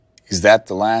Is that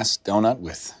the last donut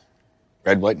with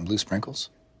red, white, and blue sprinkles?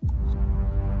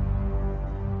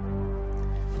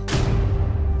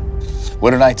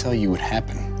 What did I tell you would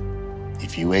happen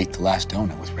if you ate the last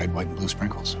donut with red, white, and blue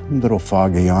sprinkles? A little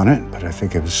foggy on it, but I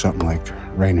think it was something like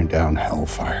raining down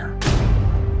hellfire.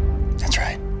 That's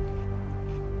right.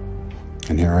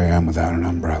 And here I am without an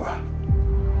umbrella.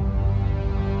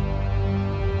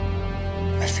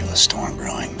 I feel a storm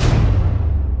brewing.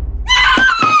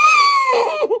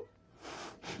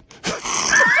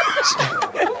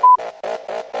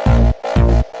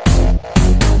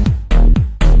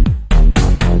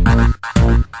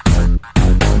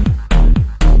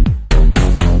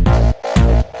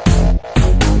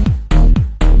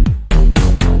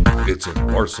 It's an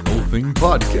Arsenal Thing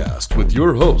podcast with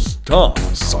your hosts, Tom,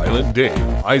 Silent Dave,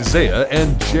 Isaiah,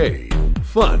 and Jay.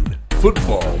 Fun,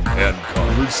 football, and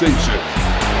conversation.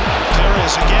 There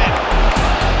is again.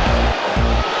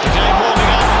 The game warming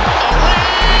up.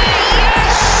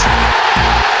 Yes!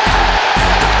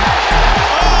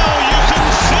 Oh, you can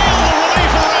feel the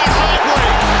relief around Highbury.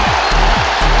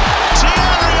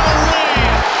 Thierry Henry.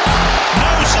 No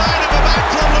sign of a back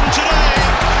problem today.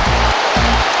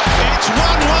 It's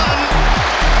 1-1.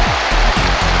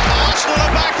 Arsenal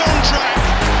are back on track.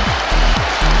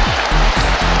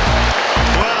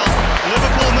 Well,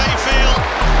 Liverpool may feel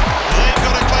they've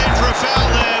got a claim for a foul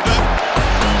there, but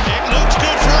it looks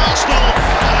good for Arsenal.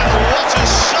 And what a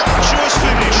sumptuous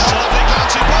finish. Lovely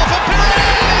bouncing ball for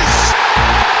Perez.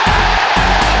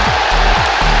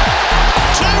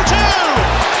 2-2.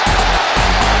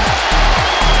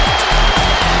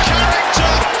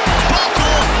 Character,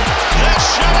 buckle, they're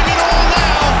showing it all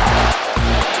now.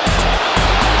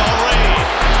 Henry,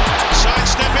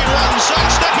 sidestepping one,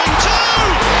 sidestepping two.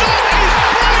 That is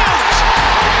brilliant.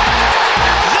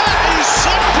 That is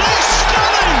simply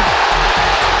stunning.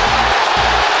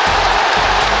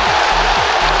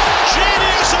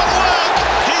 Genius at work.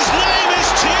 His name is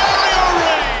Thierry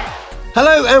Henry.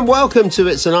 Hello and welcome to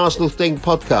It's an Arsenal Thing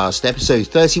podcast, episode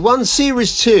 31,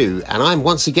 series 2. And I'm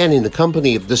once again in the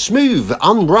company of the smooth,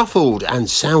 unruffled and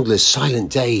soundless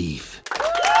Silent Dave.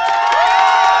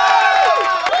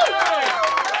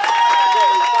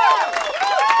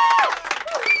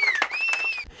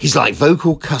 He's like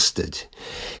vocal custard.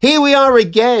 Here we are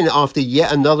again after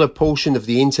yet another portion of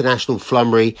the international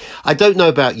flummery. I don't know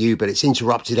about you, but it's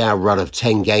interrupted our run of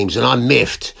 10 games and I'm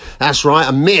miffed. That's right,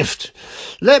 I'm miffed.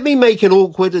 Let me make an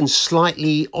awkward and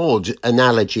slightly odd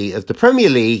analogy of the Premier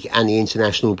League and the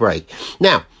international break.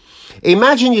 Now,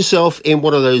 imagine yourself in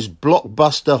one of those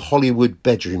blockbuster Hollywood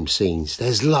bedroom scenes.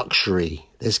 There's luxury,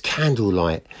 there's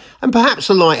candlelight, and perhaps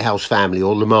a Lighthouse Family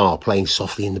or Lamar playing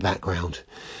softly in the background.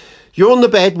 You're on the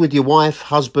bed with your wife,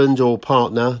 husband or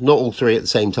partner, not all three at the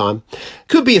same time.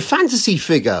 Could be a fantasy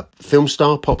figure, film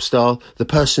star, pop star, the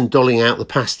person doling out the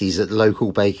pasties at the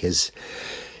local baker's.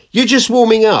 You're just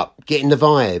warming up, getting the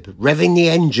vibe, revving the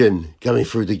engine, going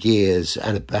through the gears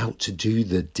and about to do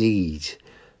the deed.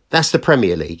 That's the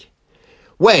Premier League.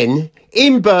 When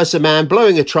in bursts a man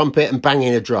blowing a trumpet and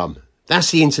banging a drum.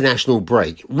 That's the international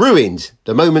break. Ruined.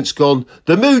 The moment's gone.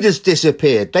 The mood has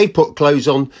disappeared. They put clothes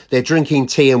on. They're drinking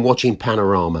tea and watching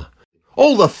Panorama.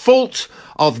 All the fault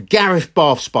of Gareth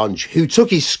Bathsponge, who took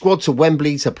his squad to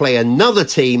Wembley to play another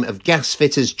team of gas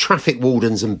fitters, traffic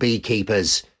wardens and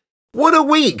beekeepers. What a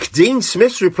week. Dean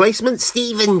Smith's replacement,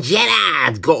 Steven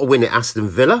Gerrard, got a win at Aston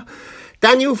Villa.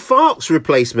 Daniel Farke's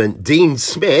replacement, Dean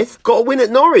Smith, got a win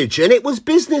at Norwich, and it was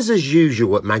business as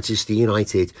usual at Manchester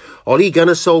United. Ole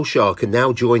Gunnar Solskjaer can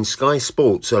now join Sky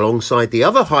Sports alongside the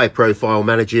other high-profile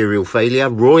managerial failure,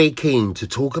 Roy Keane, to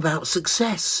talk about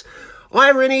success.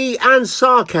 Irony and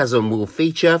sarcasm will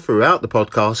feature throughout the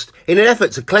podcast in an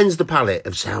effort to cleanse the palate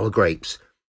of sour grapes.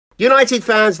 United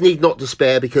fans need not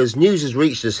despair because news has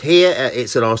reached us here at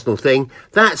It's an Arsenal Thing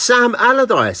that Sam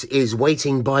Allardyce is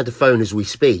waiting by the phone as we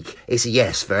speak. It's a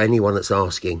yes for anyone that's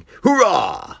asking.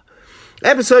 Hurrah!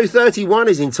 Episode 31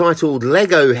 is entitled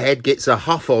Lego Head Gets a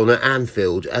Huff On at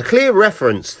Anfield, a clear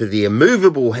reference to the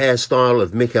immovable hairstyle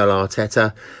of Mikel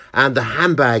Arteta and the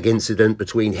handbag incident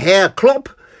between Herr Klopp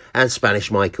and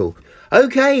Spanish Michael.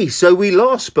 Okay, so we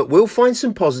lost, but we'll find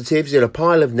some positives in a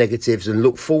pile of negatives and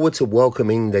look forward to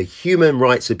welcoming the human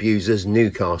rights abusers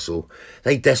Newcastle.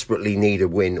 They desperately need a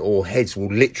win or heads will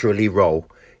literally roll.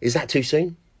 Is that too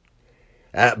soon?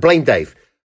 Blame Dave.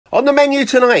 On the menu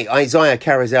tonight, Isaiah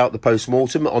carries out the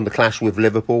post-mortem on the clash with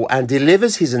Liverpool and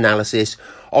delivers his analysis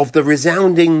of the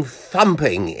resounding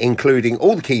thumping, including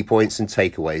all the key points and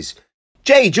takeaways.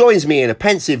 Jay joins me in a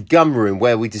pensive gum room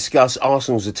where we discuss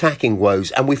Arsenal's attacking woes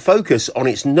and we focus on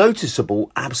its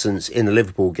noticeable absence in the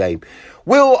Liverpool game.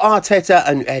 Will Arteta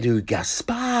and Edu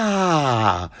Gaspar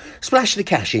Splash the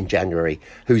cash in January.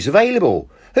 Who's available?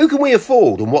 Who can we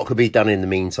afford, and what could be done in the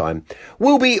meantime?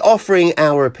 We'll be offering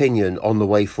our opinion on the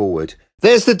way forward.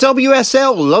 There's the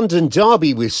WSL London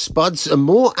Derby with Spuds and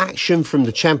more action from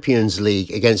the Champions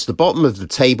League against the bottom of the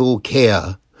table,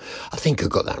 Kia. I think I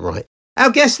got that right. Our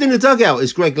guest in the dugout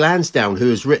is Greg Lansdown, who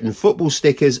has written Football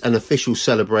Stickers, An Official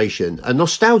Celebration, a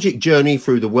nostalgic journey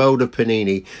through the world of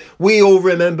Panini. We all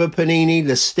remember Panini,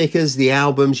 the stickers, the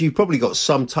albums. You've probably got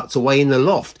some tucked away in the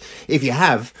loft. If you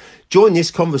have, join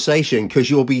this conversation because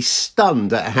you'll be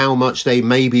stunned at how much they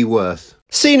may be worth.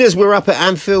 Seeing as we're up at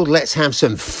Anfield, let's have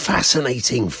some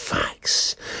fascinating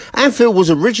facts. Anfield was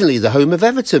originally the home of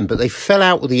Everton, but they fell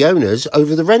out with the owners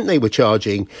over the rent they were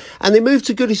charging, and they moved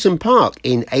to Goodison Park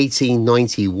in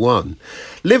 1891.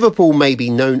 Liverpool may be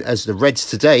known as the Reds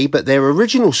today, but their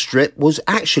original strip was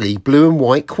actually blue and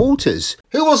white quarters.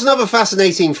 Who wants another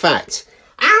fascinating fact?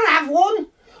 I'll have one.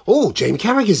 Oh, Jamie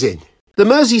Carragher's in. The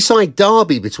Merseyside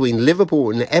derby between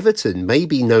Liverpool and Everton may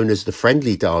be known as the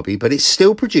friendly derby, but it's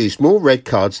still produced more red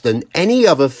cards than any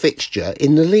other fixture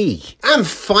in the league. And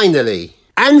finally,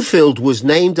 Anfield was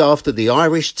named after the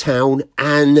Irish town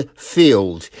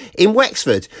Anfield in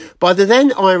Wexford by the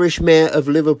then Irish mayor of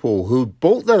Liverpool, who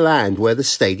bought the land where the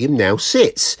stadium now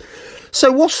sits. So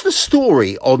what's the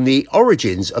story on the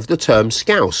origins of the term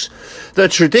scouse? The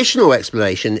traditional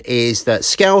explanation is that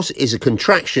scouse is a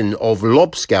contraction of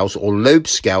lobscouse or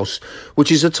lobscouse, which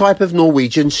is a type of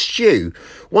Norwegian stew,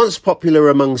 once popular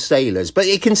among sailors, but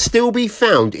it can still be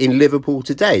found in Liverpool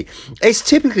today. It's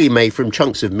typically made from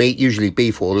chunks of meat, usually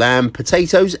beef or lamb,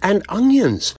 potatoes and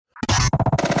onions.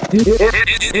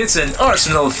 It's an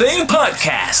Arsenal Thing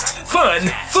podcast. Fun,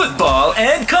 football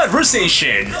and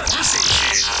conversation.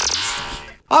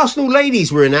 Arsenal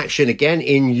ladies were in action again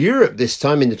in Europe, this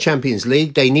time in the Champions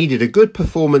League. They needed a good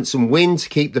performance and win to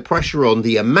keep the pressure on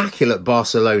the immaculate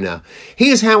Barcelona.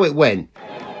 Here's how it went.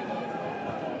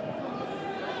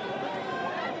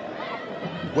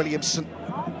 Williamson,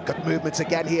 good movement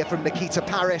again here from Nikita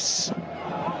Parris.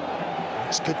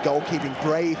 It's good goalkeeping,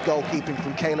 brave goalkeeping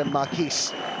from Kaylin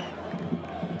Marquise.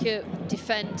 You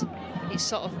defend, it's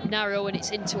sort of narrow and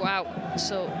it's into out,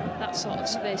 so that sort of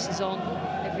space is on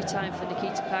every time for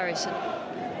Nikita Parris.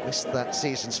 Missed that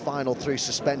season's final through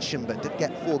suspension, but did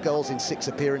get 4 goals in 6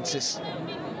 appearances.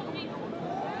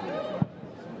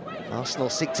 Arsenal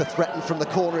seek to threaten from the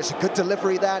corner. It's a good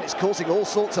delivery there, and it's causing all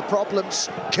sorts of problems.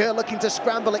 Kerr looking to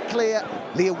scramble it clear.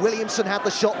 Leah Williamson had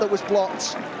the shot that was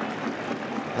blocked,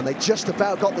 and they just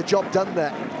about got the job done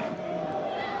there.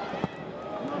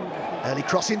 Early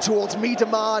cross in towards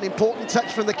Miedema, an important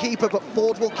touch from the keeper, but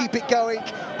Ford will keep it going.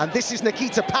 And this is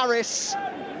Nikita Parris.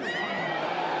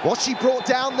 Was she brought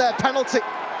down there? Penalty.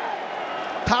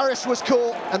 Parris was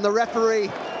caught, and the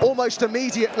referee almost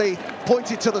immediately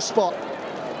pointed to the spot.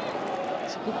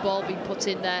 It's a good ball being put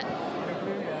in there.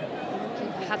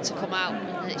 Keeper had to come out,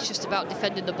 and it's just about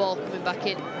defending the ball coming back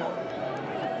in.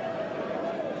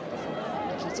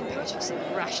 Nikita Parris was a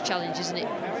rash challenge, isn't it?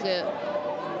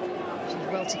 She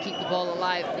did well to keep the ball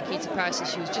alive. Nikita Parris,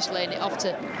 she was just laying it off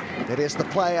to... It is the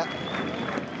player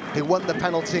who won the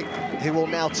penalty who will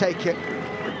now take it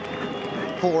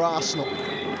for Arsenal.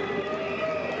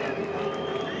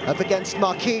 Up against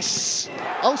Marquise.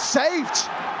 Oh, saved!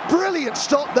 Brilliant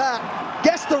stop there.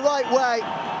 Guessed the right way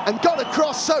and got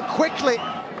across so quickly.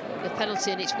 The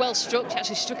penalty, and it's well struck. She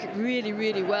actually struck it really,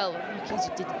 really well.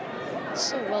 Nikita did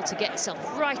so well to get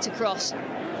herself right across.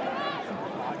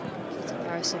 Nikita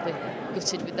Parris will be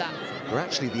gutted with that. We're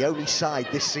actually the only side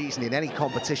this season in any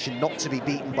competition not to be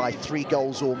beaten by 3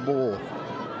 goals or more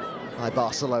by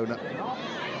Barcelona.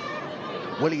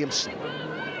 Williamson.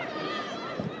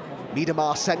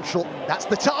 Miedema central, that's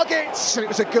the target! And it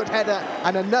was a good header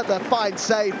and another fine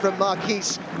save from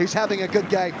Marquise, who's having a good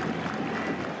game.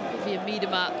 Via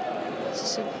Miedema, it's a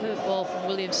superb ball from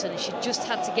Williamson, and she just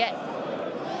had to get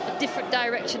a different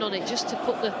direction on it just to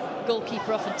put the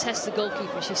goalkeeper off and test the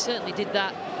goalkeeper. She certainly did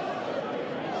that.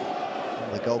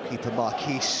 And the goalkeeper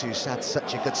Marquise, who's had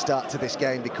such a good start to this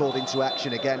game, be called into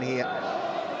action again here.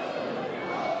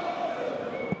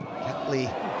 Catley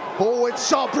forward,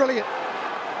 so brilliant!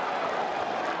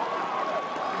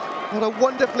 What a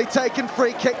wonderfully taken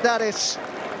free kick that is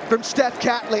from Steph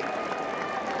Catley.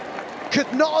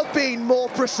 Could not have been more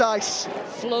precise.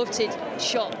 Floated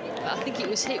shot, but I think it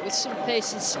was hit with some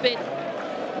pace and spin.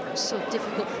 It was so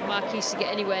difficult for Marquise to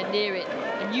get anywhere near it.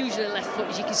 And usually left foot,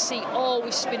 as you can see,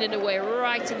 always spinning away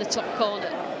right in the top corner.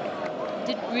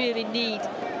 Didn't really need.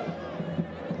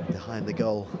 Behind the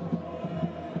goal,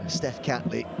 Steph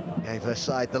Catley gave her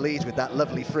side the lead with that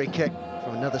lovely free kick.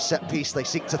 From another set piece, they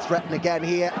seek to threaten again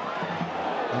here.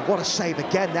 And what a save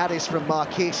again that is from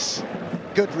Marquise.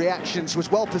 good reactions, was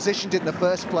well positioned in the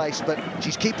first place, but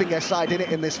she's keeping her side in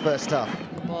it in this first half.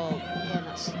 Ball, again,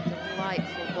 that's a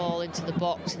delightful ball into the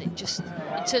box, and it just,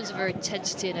 in terms of her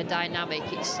intensity and her dynamic,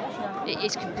 it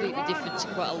is completely different to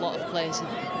quite a lot of players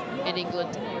in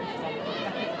England.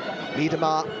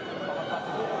 Miedema.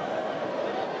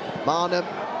 Marnham.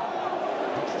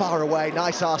 Far away,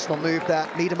 nice Arsenal move there.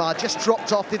 Miedema just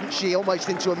dropped off, didn't she? Almost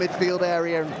into a midfield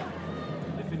area. And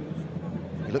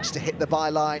he looks to hit the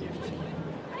byline.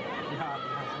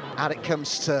 Out it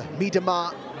comes to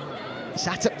Miedema.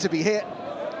 Sat up to be hit.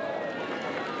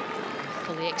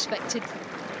 Fully expected.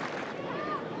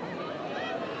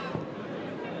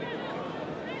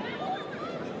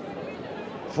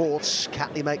 Fords,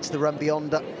 Catley makes the run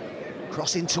beyond her.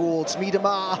 Crossing towards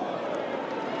Miedema.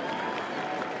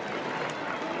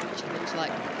 Looks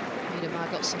like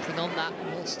Miedema got something on that.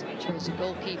 Whilst she was a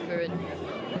goalkeeper and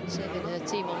saving her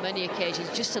team on many occasions.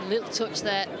 Just a little touch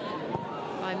there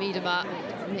by Miedema.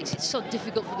 It makes it so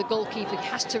difficult for the goalkeeper. He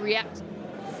has to react.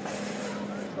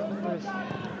 A number of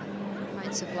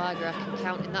pints of lager I can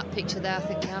count in that picture there. I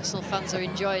think the Arsenal fans are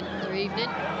enjoying their evening.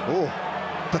 Oh,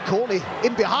 Baccorny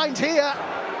in behind here.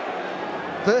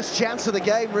 First chance of the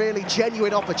game, really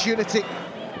genuine opportunity.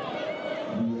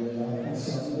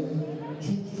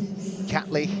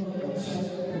 Catley.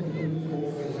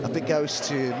 Up it goes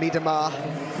to Miedema.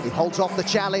 He holds off the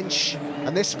challenge,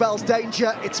 and this spells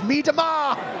danger. It's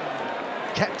Miedema!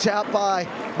 Kept out by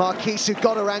Marquise, who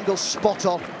got her angle spot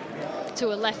on.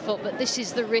 To a left foot, but this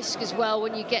is the risk as well.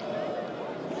 When you get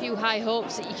a few high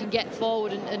hopes that you can get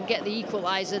forward and get the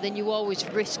equaliser, then you always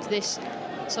risk this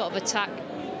sort of attack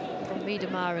from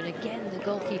Miedema. And again, the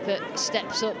goalkeeper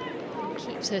steps up and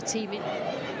keeps her team in.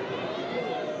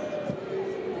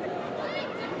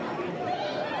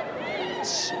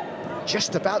 It's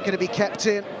just about going to be kept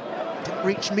in. Didn't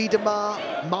reach Miedema.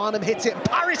 Marnham hit it.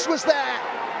 Paris was there.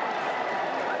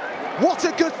 What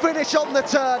a good finish on the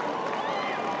turn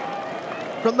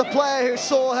from the player who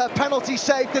saw her penalty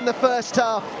saved in the first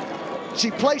half.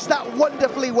 She placed that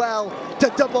wonderfully well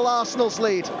to double Arsenal's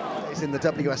lead. He's in the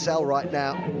WSL right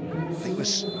now. I think it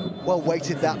was well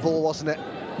weighted, that ball, wasn't it?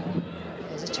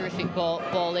 There's a terrific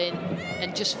ball in,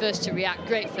 and just first to react.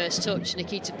 Great first touch,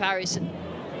 Nikita Paris, and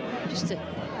just a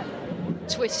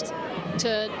twist,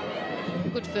 turn,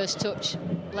 good first touch,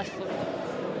 left foot.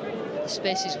 The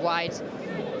space is wide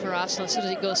for Arsenal. As soon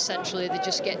as it goes centrally, they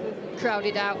just get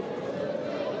crowded out.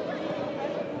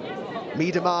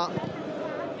 Miedema.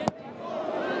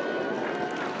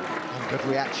 And good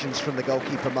reactions from the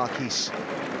goalkeeper, Marquise.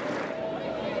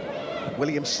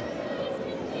 Williams.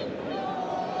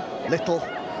 Little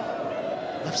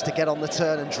loves to get on the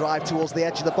turn and drive towards the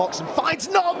edge of the box and finds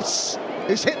Nobbs,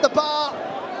 who's hit the bar.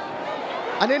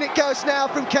 And in it goes now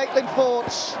from Caitlin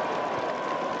Fords.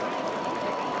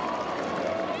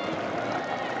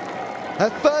 Her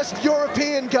first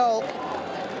European goal.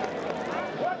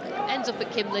 Ends up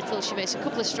at Kim Little. She makes a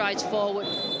couple of strides forward,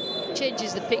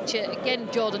 changes the picture. Again,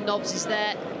 Jordan Nobbs is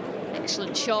there.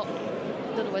 Excellent shot.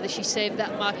 Don't know whether she saved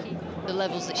that marquee, the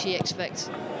levels that she expects.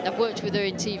 I've worked with her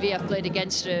in TV, I've played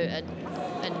against her, and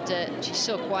she's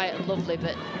so quiet and lovely,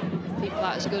 but if people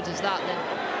aren't as good as that, then...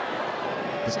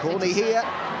 Corney here.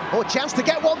 Oh, chance to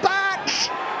get one back!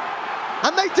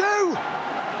 And they do!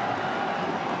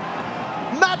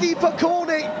 Maddie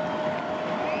Baccorny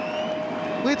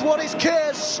with what is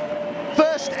Kerr's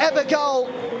first ever goal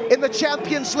in the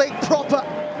Champions League proper.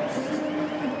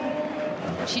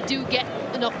 She do get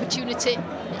an opportunity.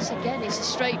 It's a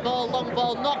straight ball, long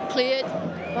ball, not cleared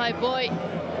by Boy,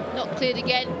 not cleared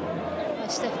again by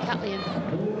Steph Catley.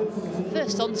 And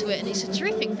first onto it, and it's a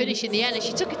terrific finish in the end. And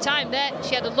she took her time there.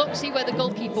 She had a look, see where the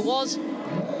goalkeeper was.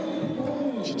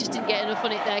 She just didn't get enough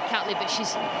on it there, Catley, but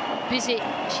she's busy,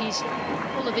 she's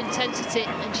full of intensity,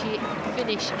 and she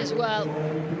finished as well.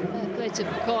 Clayton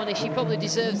Baccorny, she probably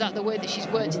deserves that the way that she's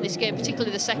worked in this game,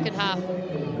 particularly the second half.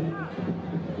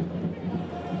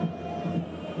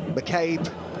 McCabe.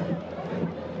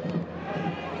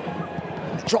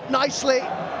 Dropped nicely,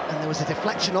 and there was a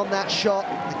deflection on that shot.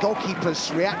 The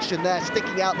goalkeeper's reaction there,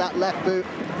 sticking out that left boot,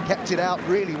 kept it out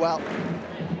really well.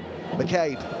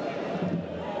 McCabe.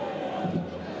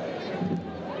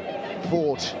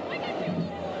 Ford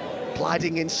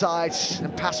gliding inside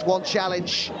and past one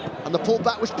challenge, and the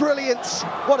pullback was brilliant.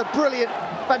 What a brilliant,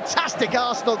 fantastic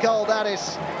Arsenal goal that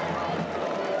is.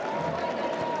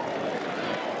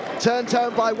 Turned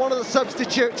home by one of the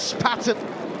substitutes, Patton.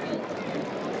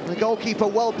 The goalkeeper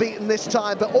well beaten this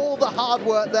time, but all the hard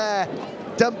work there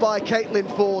done by Caitlin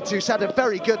Ford, who's had a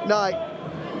very good night.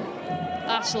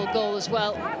 Arsenal goal as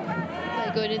well.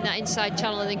 They're going in that inside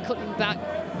channel and then cutting back.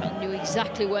 I knew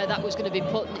exactly where that was going to be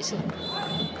put, and it's a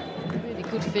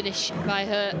good finish by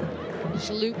her.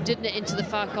 Just looped, didn't it, into the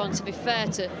far corner. To be fair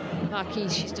to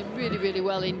Marquise, she's done really, really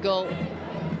well in goal.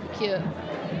 Cure.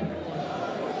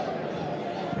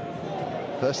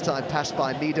 First time pass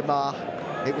by Miedemar.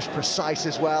 It was precise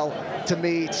as well to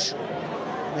Mead.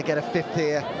 And they get a fifth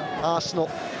here. Arsenal.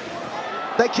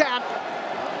 They can.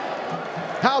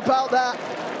 How about that?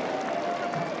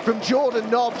 From Jordan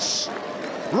Nobbs.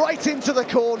 Right into the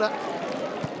corner.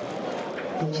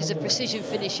 She's a precision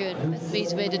finisher, and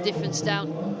Mead's made a difference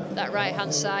down that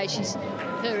right-hand side.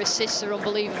 Her assists are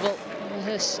unbelievable.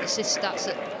 Her assist stats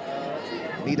are...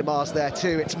 Miedemar's there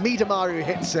too. It's Miedemar who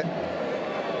hits it.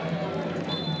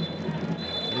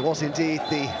 It was indeed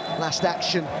the last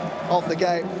action of the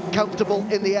game. Comfortable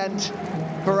in the end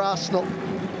for Arsenal,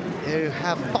 who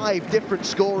have 5 different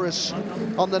scorers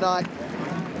on the night.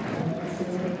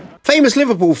 Famous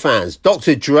Liverpool fans.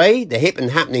 Dr. Dre, the hip and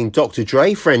happening Dr.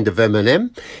 Dre, friend of Eminem.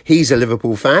 He's a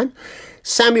Liverpool fan.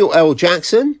 Samuel L.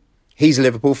 Jackson. He's a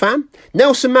Liverpool fan.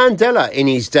 Nelson Mandela in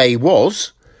his day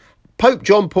was. Pope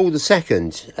John Paul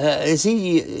II. Is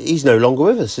he? He's no longer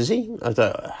with us, is he?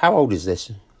 How old is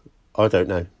this? I don't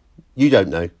know. You don't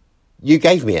know. You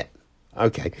gave me it.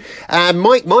 Okay.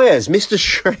 Mike Myers, Mr.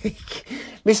 Shrek.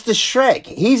 Mr. Shrek,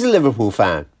 he's a Liverpool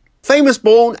fan. Famous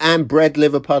born and bred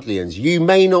Liverpudlians. You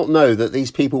may not know that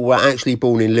these people were actually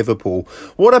born in Liverpool.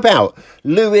 What about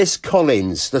Lewis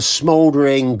Collins, the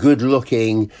smouldering,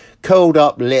 good-looking,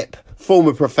 curled-up lip,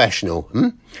 former professional?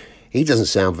 He doesn't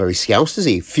sound very Scouse, does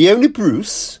he? Fiona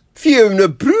Bruce,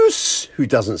 who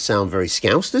doesn't sound very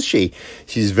Scouse, does she?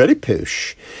 She's very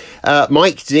push.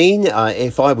 Mike Dean,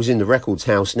 if I was in the records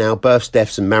house now, births,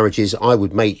 deaths and marriages, I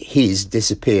would make his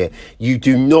disappear. You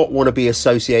do not want to be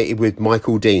associated with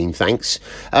Michael Dean, thanks.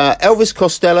 Elvis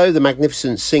Costello, the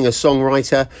magnificent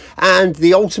singer-songwriter, and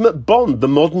the ultimate Bond, the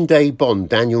modern-day Bond,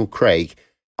 Daniel Craig.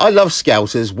 I love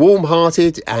Scousers,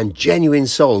 warm-hearted and genuine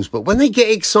souls, but when they get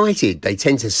excited, they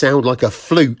tend to sound like a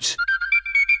flute.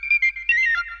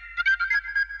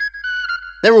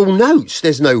 They're all notes,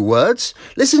 there's no words.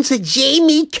 Listen to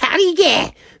Jamie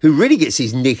Carragher, who really gets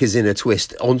his knickers in a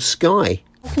twist on Sky.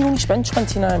 You only spent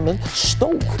 29 million.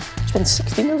 Stoke spent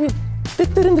 60 million.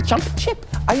 They're in the Championship.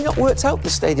 Have you not worked out the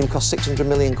stadium cost 600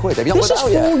 million quid? Have you not This worked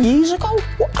is out 4 yet? years ago.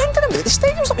 Well, hang on a minute, the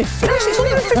stadium's not been finished. It's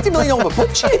only been 50 million over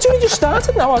budget. It's only just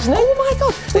started now, hasn't it? Oh my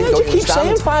God. Why do you keep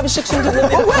saying 500 or 600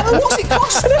 million? Well, what's it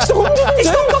cost? An extra 100. It's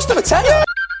not cost them a tenner.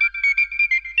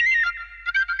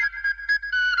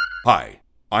 Hi,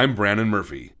 I'm Brandon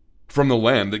Murphy, from the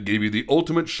land that gave you the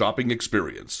ultimate shopping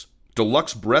experience.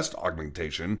 Deluxe breast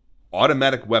augmentation,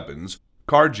 automatic weapons,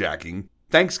 carjacking,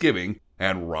 Thanksgiving,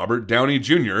 and Robert Downey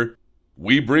Jr.,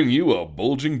 we bring you a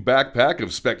bulging backpack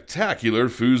of spectacular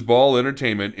foosball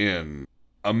entertainment in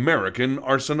American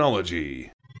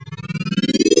Arsenology.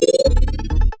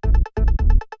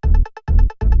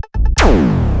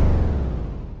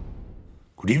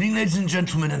 Good evening, ladies and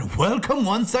gentlemen, and welcome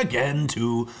once again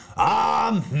to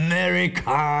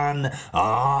American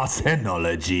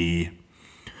Arsenology.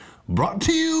 Brought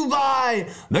to you by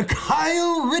the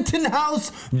Kyle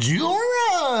Rittenhouse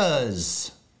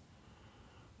Jurors.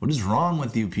 What is wrong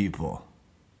with you people?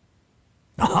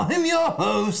 I'm your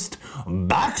host,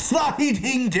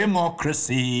 Backsliding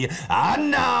Democracy, and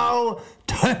now,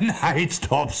 tonight's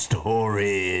top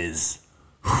stories.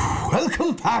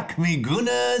 Welcome back, me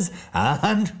Gunners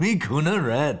and me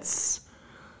Gunnerettes.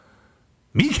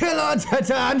 Mikel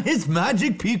Arteta and his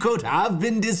Magic Peacoat have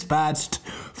been dispatched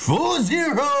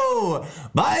 4-0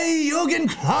 by Jurgen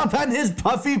Klopp and his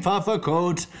Puffy Puffer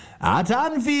coat at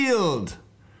Anfield.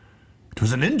 It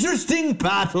was an interesting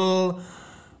battle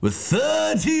with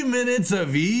 30 minutes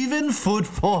of even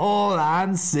football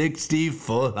and 60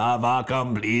 full of a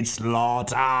complete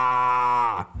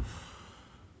slaughter.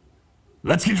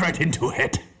 Let's get right into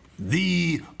it.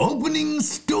 The opening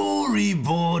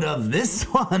storyboard of this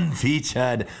one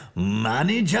featured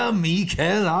manager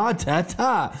Mikel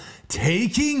Arteta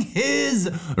taking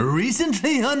his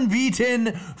recently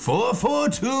unbeaten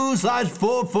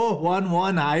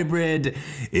 4-4-2/4-4-1-1 hybrid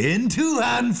into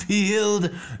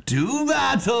Anfield to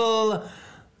battle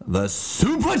the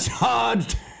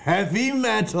supercharged heavy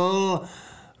metal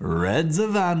Reds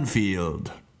of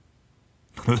Anfield.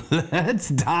 Let's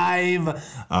dive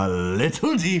a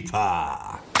little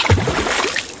deeper.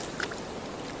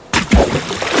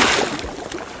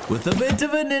 With a bit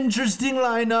of an interesting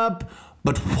lineup,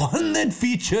 but one that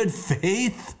featured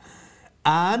faith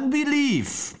and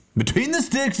belief. Between the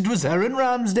sticks, it was Aaron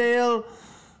Ramsdale,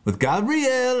 with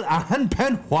Gabriel and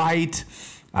Ben White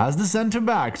as the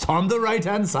centre-backs. On the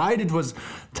right-hand side, it was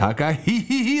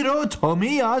Takahiro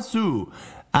Tomiyasu,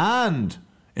 and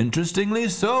Interestingly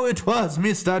so, it was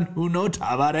Mr. Nuno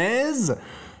Tavares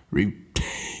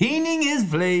retaining his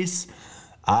place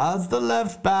as the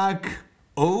left back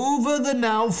over the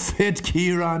now fit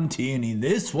Kieran Tierney.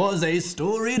 This was a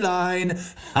storyline,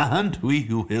 and we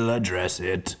will address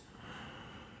it.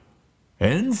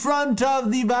 In front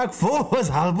of the back four was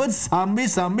Albert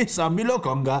Sambi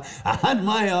Lokonga, and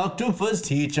my octopus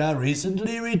teacher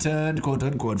recently returned,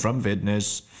 quote-unquote, from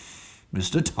fitness,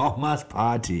 Mr. Thomas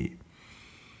Partey.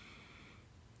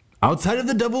 Outside of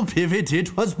the double pivot,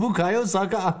 it was Bukayo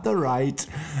Saka at the right,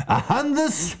 and the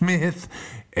Smith,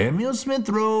 Emil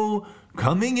Smith-Rowe,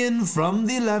 coming in from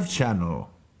the left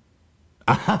channel.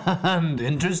 And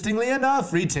interestingly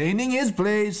enough, retaining his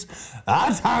place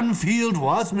at Anfield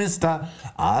was Mr.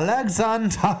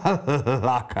 Alexander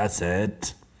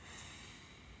Lacazette.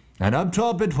 And up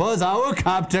top it was our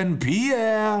captain,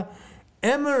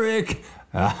 Pierre-Emerick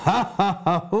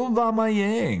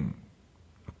Aubameyang.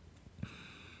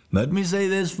 Let me say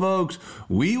this, folks.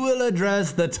 We will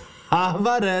address the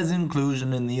Tavares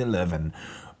inclusion in the 11.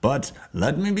 But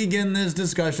let me begin this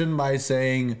discussion by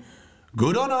saying,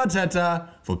 good on Arteta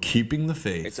for keeping the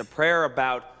faith. It's a prayer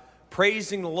about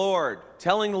praising the Lord,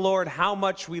 telling the Lord how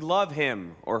much we love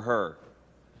him or her.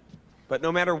 But no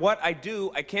matter what I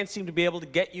do, I can't seem to be able to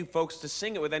get you folks to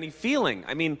sing it with any feeling.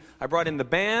 I mean, I brought in the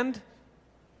band.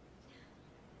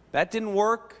 That didn't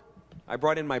work. I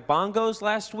brought in my bongos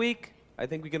last week. I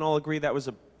think we can all agree that was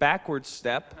a backward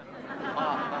step.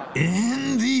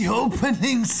 In the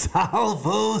opening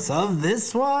salvos of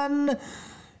this one,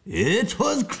 it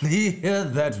was clear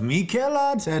that Mikel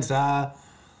Arteta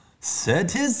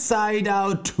set his side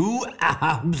out to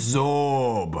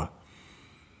absorb.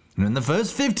 And in the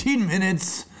first 15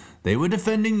 minutes, they were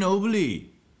defending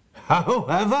nobly.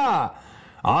 However,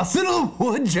 Arsenal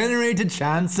would generate a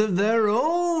chance of their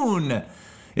own.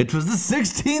 It was the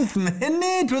 16th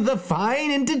minute with a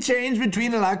fine interchange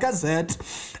between Lacazette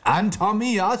and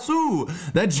Tomiyasu.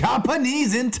 The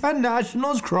Japanese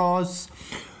international's cross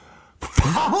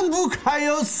found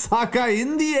Bukayo Saka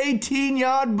in the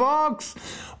 18-yard box,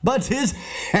 but his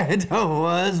header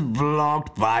was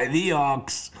blocked by the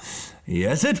Ox.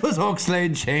 Yes, it was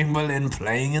Oxlade-Chamberlain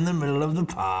playing in the middle of the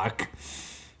park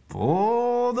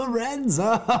for the Reds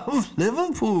of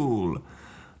Liverpool.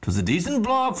 It was a decent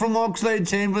block from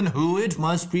Oxlade-Chamberlain, who, it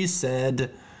must be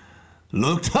said,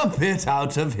 looked a bit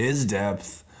out of his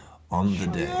depth on the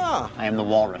day. Yeah. I am the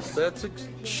walrus.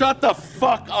 Shut the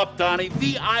fuck up, Donnie.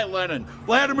 V.I. Lenin.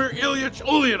 Vladimir Ilyich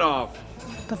Ulyanov.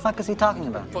 What the fuck is he talking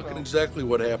about? Fucking exactly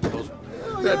what happened.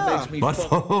 That makes me But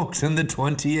folks, in the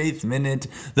 28th minute,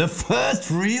 the first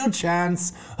real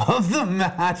chance of the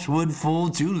match would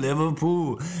fall to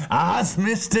Liverpool as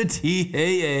Mr.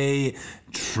 TAA,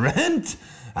 Trent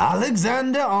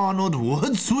Alexander-Arnold,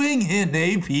 would swing in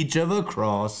a peach of a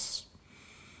cross.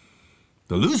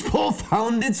 The loose ball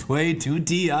found its way to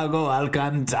Thiago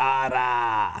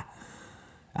Alcantara,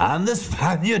 and the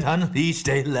Spaniard unleashed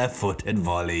a left-footed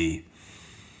volley.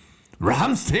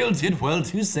 Ramsdale did well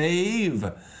to save,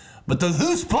 but the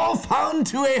loose ball found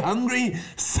to a hungry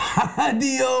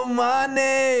Sadio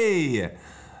Mane.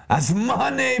 As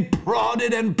Mane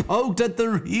prodded and poked at the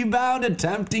rebound,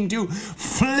 attempting to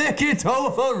flick it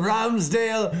over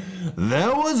Ramsdale,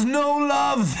 there was no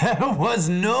love, there was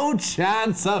no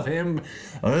chance of him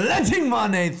letting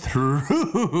Mane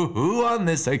through on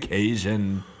this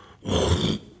occasion.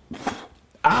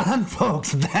 And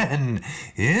folks, then,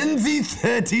 in the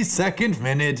 32nd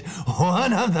minute,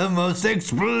 one of the most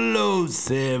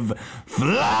explosive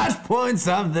flashpoints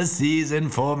of the season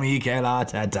for Mikel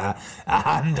Arteta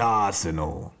and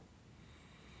Arsenal.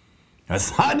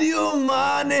 Sadio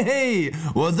Mane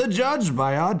was adjudged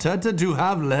by Arteta to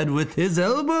have led with his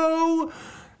elbow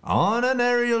on an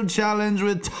aerial challenge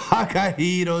with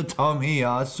Takahiro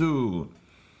Tomiyasu.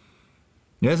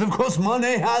 Yes, of course,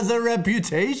 Mane has a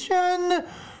reputation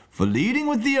for leading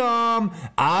with the arm,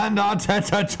 and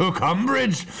Arteta took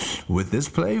umbrage with this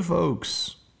play,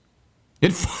 folks.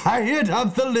 It fired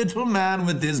up the little man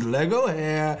with his Lego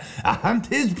hair and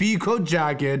his peacoat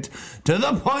jacket to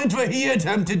the point where he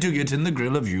attempted to get in the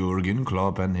grill of Jurgen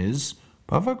Klopp and his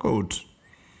puffer coat.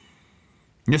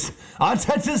 Yes,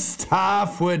 Arteta's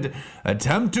staff would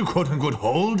attempt to quote-unquote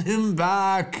hold him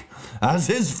back as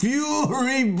his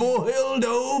fury boiled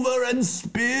over and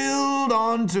spilled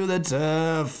onto the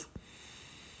turf.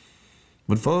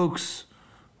 But folks,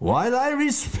 while I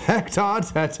respect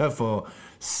Arteta for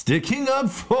sticking up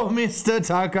for Mr.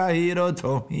 Takahiro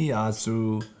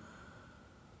Tomiyasu,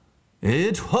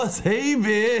 it was a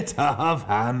bit of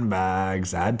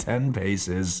handbags at 10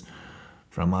 paces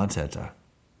from Arteta.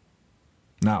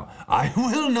 Now, I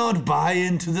will not buy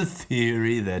into the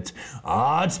theory that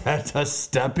Arteta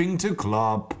stepping to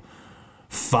Klopp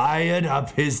fired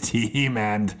up his team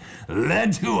and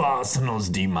led to Arsenal's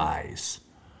demise.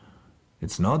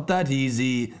 It's not that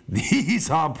easy. These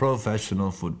are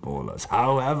professional footballers.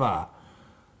 However,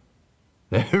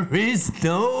 there is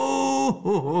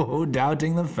no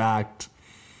doubting the fact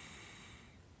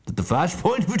that the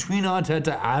flashpoint between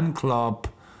Arteta and Klopp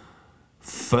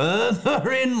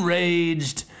further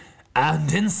enraged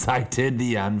and incited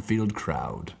the Anfield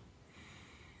crowd.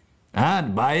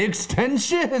 And by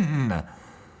extension,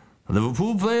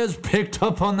 Liverpool players picked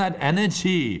up on that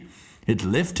energy. It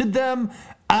lifted them,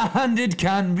 and it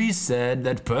can be said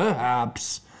that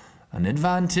perhaps an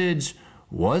advantage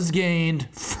was gained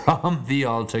from the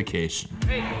altercation.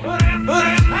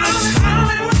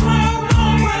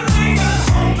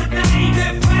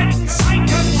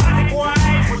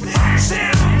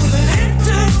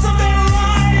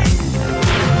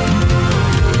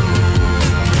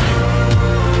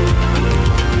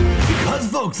 Because,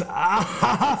 folks,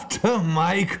 after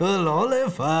Michael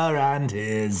Oliver and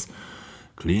his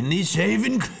cleanly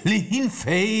shaven, clean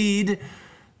fade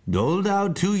doled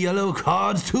out 2 yellow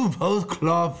cards to both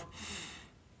Klopp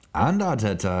and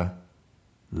Arteta,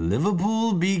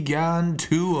 Liverpool began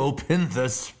to open the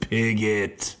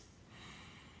spigot.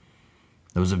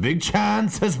 There was a big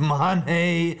chance as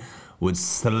Mane would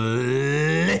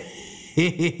slip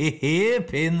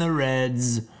in the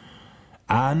Reds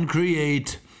and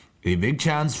create a big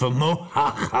chance for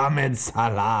Mohamed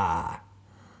Salah.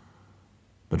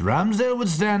 But Ramsdale would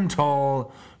stand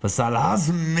tall for Salah's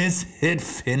mishit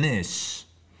finish.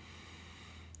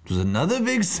 It was another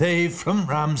big save from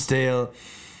Ramsdale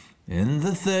in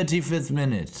the 35th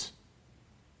minute.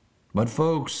 But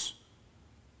folks,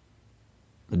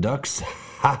 the ducts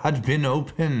had been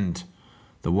opened.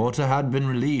 The water had been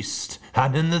released.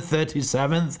 And in the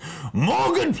 37th,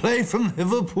 more good play from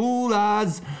Liverpool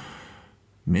as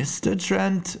Mr.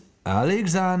 Trent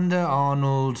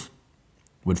Alexander-Arnold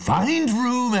would find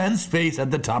room and space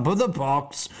at the top of the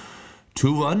box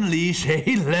to unleash a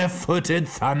left-footed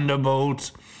thunderbolt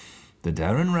that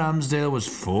Aaron Ramsdale was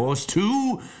forced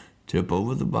to tip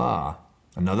over the bar.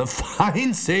 Another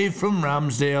fine save from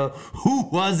Ramsdale, who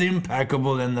was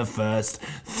impeccable in the first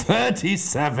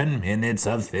 37 minutes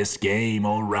of this game.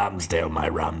 Oh, Ramsdale, my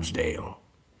Ramsdale.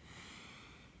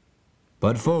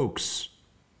 But folks,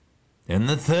 in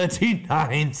the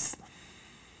 39th,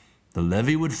 the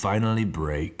levee would finally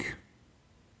break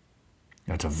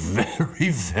at a very,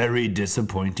 very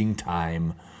disappointing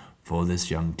time for this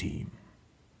young team.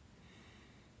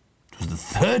 It was the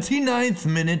 39th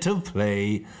minute of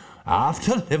play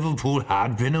after Liverpool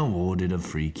had been awarded a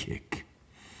free kick.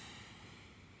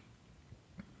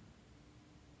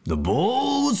 The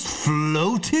ball was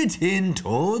floated in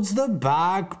towards the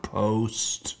back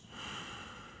post,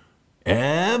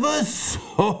 ever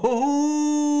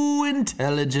so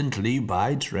intelligently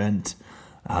by Trent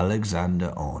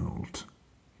Alexander-Arnold.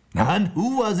 And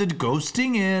who was it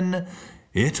ghosting in?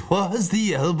 It was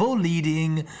the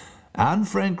elbow-leading and,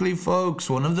 frankly, folks,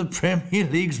 one of the Premier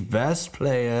League's best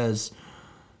players,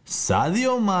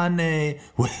 Sadio Mane,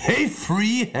 with a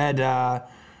free header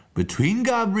between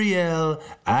Gabriel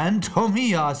and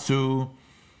Tomiyasu.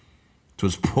 It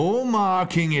was poor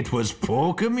marking, it was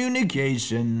poor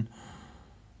communication,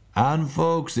 and,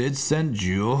 folks, it sent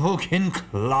Jurgen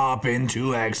Klopp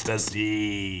into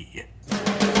ecstasy.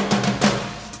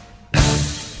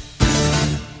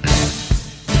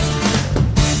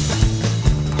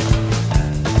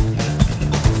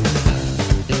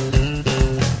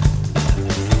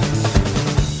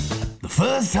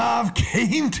 First half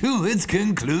came to its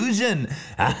conclusion,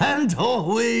 and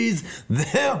always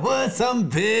there were some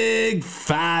big,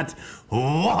 fat,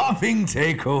 whopping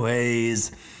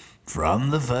takeaways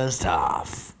from the first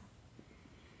half.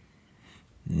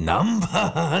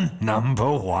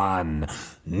 Number one,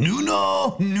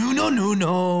 Nuno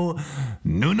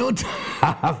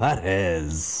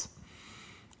Tavares.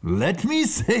 Let me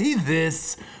say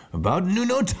this about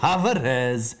Nuno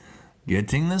Tavares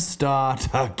getting the start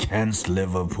against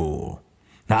Liverpool.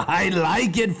 I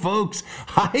like it, folks.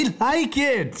 I like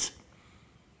it.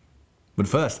 But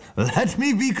first, let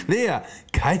me be clear.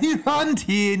 Kieran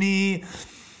Tierney,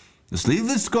 the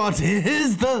sleeveless Scot,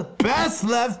 is the best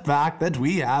left back that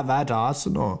we have at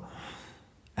Arsenal.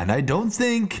 And I don't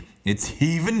think it's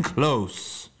even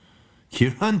close.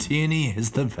 Kieran Tierney is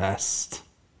the best.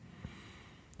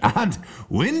 And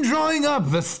when drawing up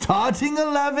the starting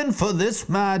 11 for this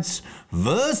match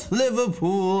versus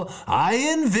Liverpool,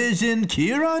 I envisioned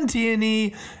Kieran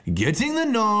Tierney getting the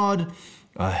nod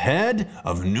ahead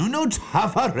of Nuno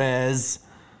Tavares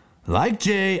like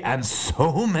Jay and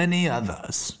so many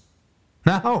others.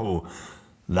 Now,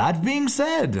 that being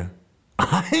said,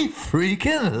 I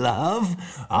freaking love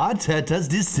Arteta's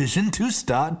decision to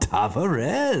start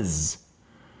Tavares.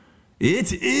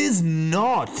 It is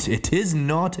not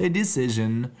a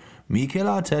decision Mikel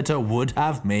Arteta would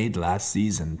have made last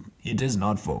season. It is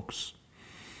not, folks.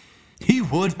 He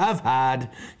would have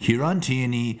had Kieran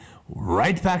Tierney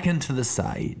right back into the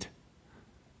side.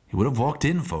 He would have walked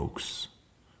in, folks.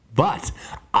 But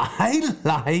I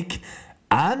like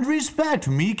and respect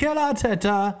Mikel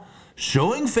Arteta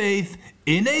showing faith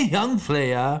in a young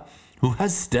player who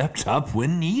has stepped up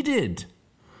when needed.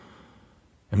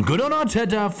 And good on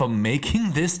Arteta for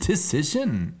making this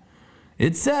decision.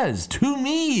 It says to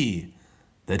me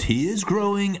that he is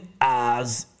growing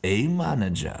as a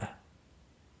manager.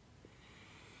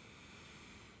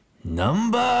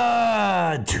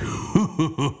 Number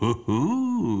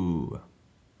 2.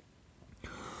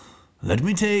 Let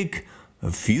me take a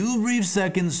few brief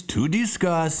seconds to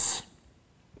discuss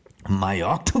my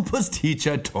octopus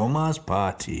teacher, Thomas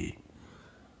Partey.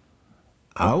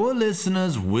 Our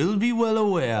listeners will be well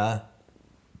aware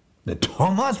that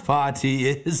Thomas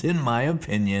Partey is, in my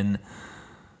opinion,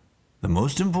 the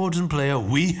most important player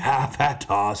we have at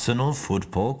Arsenal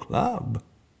Football Club.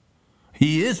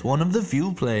 He is one of the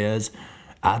few players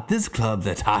at this club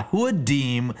that I would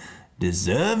deem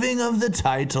deserving of the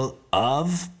title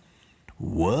of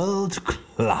world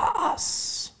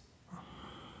class.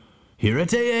 Here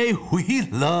at AA, we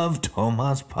love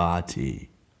Thomas Partey.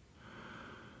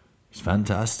 He's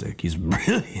fantastic. He's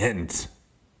brilliant.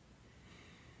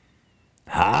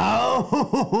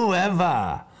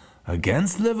 However,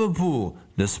 against Liverpool,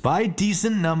 despite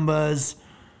decent numbers,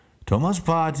 Thomas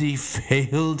Partey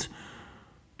failed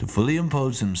to fully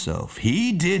impose himself.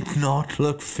 He did not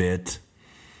look fit.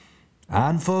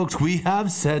 And folks, we have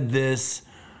said this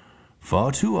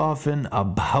far too often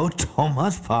about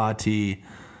Thomas Partey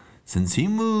since he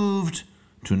moved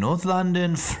to North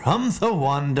London from the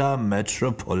Wanda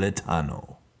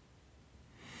Metropolitano.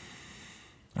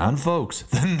 And folks,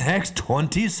 the next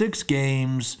 26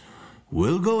 games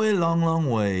will go a long, long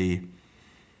way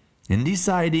in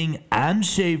deciding and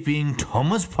shaping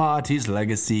Thomas Partey's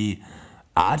legacy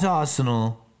at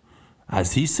Arsenal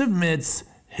as he submits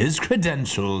his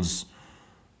credentials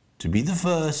to be the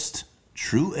first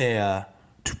true heir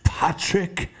to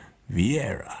Patrick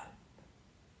Vieira.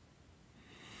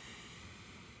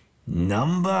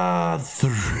 Number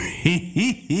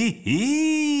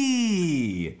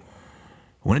 3.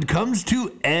 When it comes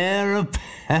to heir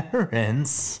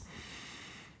apparents,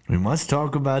 we must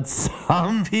talk about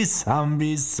Sambi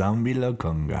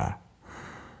Lokonga.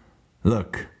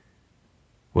 Look,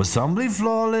 was Sambi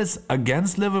flawless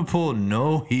against Liverpool?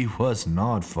 No, he was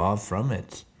not, far from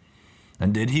it.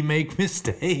 And did he make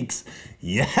mistakes?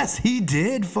 Yes, he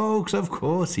did, folks. Of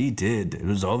course he did. It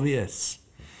was obvious.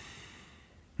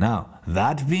 Now,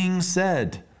 that being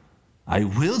said, I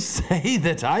will say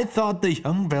that I thought the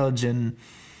young Belgian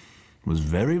was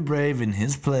very brave in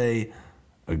his play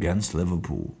against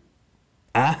Liverpool.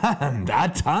 And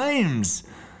at times,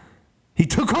 he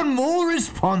took on more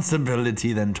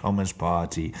responsibility than Thomas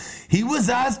Partey. He was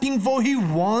asking for, he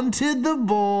wanted the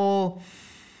ball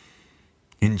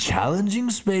in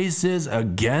challenging spaces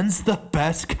against the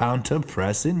best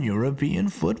counter-press in European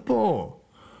football.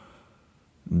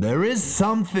 There is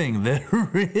something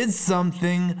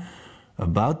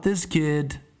about this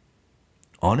kid,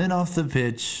 on and off the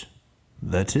pitch,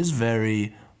 that is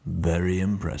very, very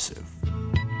impressive.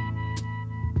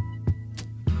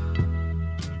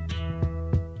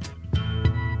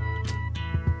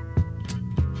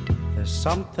 There's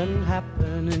something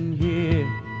happening here,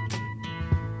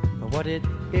 but what it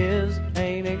is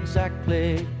ain't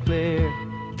exactly clear.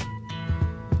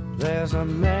 There's a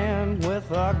man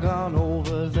with a gun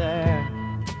over there,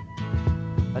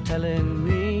 telling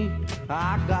me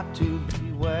I got to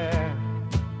beware.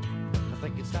 I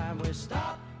think it's time we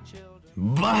stop, children.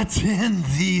 But in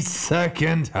the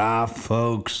second half,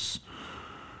 folks,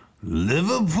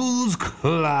 Liverpool's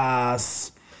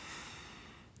class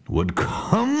would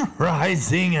come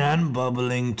rising and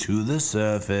bubbling to the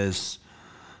surface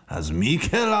as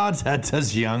Mikel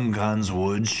Arteta's young guns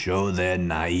would show their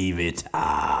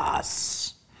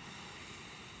naivetas.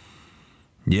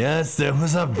 Yes, there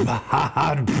was a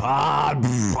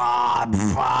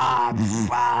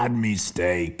bad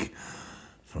mistake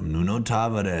from Nuno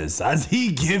Tavares as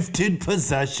he gifted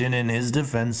possession in his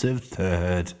defensive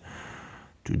third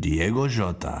to Diego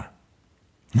Jota.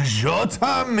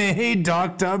 Jota made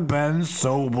Dr. Ben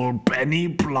Sobel, Benny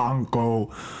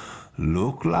Blanco,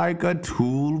 looked like a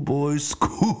schoolboy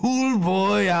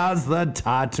as the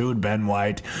tattooed Ben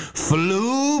White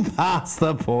flew past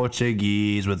the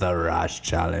Portuguese with a rash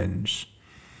challenge.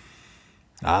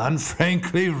 And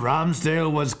frankly,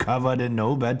 Ramsdale was covered in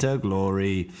no better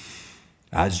glory,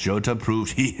 as Jota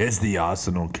proved he is the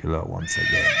Arsenal killer once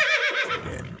again.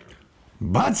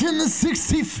 But in the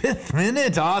 65th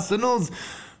minute, Arsenal's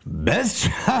best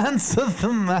chance of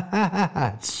the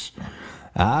match,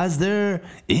 as their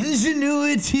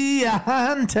ingenuity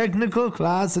and technical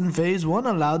class in phase 1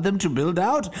 allowed them to build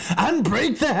out and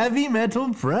break the heavy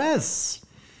metal press.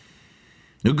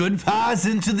 A good pass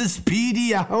into the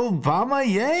speedy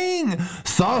Aubameyang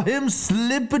saw him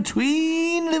slip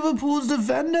between Liverpool's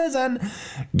defenders and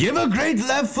give a great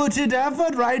right-footed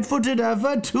effort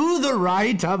to the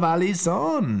right of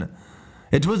Alisson.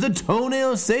 It was a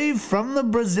toenail save from the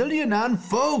Brazilian, and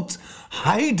folks,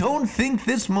 I don't think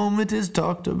this moment is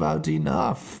talked about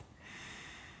enough.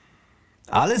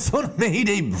 Alisson made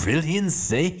a brilliant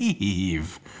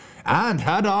save, and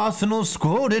had Arsenal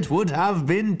scored, it would have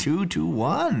been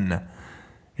 2-1.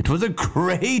 It was a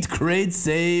great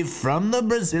save from the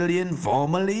Brazilian,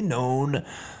 formerly known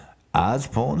as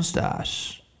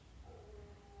Pornstache.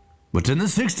 But in the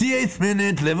 68th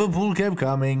minute, Liverpool kept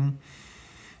coming,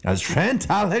 as Trent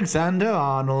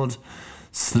Alexander-Arnold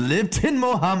slipped in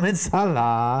Mohamed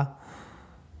Salah,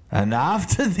 and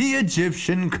after the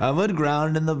Egyptian covered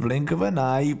ground in the blink of an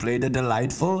eye, he played a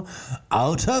delightful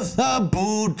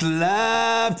out-of-the-boot,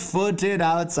 left-footed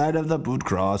outside of the boot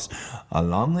cross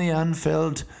along the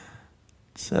Anfield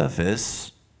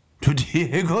surface to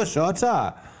Diego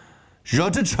Jota.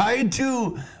 Jota tried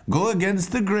to go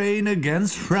against the grain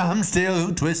against Ramsdale,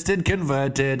 who twisted,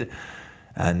 converted,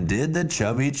 and did the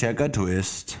chubby checker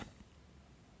twist.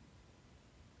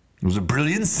 It was a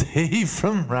brilliant save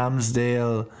from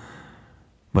Ramsdale,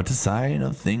 but a sign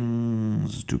of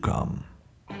things to come.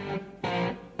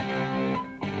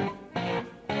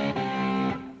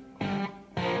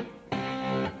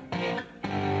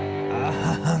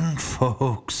 And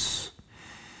folks,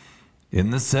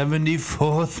 in the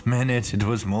 74th minute, it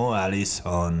was Mo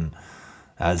Alisson,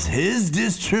 as his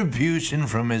distribution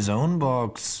from his own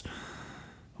box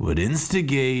would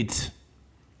instigate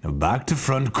a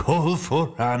back-to-front goal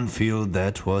for Anfield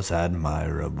that was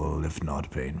admirable, if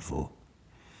not painful.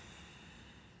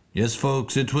 Yes,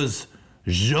 folks, it was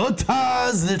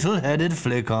Jota's little-headed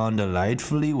flick-on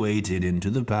delightfully weighted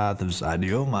into the path of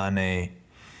Sadio Mane,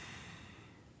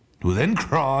 who then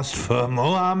crossed for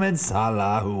Mohamed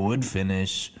Salah, who would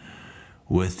finish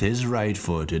with his right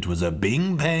foot. It was a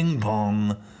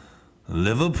bing-bang-bong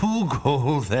Liverpool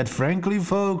goal that, frankly,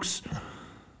 folks,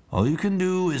 all you can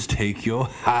do is take your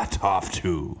hat off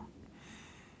to.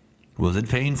 Was it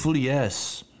painful?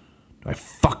 Yes. Do I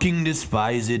fucking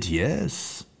despise it?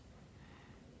 Yes.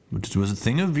 But it was a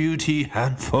thing of beauty,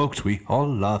 and folks, we all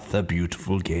love the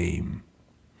beautiful game.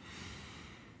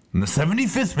 In the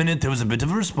 75th minute, there was a bit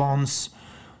of a response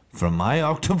from my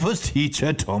octopus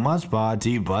teacher, Thomas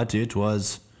Partey, but it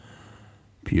was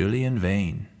purely in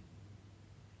vain,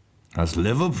 as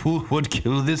Liverpool would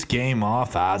kill this game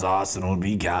off as Arsenal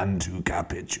began to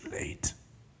capitulate.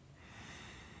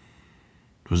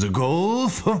 It was a goal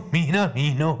for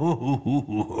Minamino.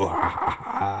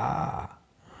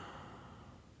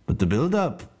 But the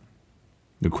build-up,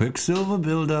 the Quicksilver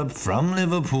build-up from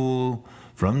Liverpool,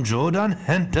 from Jordan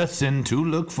Henderson to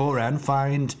look for and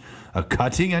find a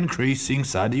cutting and creasing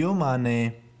Sadio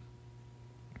Mane.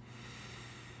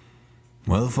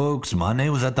 Well, folks,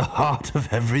 Mane was at the heart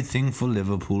of everything for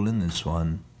Liverpool in this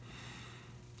one,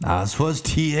 as was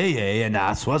TAA and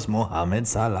as was Mohamed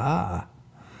Salah.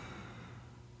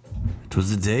 It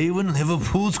was a day when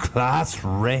Liverpool's class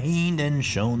reigned and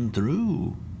shone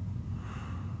through,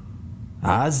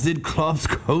 as did Klopp's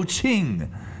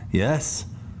coaching. Yes,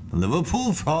 the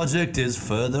Liverpool project is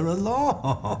further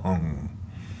along.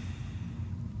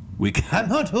 We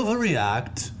cannot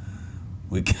overreact.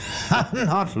 We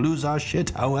cannot lose our shit.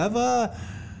 However,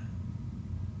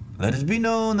 let it be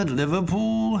known that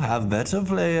Liverpool have better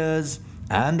players,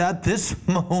 and at this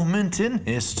moment in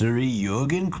history,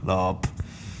 Jurgen Klopp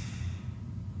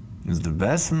is the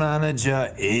best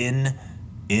manager in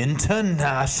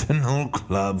international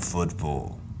club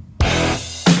football.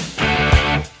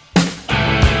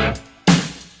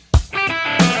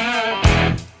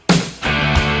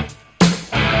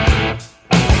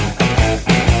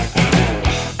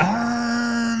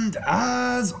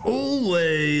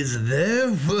 There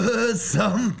were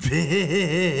some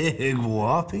big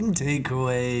whopping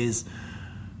takeaways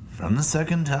from the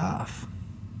second half.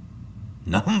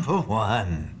 Number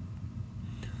one,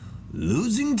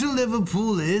 losing to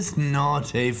Liverpool is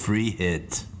not a free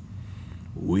hit.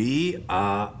 We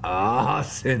are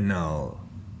Arsenal.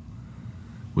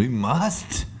 We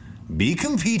must be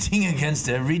competing against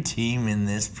every team in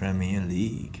this Premier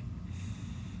League.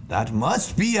 That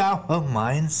must be our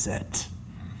mindset.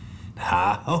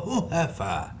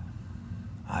 However,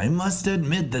 I must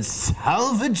admit that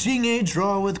salvaging a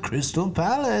draw with Crystal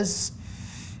Palace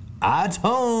at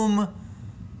home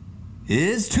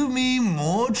is to me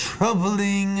more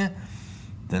troubling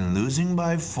than losing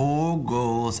by 4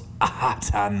 goals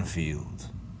at Anfield.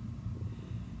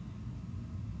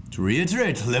 To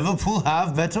reiterate, Liverpool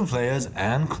have better players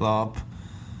and Klopp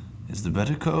is the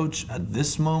better coach at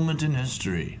this moment in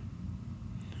history.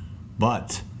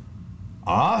 But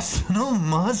Arsenal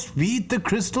must beat the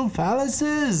Crystal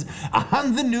Palaces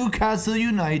and the Newcastle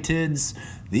Uniteds,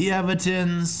 the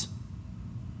Evertons,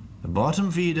 the bottom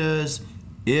feeders,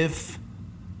 if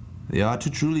they are to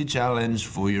truly challenge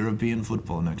for European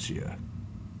football next year.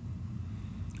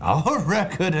 Our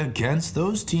record against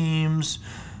those teams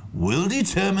will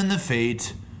determine the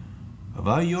fate of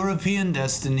our European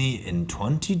destiny in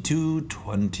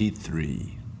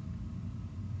 22-23.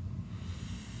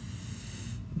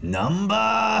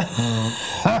 Number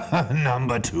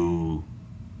 2.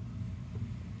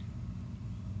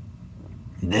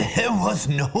 There was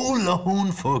no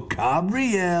loan for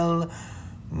Gabriel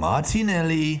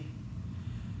Martinelli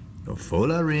or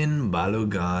Folarin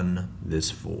Balogun this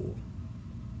fall.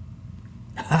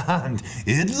 And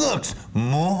it looks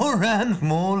more and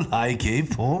more like a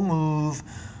poor move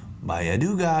by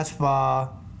Edu Gaspar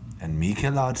and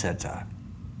Mikel Arteta.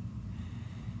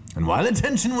 And while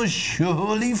attention was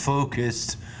surely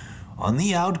focused on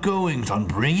the outgoings, on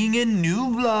bringing in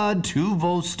new blood to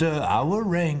bolster our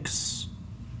ranks,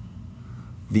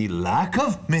 the lack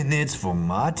of minutes for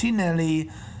Martinelli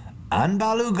and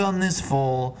Balogun this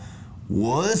fall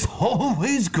was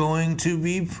always going to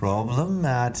be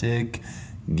problematic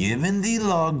given the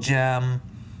logjam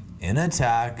in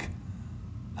attack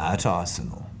at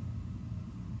Arsenal.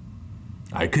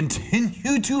 I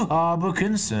continue to harbor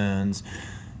concerns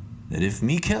that if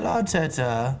Mikel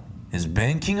Arteta is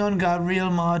banking on Gabriel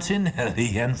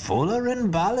Martinelli and Folarin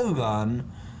Balogun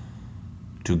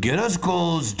to get us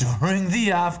goals during the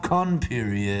AFCON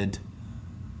period,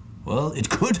 well, it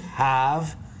could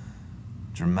have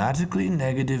dramatically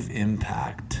negative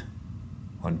impact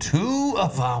on 2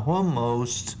 of our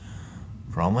most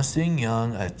promising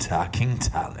young attacking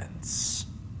talents.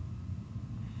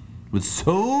 With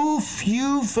so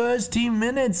few first-team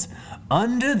minutes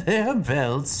under their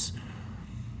belts,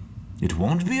 it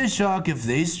won't be a shock if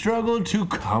they struggle to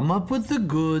come up with the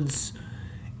goods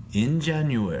in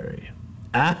January.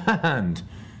 And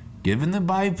given the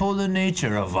bipolar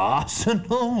nature of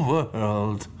Arsenal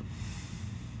world,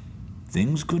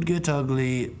 things could get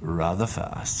ugly rather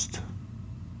fast.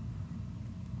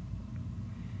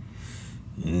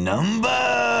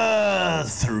 Number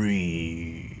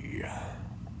 3.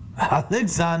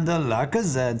 Alexander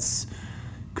Lacazette's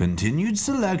continued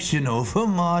selection over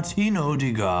Martin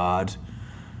Odegaard,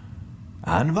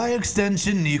 and by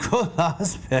extension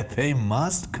Nicolas Pepe,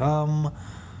 must come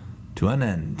to an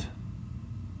end.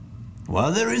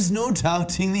 While there is no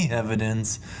doubting the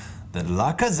evidence that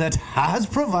Lacazette has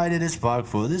provided a spark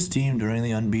for this team during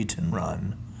the unbeaten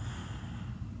run,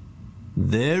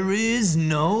 there is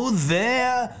no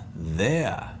there.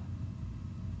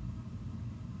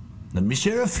 Let me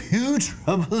share a few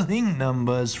troubling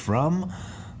numbers from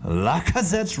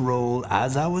Lacazette's role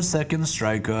as our second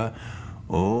striker,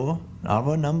 or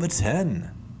our number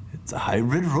 10. It's a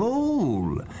hybrid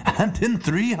role. And in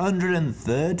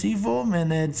 334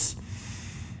 minutes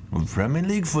of Premier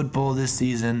League football this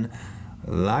season,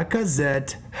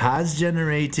 Lacazette has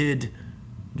generated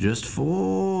just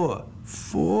four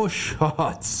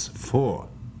shots. 4.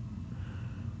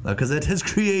 Lacazette has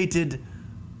created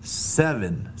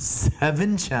seven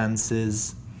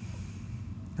chances,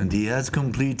 and he has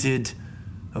completed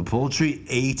a paltry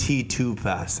 82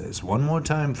 passes. One more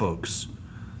time, folks.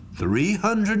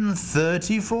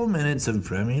 334 minutes of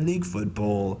Premier League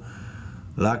football.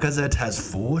 Lacazette has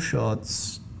 4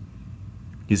 shots.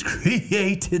 He's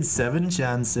created 7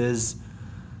 chances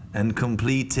and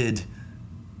completed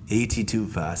 82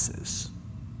 passes.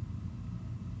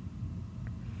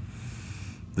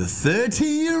 The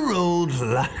 30-year-old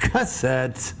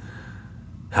Lacazette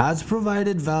has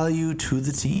provided value to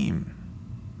the team.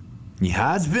 He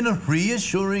has been a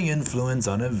reassuring influence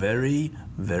on a very,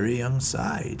 very young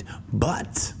side.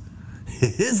 But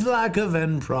his lack of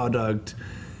end product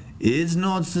is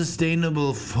not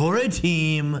sustainable for a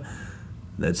team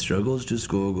that struggles to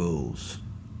score goals.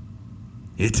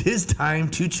 it is time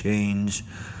to change.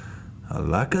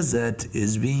 Lacazette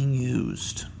is being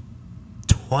used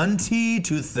 20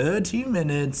 to 30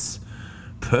 minutes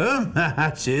per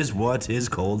match is what is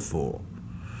called for.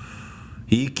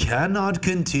 He cannot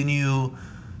continue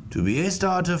to be a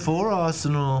starter for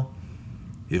Arsenal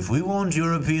if we want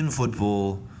European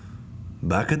football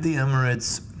back at the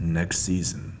Emirates next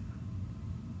season.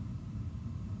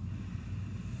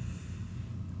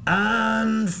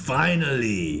 And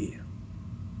finally,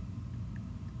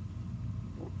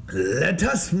 let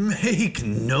us make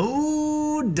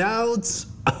no doubts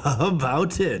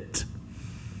about it.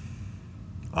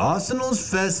 Arsenal's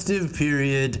festive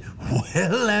period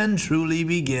well and truly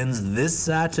begins this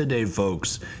Saturday,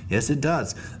 folks. Yes, it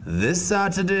does. This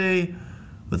Saturday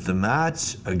with the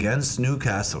match against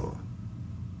Newcastle.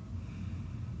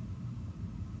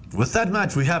 With that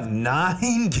match, we have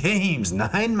 9 games,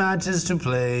 9 matches to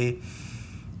play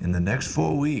in the next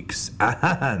 4 weeks.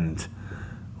 And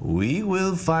we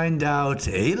will find out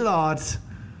a lot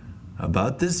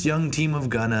about this young team of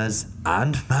Gunners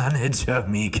and manager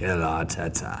Mikel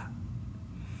Arteta.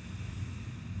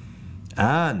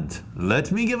 And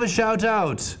let me give a shout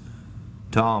out,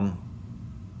 Tom,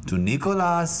 to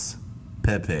Nicolas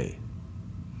Pepe.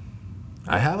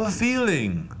 I have a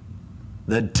feeling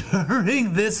that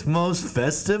during this most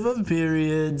festive of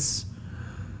periods,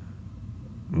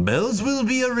 bells will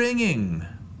be a-ringing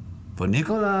for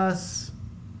Nicolas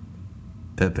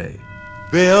Pepe.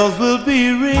 Bells will be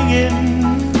ringing,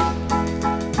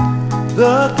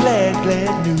 the glad,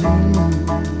 glad news.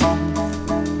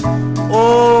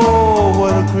 Oh,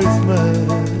 what a Christmas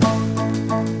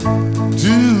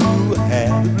to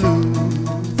have the blues.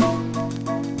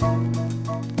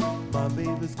 My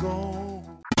baby's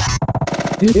gone.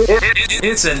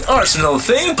 It's an Arsenal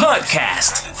Thing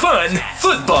podcast. Fun,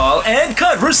 football, and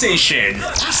conversation.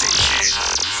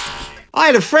 I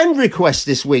had a friend request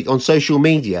this week on social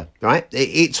media, right?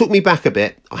 It took me back a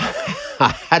bit.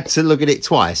 I had to look at it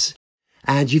twice.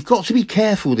 And you've got to be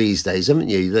careful these days, haven't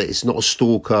you? That it's not a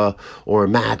stalker or a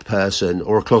mad person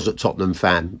or a closet Tottenham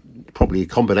fan. Probably a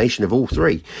combination of all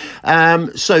three.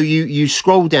 So you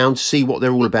scroll down to see what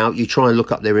they're all about. You try and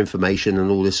look up their information and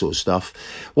all this sort of stuff.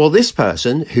 Well, this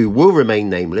person, who will remain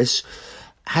nameless,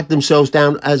 had themselves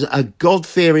down as a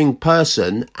God-fearing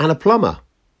person and a plumber.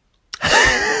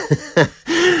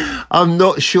 I'm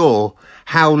not sure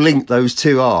how linked those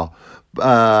two are,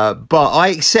 but I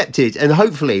accepted, and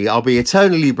hopefully I'll be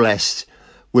eternally blessed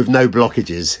with no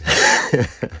blockages.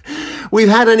 We've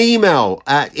had an email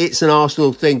at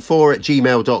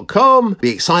itsanarsenalthing4@gmail.com. The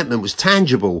excitement was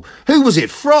tangible. Who was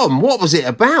it from? What was it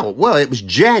about? Well, it was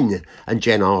Jen. And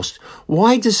Jen asked,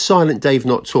 why does Silent Dave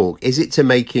not talk? Is it to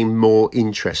make him more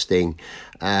interesting?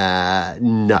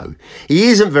 No, he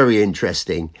isn't very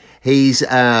interesting. He's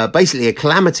basically a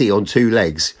calamity on 2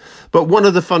 legs, but one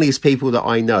of the funniest people that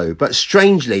I know. But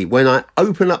strangely, when I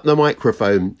open up the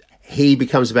microphone, he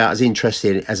becomes about as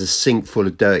interesting as a sink full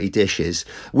of dirty dishes.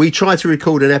 We tried to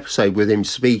record an episode with him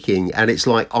speaking, and it's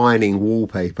like ironing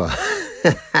wallpaper.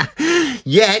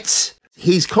 Yet,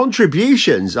 his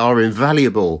contributions are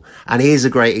invaluable, and here's a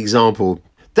great example.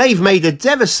 Dave made a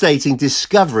devastating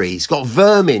discovery. He's got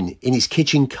vermin in his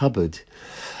kitchen cupboard.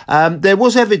 There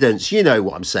was evidence, you know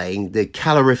what I'm saying, the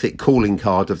calorific calling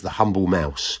card of the humble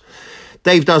mouse.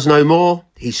 Dave does no more.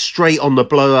 He's straight on the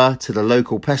blower to the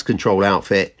local pest control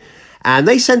outfit, and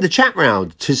they send a chap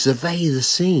round to survey the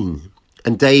scene.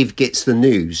 And Dave gets the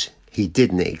news he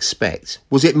didn't expect.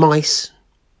 Was it mice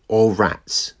or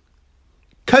rats?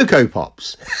 Cocoa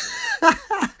Pops.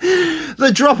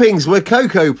 The droppings were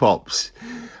Cocoa Pops.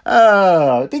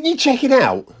 Didn't you check it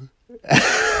out?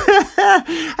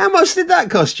 How much did that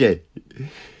cost you?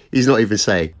 He's not even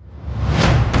saying.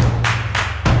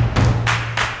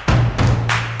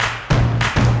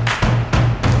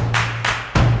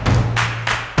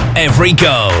 Every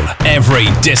goal, every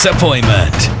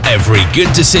disappointment, every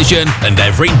good decision and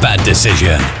every bad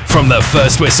decision. From the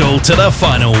first whistle to the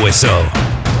final whistle.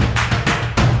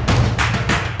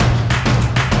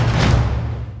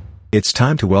 It's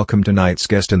time to welcome tonight's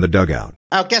guest in the dugout.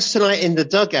 Our guest tonight in the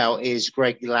dugout is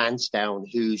Greg Lansdown,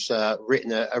 who's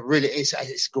written a really, it's a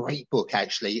great book,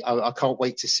 actually. I can't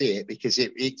wait to see it because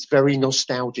it's very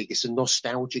nostalgic. It's a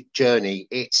nostalgic journey.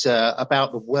 It's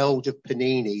about the world of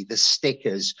Panini, the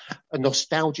stickers, a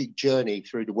nostalgic journey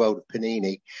through the world of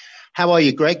Panini. How are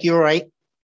you, Greg? You all right?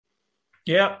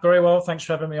 Yeah, very well. Thanks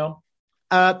for having me on.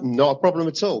 Not a problem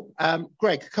at all.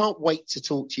 Greg, I can't wait to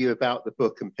talk to you about the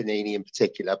book and Panini in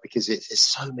particular, because there's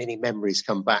so many memories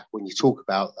come back when you talk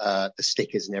about the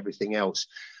stickers and everything else.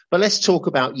 But let's talk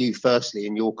about you firstly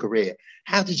in your career.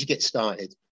 How did you get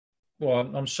started? well,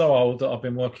 I'm so old that I've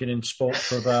been working in sport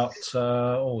for about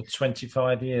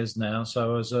 25 years now.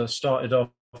 So I started off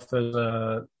as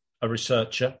a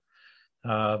researcher,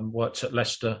 worked at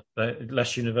Leicester.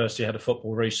 Leicester University had a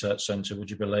football research centre, would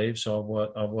you believe?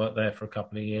 So I worked there for a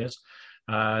couple of years.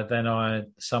 Then I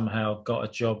somehow got a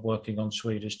job working on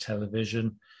Swedish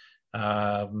television,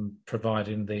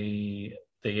 providing the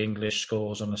English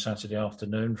scores on a Saturday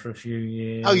afternoon for a few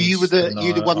years. Oh, you were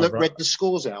the one that read the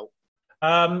scores out?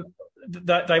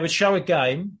 They would show a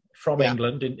game from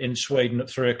England in Sweden at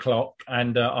 3:00,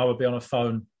 and I would be on a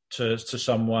phone to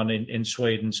someone in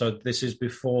Sweden. So this is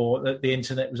before the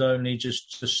internet was only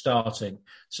just starting.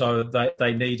 So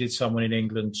they needed someone in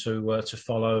England to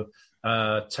follow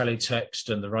teletext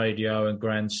and the radio and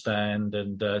grandstand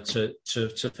and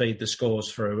to feed the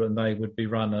scores through, and they would be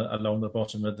run along the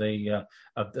bottom of the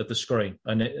screen.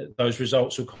 And those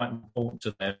results were quite important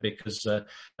to them because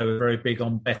they were very big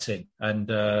on betting, and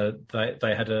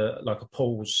they had a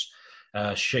pools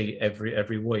sheet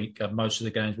every week, and most of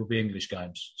the games would be English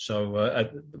games. So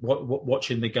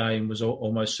watching the game was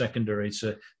almost secondary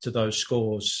to those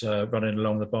scores running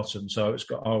along the bottom. So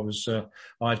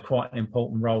I had quite an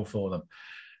important role for them.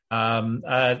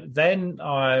 Then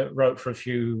I wrote for a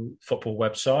few football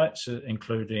websites,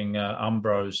 including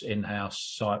Umbro's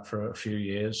in-house site for a few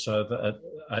years. So that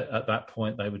at that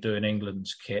point they were doing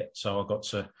England's kit, so I got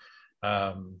to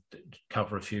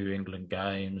cover a few England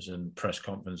games and press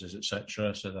conferences,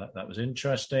 etc. So that was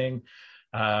interesting.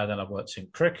 Then I worked in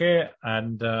cricket,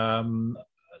 and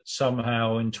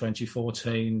somehow in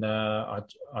 2014 I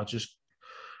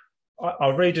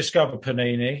rediscovered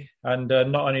Panini, and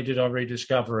not only did I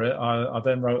rediscover it, I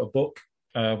then wrote a book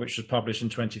which was published in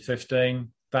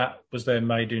 2015. That was then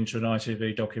made into an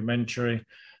ITV documentary.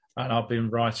 And I've been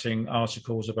writing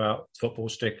articles about football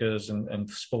stickers and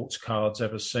sports cards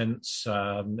ever since,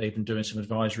 even doing some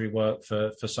advisory work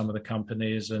for some of the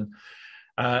companies. And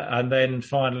then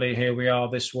finally, here we are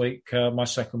this week. My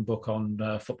second book on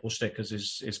football stickers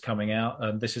is coming out.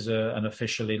 And this is an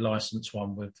officially licensed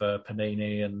one with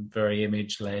Panini and very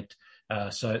image-led.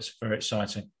 So it's very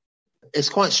exciting. It's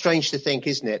quite strange to think,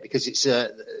 isn't it? Because it's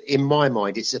in my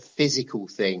mind, it's a physical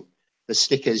thing. The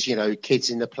stickers, kids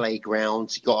in the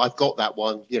playground. I've got that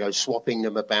one, swapping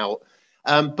them about.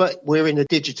 But we're in a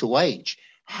digital age.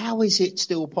 How is it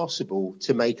still possible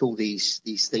to make all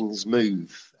these things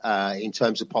move in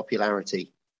terms of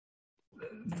popularity?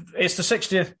 It's the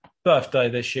 60th birthday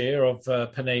this year of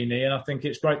Panini, and I think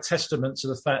it's great testament to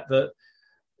the fact that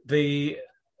the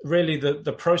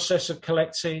process of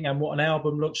collecting and what an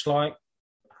album looks like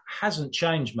hasn't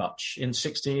changed much in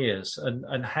 60 years,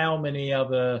 and how many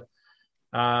other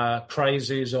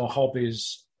crazes or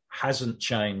hobbies hasn't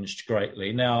changed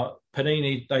greatly. Now,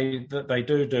 Panini, they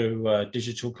do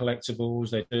digital collectibles.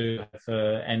 They do have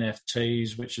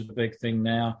NFTs, which is the big thing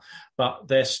now. But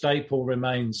their staple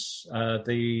remains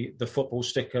the football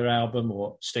sticker album,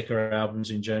 or sticker albums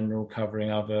in general,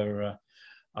 covering other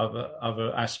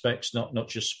aspects, not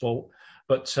just sport.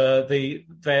 But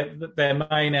their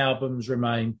main albums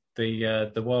remain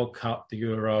the World Cup, the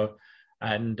Euro,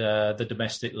 and the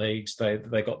domestic leagues.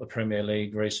 They got the Premier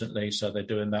League recently, so they're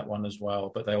doing that one as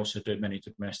well. But they also do many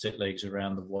domestic leagues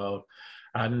around the world.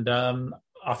 And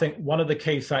I think one of the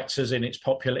key factors in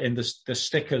the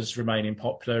stickers remaining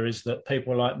popular is that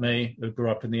people like me, who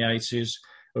grew up in the 80s,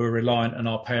 who were reliant on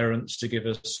our parents to give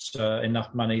us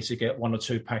enough money to get 1 or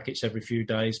 2 packets every few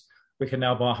days, we can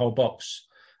now buy a whole box.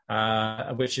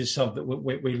 Which is something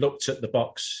we looked at the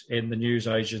box in the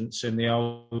newsagents in the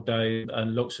old days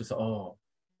and looked at,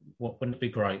 wouldn't it be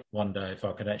great one day if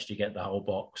I could actually get the whole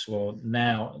box? Well,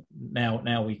 now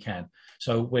we can.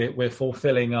 So we're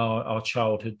fulfilling our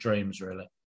childhood dreams, really.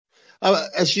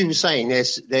 As you were saying,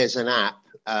 there's an app.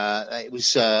 It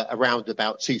was around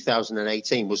about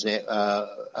 2018, wasn't it,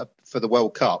 for the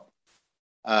World Cup?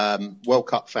 World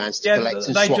Cup fans to collect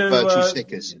and swap virtual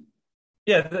stickers.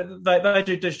 Yeah, they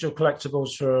do digital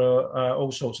collectibles for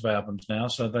all sorts of albums now.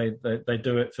 So they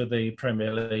do it for the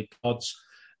Premier League odds.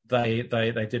 They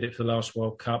did it for the last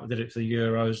World Cup. They did it for the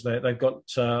Euros. They've got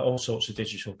all sorts of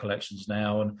digital collections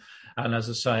now. And as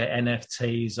I say,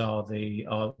 NFTs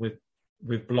are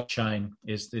with blockchain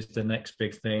is the next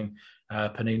big thing.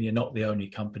 Panini are not the only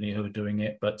company who are doing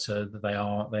it, but they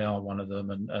are one of them.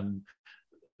 And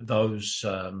those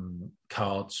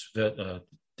cards that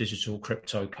digital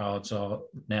crypto cards are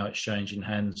now exchanging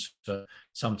hands for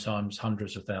sometimes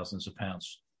hundreds of thousands of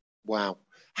pounds. Wow.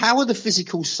 How are the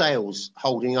physical sales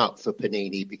holding up for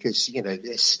Panini? Because,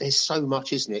 there's so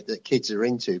much, isn't it, that kids are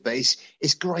into. But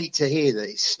it's great to hear that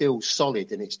it's still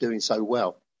solid and it's doing so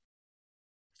well.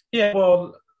 Yeah,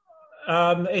 well,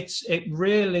 It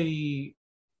really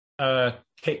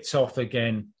kicked off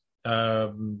again.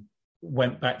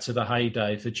 Went back to the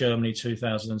heyday for Germany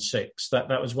 2006.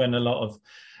 That was when a lot of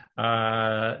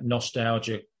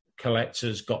nostalgic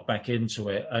collectors got back into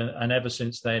it, and ever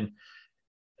since then,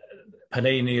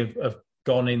 Panini have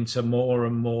gone into more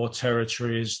and more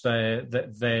territories. They're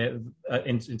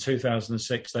in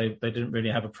 2006. They didn't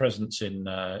really have a presence in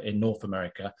North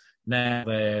America. Now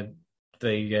they're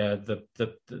the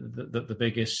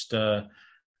biggest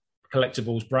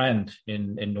collectibles brand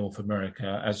in North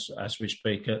America as we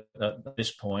speak at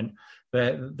this point.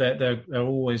 They're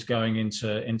always going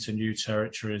into new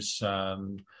territories.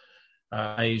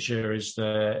 Asia is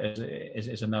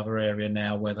another area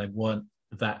now where they weren't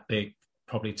that big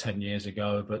probably 10 years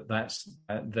ago, but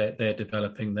they're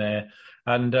developing there,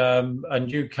 and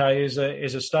UK is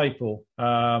a staple.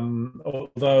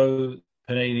 Although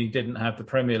Panini didn't have the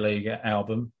Premier League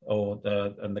album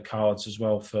and the cards as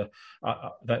well for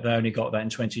that, they only got that in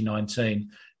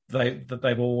 2019.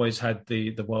 They've always had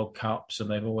the World Cups, and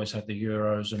they've always had the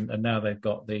Euros, and now they've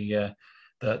got the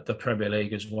Premier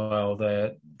League as well.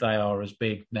 They are as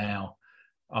big now,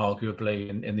 arguably,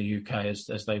 in the UK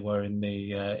as they were in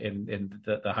the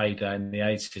heyday in the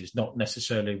 80s. Not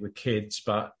necessarily with kids,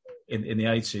 but in the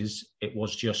 80s it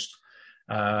was just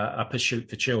a pursuit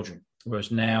for children.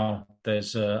 Whereas now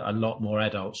there's a lot more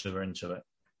adults who are into it.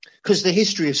 Because the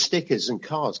history of stickers and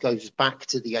cards goes back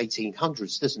to the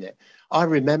 1800s, doesn't it? I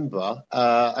remember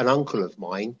an uncle of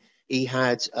mine, he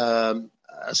had a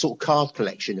sort of card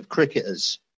collection of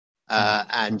cricketers.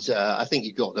 And I think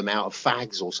you got them out of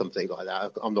fags or something like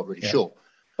that. I'm not really sure.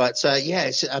 But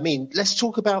let's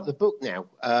talk about the book now.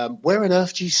 Where on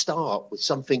earth do you start with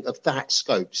something of that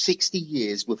scope? 60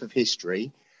 years worth of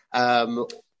history,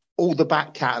 all the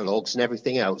back catalogues and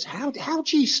everything else. How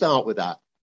do you start with that?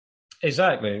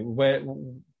 Exactly.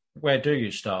 Where do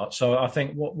you start? So I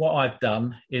think what I've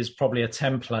done is probably a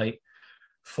template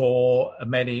for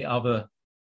many other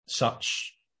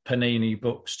such Panini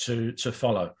books to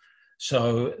follow.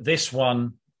 So this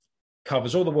one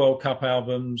covers all the World Cup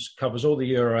albums, covers all the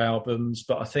Euro albums,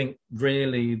 but I think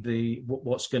really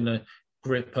what's going to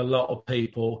grip a lot of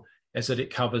people is that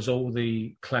it covers all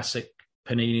the classic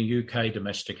Panini UK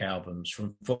domestic albums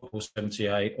from Football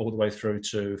 78 all the way through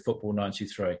to Football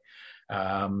 93.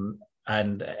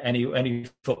 And any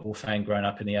football fan growing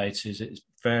up in the 80s, it's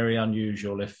very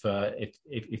unusual if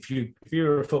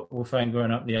you're a football fan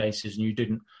growing up in the 80s and you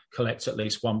didn't collect at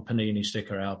least one Panini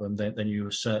sticker album, then you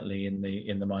were certainly in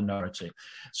the minority.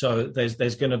 So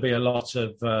there's going to be a lot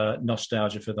of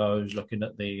nostalgia for those, looking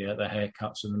at the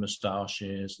haircuts and the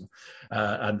moustaches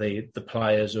and the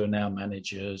players who are now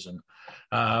managers.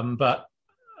 But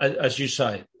as you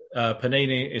say,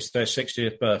 Panini is their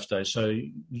 60th birthday, so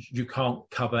you can't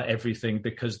cover everything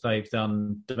because they've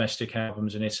done domestic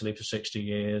albums in Italy for 60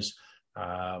 years.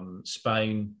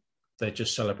 Spain, they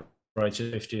just celebrated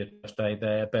 50th birthday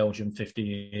there. Belgium, 50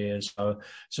 years.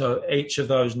 So each of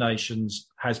those nations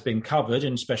has been covered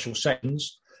in special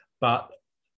sections, but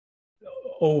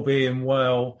all being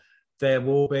well, there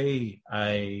will be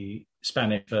a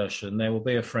Spanish version, there will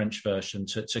be a French version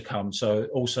to come. So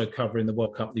also covering the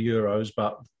World Cup, the Euros,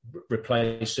 but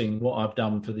replacing what I've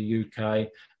done for the UK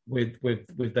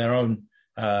with their own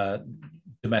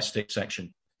domestic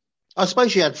section. I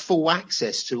suppose you had full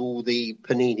access to all the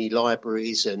Panini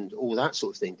libraries and all that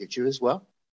sort of thing, did you as well?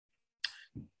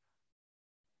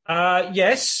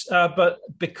 Yes, but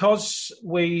because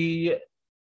we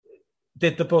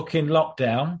did the book in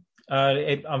lockdown,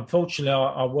 unfortunately,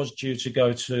 I was due to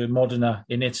go to Modena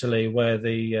in Italy, where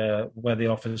the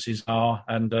offices are,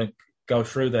 and go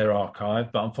through their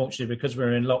archive. But unfortunately, because we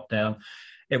were in lockdown,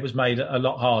 it was made a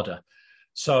lot harder.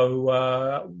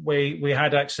 So we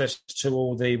had access to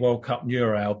all the World Cup and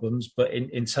Euro albums, but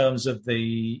in terms of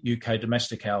the UK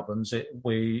domestic albums,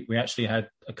 we actually had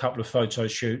a couple of photo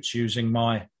shoots using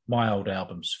my old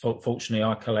albums. Fortunately,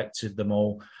 I collected them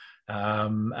all,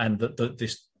 and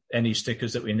any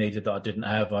stickers that we needed that I didn't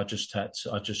have, I just did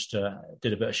a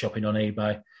bit of shopping on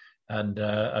eBay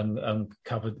and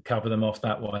cover them off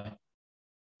that way.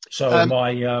 So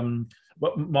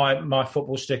my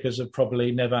football stickers have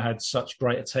probably never had such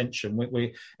great attention.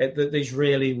 These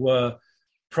really were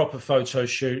proper photo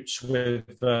shoots with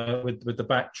the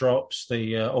backdrops,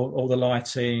 all the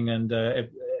lighting, and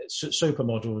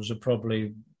supermodels have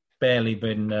probably barely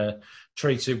been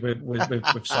treated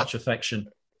with such affection.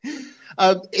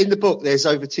 In the book, there's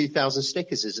over 2,000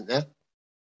 stickers, isn't there?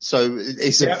 So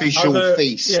it's a visual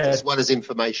feast as well as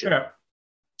information.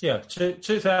 Yeah,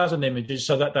 2,000 images.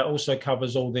 So that also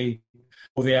covers all the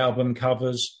album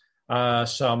covers,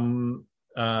 some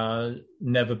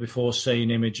never before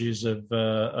seen images of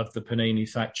the Panini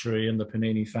factory and the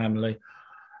Panini family.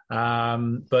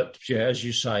 But yeah, as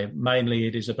you say, mainly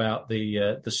it is about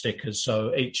the stickers.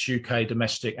 So each UK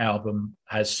domestic album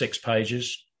has 6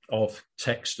 pages of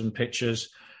text and pictures.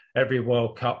 Every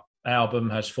World Cup album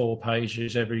has 4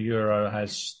 pages. Every Euro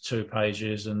has 2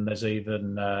 pages, and there's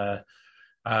even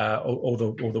all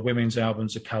the women's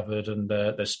albums are covered, and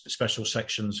there's special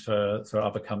sections for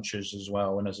other countries as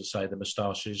well. And as I say, the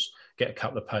moustaches get a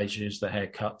couple of pages. The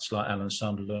haircuts, like Alan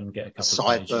Sunderland, get a couple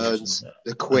of pages. Sideburns,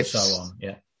 the quiffs, and so on.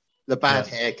 Yeah. The bad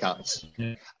haircuts.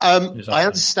 Yeah. Exactly. I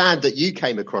understand that you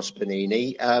came across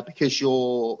Panini because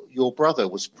your brother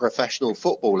was a professional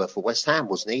footballer for West Ham,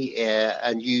 wasn't he?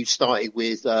 And you started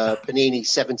with Panini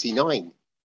 79.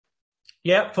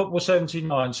 Yeah, Football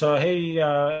 79. So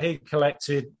he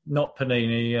collected not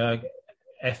Panini,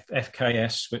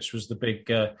 FKS, which was the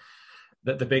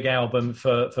big album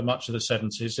for much of the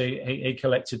 70s. He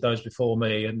collected those before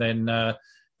me, and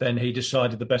then he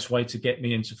decided the best way to get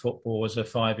me into football as a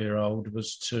 5-year-old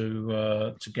was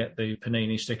to get the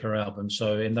Panini sticker album.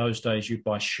 So in those days, you'd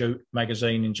buy Shoot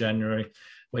magazine in January,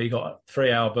 where you got a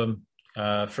free album,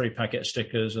 3 packet of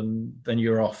stickers, and then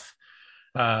you're off.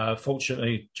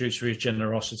 Fortunately, due to his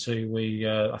generosity,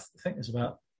 I think there's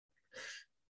about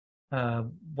I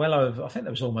think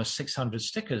there was almost 600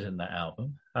 stickers in that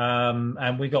album,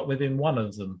 and we got within one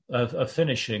of them of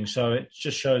finishing. So it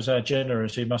just shows how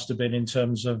generous he must have been in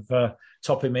terms of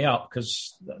topping me up,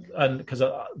 because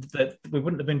we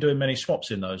wouldn't have been doing many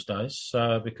swaps in those days,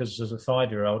 because as a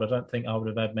 5-year-old, I don't think I would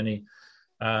have had many.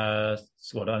 I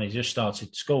only just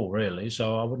started school really,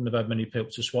 so I wouldn't have had many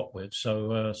people to swap with.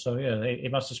 So yeah, he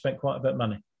must have spent quite a bit of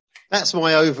money. That's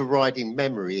my overriding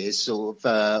memory, is sort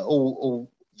of all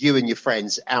you and your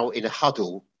friends out in a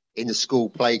huddle in the school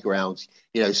playground,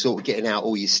 sort of getting out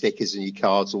all your stickers and your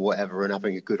cards or whatever and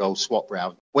having a good old swap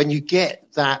round. When you get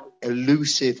that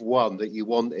elusive one that you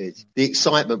wanted, the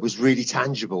excitement was really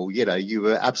tangible. You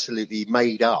were absolutely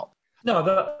made up. No,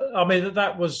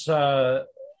 that was,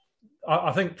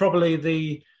 I think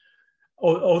probably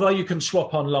although you can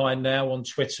swap online now on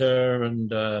Twitter and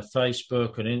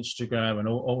Facebook and Instagram and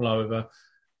all over,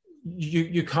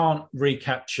 you can't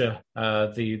recapture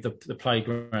the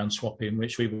playground swapping,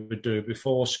 which we would do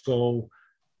before school,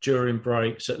 during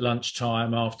breaks, at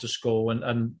lunchtime, after school,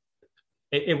 and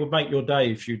it would make your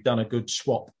day if you'd done a good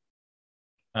swap.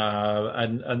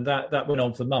 And that went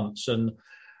on for months, and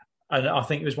I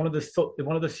think it was one of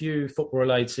the few football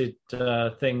related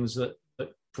things that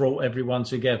brought everyone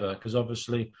together, because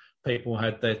obviously people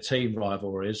had their team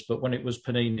rivalries, but when it was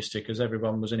Panini stickers,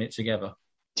 everyone was in it together.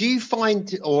 Do you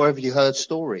find, or have you heard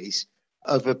stories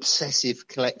of obsessive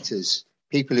collectors,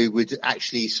 people who would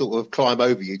actually sort of climb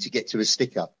over you to get to a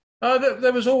sticker?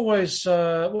 There was always,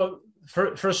 for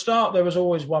a start, there was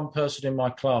always one person in my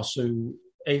class who,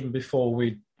 even before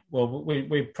we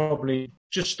probably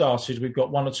just started, we've got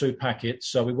 1 or 2 packets,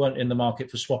 so we weren't in the market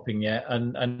for swapping yet,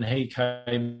 and he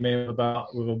came in with a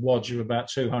wad of about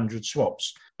 200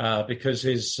 swaps, because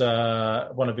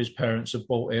one of his parents had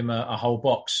bought him a whole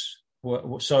box.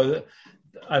 So,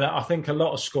 and I think a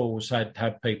lot of schools had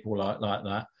people like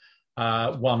that.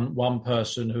 One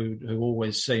person who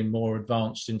always seemed more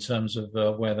advanced in terms of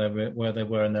where they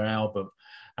were in their album,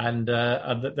 and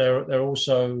there are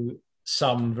also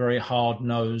some very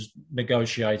hard-nosed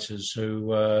negotiators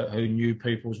who knew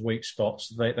people's weak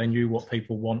spots. They knew what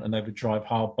people want, and they would drive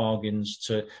hard bargains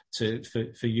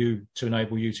for you to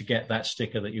enable you to get that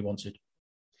sticker that you wanted.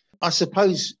 I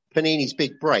suppose Panini's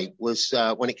big break was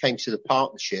when it came to the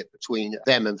partnership between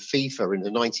them and FIFA in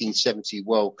the 1970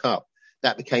 World Cup.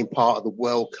 That became part of the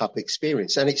World Cup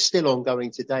experience, and it's still ongoing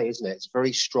today, isn't it? It's a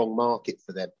very strong market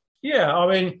for them. Yeah, I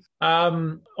mean,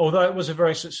 although it was a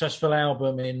very successful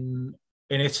album in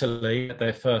Italy,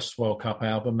 their first World Cup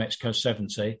album, Mexico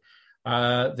 70,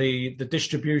 the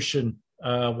distribution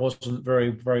wasn't very,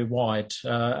 very wide,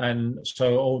 and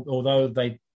so although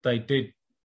they did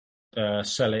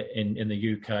sell it in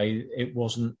the UK, it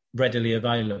wasn't readily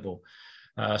available.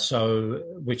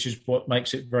 Which is what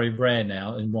makes it very rare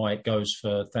now, and why it goes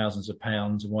for thousands of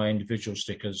pounds, and why individual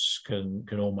stickers can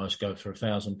almost go for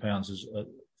 £1,000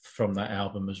 from that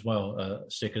album as well,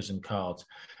 stickers and cards.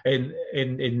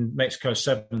 In Mexico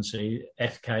 70,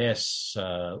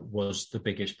 FKS was the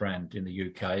biggest brand in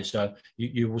the UK, so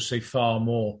you will see far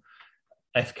more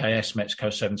FKS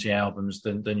Mexico 70 albums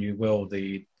than you will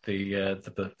the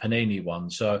Panini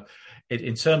one. So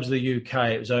in terms of the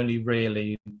UK, it was only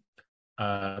really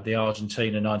the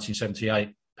Argentina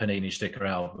 1978 Panini sticker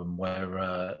album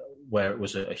where it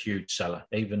was a huge seller.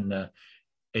 Even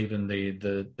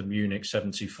the Munich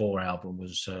 74 album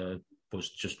was was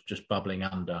just bubbling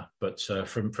under. But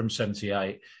from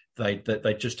 78,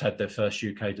 they just had their first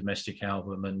UK domestic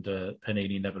album, and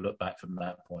Panini never looked back from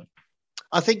that point.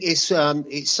 I think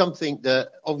it's something that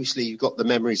obviously you've got the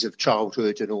memories of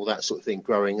childhood and all that sort of thing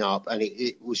growing up, and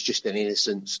it was just an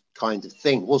innocent kind of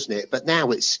thing, wasn't it? But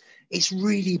now it's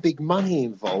really big money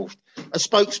involved. A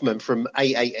spokesman from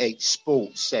 888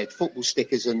 Sports said football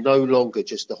stickers are no longer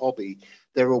just a hobby.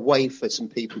 They're a way for some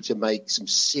people to make some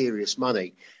serious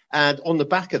money. And on the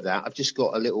back of that, I've just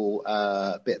got a little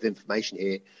bit of information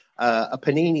here. A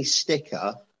Panini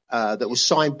sticker that was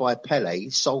signed by Pele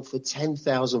sold for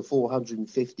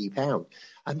 £10,450.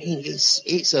 I mean,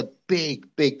 it's a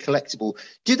big collectible.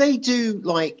 Do they do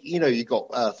like, you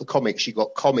got for comics, you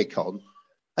got Comic-Con.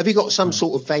 Have you got some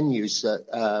sort of venues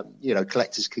that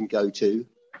collectors can go to?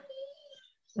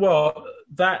 Well,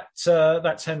 that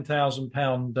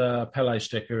 £10,000 Pele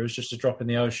sticker is just a drop in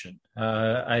the ocean.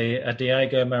 A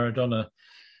Diego Maradona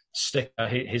sticker,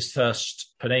 his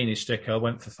first Panini sticker,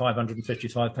 went for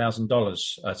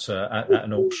 $555,000 at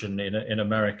an auction in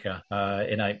America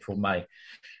in April, May,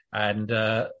 and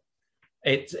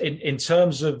in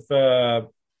terms of.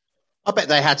 I bet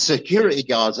they had security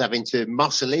guards having to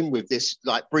muscle in with this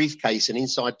like briefcase and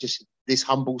inside just this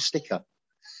humble sticker.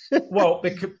 Well,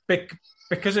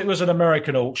 because it was an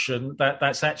American auction,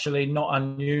 that's actually not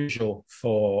unusual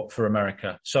for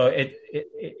America. So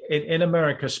in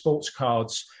America, sports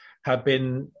cards have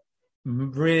been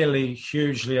really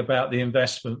hugely about the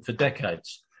investment for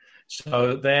decades.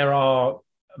 So there are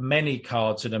many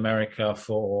cards in America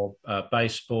for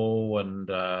baseball and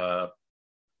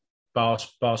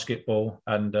basketball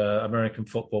and American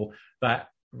football that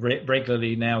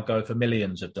regularly now go for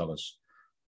millions of dollars.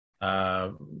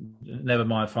 Never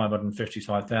mind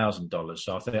 $555,000.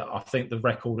 So I think the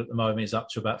record at the moment is up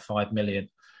to about $5 million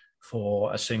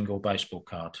for a single baseball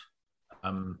card.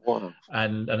 Wow.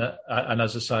 And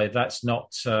as I say, that's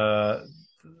not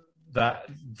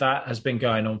that has been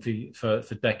going on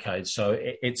for decades. So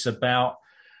it's about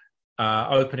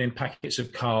opening packets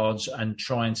of cards and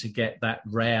trying to get that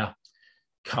rare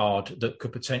card that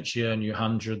could potentially earn you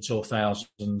hundreds or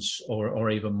thousands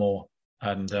or even more,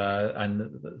 and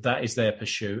that is their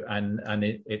pursuit, and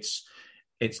it's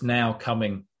now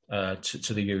coming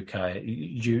to the UK.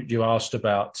 You asked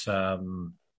about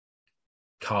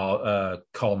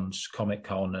cons,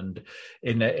 Comic-Con, and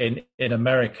in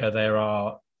America there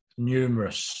are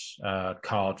numerous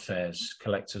card fairs,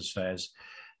 collectors fairs,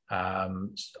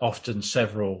 often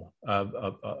several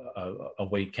a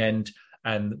weekend.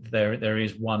 And there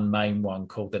is one main one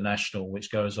called the National,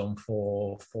 which goes on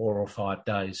for 4 or 5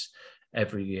 days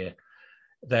every year.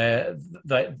 They've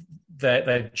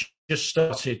just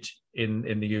started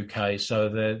in the UK, so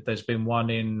there's been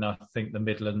one in I think the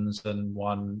Midlands and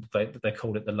one they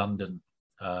call it the London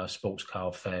Sports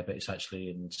Card Fair, but it's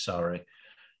actually in Surrey,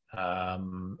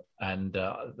 and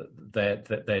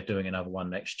they're doing another one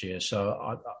next year.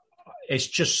 So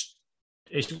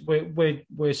we're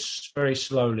very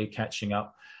slowly catching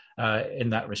up in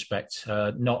that respect.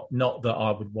 Not that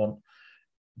I would want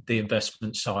the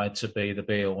investment side to be the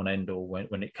be all and end all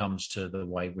when it comes to the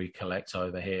way we collect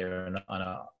over here, and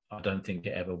I don't think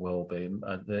it ever will be.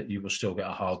 That you will still get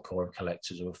a hardcore of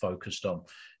collectors who are focused on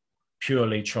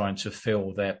purely trying to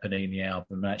fill their Panini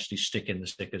album and actually sticking the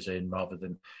stickers in rather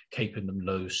than keeping them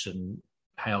loose and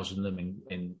housing them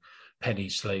in penny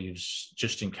sleeves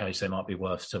just in case they might be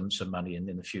worth some money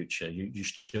in the future. You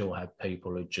still have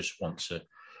people who just want to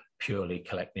purely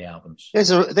collect the albums.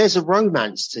 There's a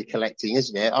romance to collecting,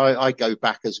 isn't it? I go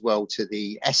back as well to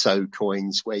the Esso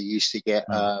coins where you used to get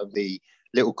the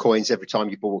little coins every time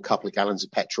you bought a couple of gallons of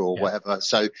petrol or whatever.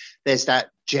 So there's that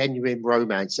genuine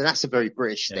romance, and that's a very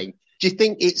British thing. Do you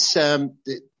think it's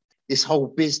this whole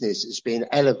business has been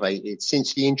elevated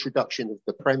since the introduction of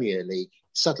the Premier League?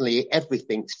 Suddenly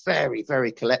everything's very,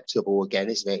 very collectible again,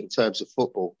 isn't it, in terms of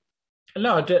football?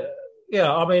 No,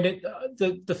 yeah, I mean,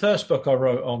 the first book I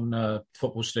wrote on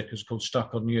football stickers called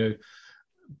Stuck on You,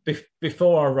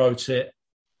 before I wrote it,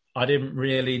 I didn't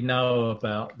really know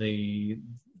about the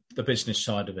business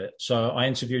side of it. So I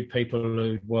interviewed people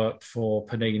who worked for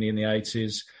Panini in the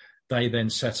 80s. They then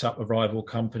set up a rival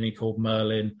company called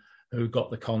Merlin, who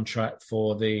got the contract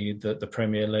for the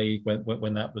Premier League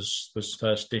when that was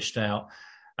first dished out,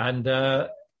 and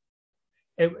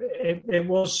it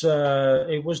was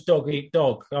dog eat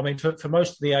dog. I mean, for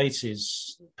most of the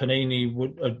 80s,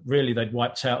 Panini they'd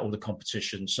wiped out all the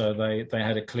competition, so they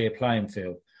had a clear playing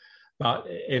field. But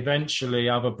eventually,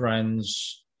 other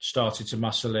brands started to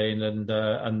muscle in,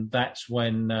 and that's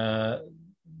when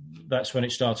that's when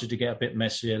it started to get a bit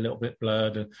messy, a little bit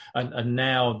blurred, and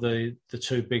now the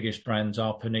two biggest brands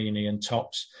are Panini and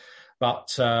Topps,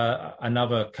 but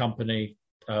another company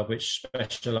which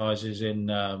specialises in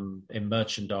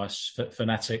merchandise,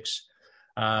 Fanatics,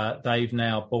 they've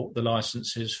now bought the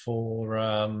licenses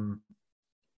for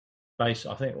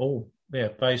baseball,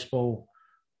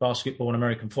 basketball, and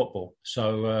American football.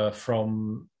 So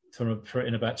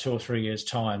in about 2 or 3 years'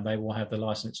 time, they will have the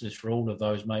licenses for all of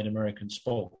those main American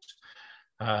sports.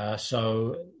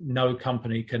 So no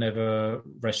company can ever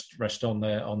rest on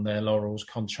their laurels.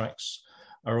 Contracts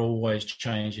are always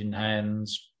changing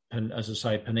hands. And as I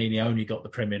say, Panini only got the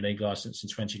Premier League license in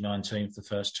 2019 for the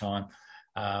first time.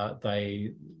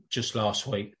 They just last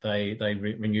week they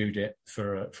renewed it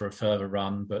for a further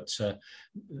run, but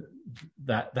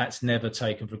that's never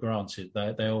taken for granted.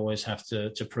 They always have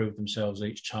to prove themselves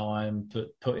each time,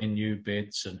 put in new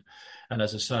bids, and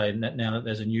as I say, now that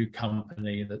there's a new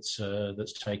company that's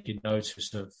taking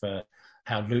notice of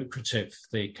how lucrative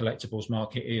the collectibles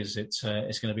market is, it's going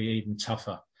to be even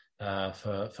tougher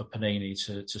for Panini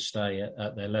to stay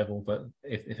at their level. But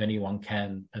if anyone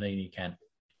can, Panini can.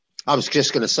 I was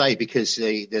just going to say, because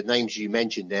the names you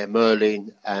mentioned there,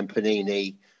 Merlin and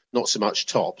Panini, not so much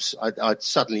Topps, I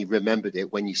suddenly remembered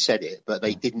it when you said it, but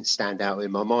they didn't stand out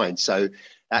in my mind. So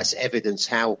that's evidence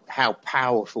how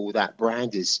powerful that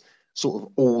brand is sort of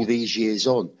all these years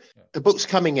on. The book's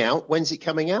coming out. When's it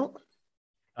coming out?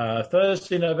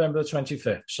 Thursday, November the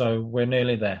 25th. So we're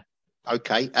nearly there.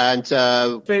 Okay. And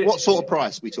what sort of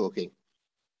price are we talking?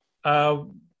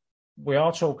 We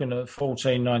are talking at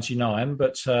 $14.99,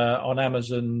 but on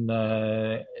Amazon,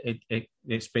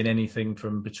 it's been anything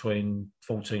from between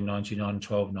 $14.99 and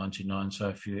 $12.99.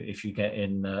 So if you get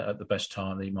in at the best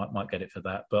time, you might get it for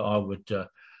that. But I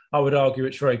would argue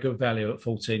it's very good value at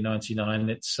 $14.99.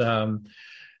 It's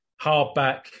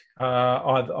hardback.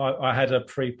 I had a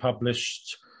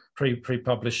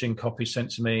pre-publishing copy sent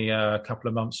to me a couple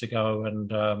of months ago,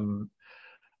 and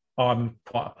I'm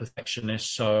quite a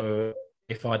perfectionist, so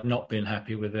if I'd not been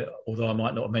happy with it, although I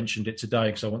might not have mentioned it today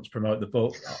because I want to promote the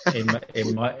book, in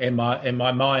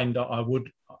my mind I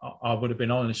would have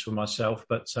been honest with myself,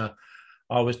 but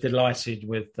I was delighted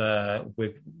with what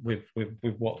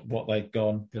they'd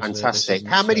gone. Fantastic.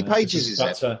 How many pages is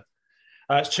it?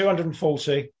 It's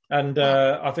 240, and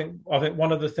I think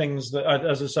one of the things that,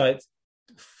 as I say, it's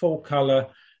full colour,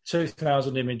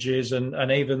 2,000 images, and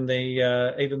even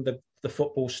the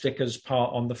football stickers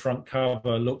part on the front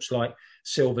cover looks like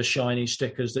silver shiny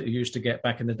stickers that you used to get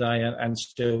back in the day and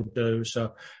still do.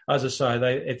 So as I say,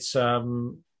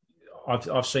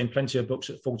 I've seen plenty of books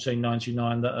at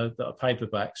 $14.99 that are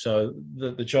paperback. So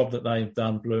the job that they've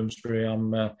done, Bloomsbury,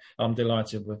 I'm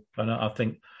delighted with, and I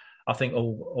think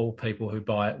all people who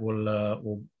buy it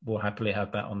will happily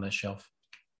have that on their shelf.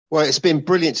 Well, it's been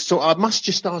brilliant. So I must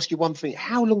just ask you one thing: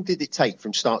 how long did it take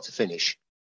from start to finish?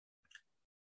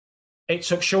 It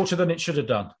took shorter than it should have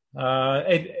done.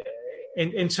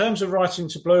 In terms of writing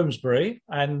to Bloomsbury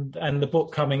and the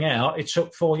book coming out, it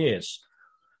took 4 years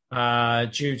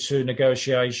due to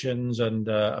negotiations and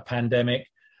a pandemic.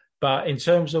 But in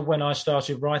terms of when I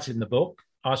started writing the book,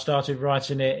 I started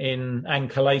writing it and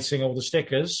collating all the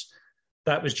stickers.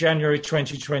 That was January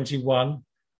 2021,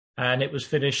 and it was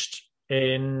finished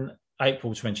in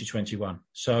April 2021.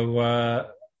 So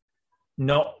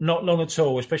not long at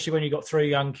all, especially when you got 3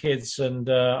 young kids, and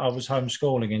I was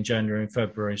homeschooling in January and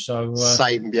February. So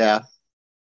same, yeah.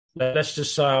 Let's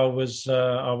just say I was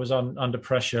under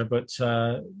pressure, but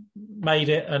made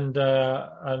it, and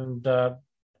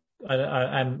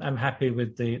I'm happy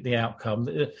with the outcome.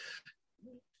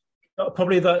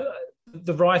 Probably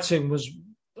the writing was,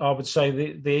 I would say,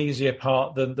 the easier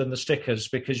part than the stickers,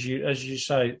 because you, as you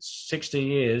say, 60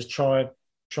 years, try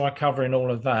covering all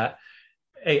of that,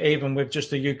 even with just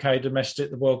the UK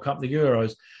domestic, the World Cup, the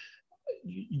Euros.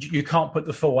 You can't put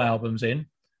the full albums in.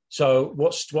 So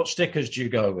what stickers do you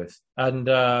go with? And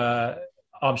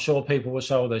I'm sure people will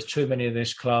say, oh, there's too many of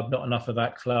this club, not enough of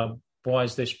that club. Why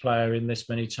is this player in this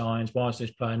many times? Why is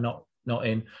this player not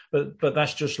in? But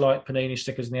that's just like Panini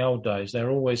stickers in the old days. There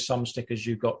are always some stickers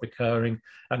you got recurring,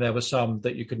 and there were some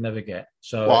that you could never get.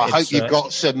 So well, I hope you've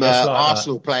got some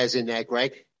Arsenal players in there,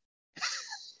 Greg.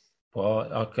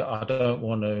 Well, I don't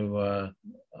want to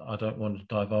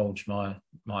divulge my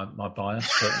bias,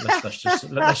 but let's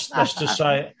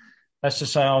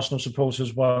just say Arsenal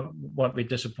supporters won't be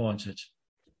disappointed.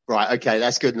 Right, okay,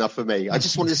 that's good enough for me. I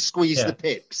just want to squeeze the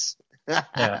pips.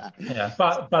 yeah.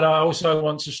 But I also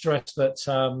want to stress that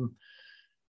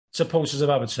supporters of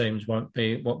other teams won't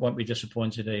be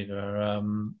disappointed either.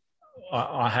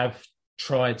 I have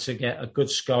tried to get a good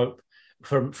scope.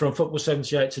 from football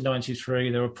 78 to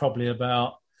 93, there were probably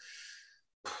about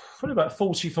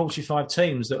 40, 45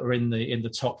 teams that were in the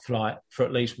top flight for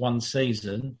at least one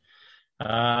season.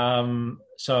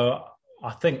 So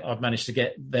I think I've managed to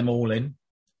get them all in,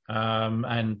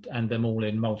 and them all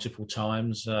in multiple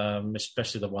times,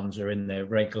 especially the ones that are in there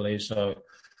regularly. So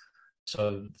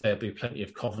there'll be plenty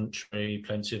of Coventry,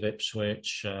 plenty of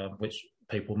Ipswich, which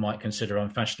people might consider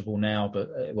unfashionable now, but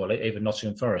even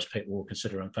Nottingham Forest people will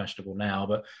consider unfashionable now.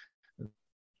 But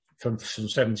from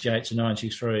 78 to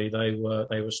 93, they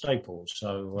were staples.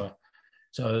 So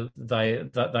they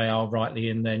are rightly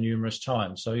in there numerous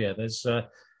times. So yeah, there's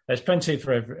plenty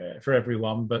for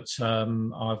everyone, but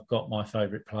I've got my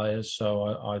favourite players.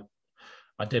 So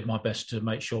I did my best to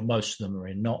make sure most of them are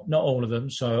in, not all of them.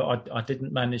 So I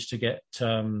didn't manage to get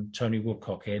Tony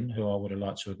Woodcock in, who I would have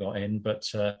liked to have got in, but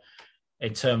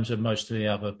in terms of most of the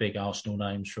other big Arsenal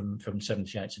names from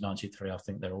 78 to 93, I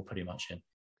think they're all pretty much in.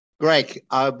 Greg,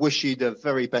 I wish you the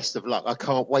very best of luck. I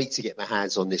can't wait to get my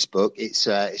hands on this book. It's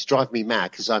driving me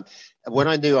mad because when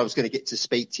I knew I was going to get to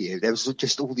speak to you, there was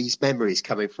just all these memories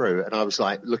coming through, and I was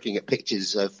like looking at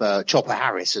pictures of Chopper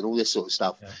Harris and all this sort of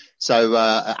stuff. Yeah. So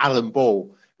Alan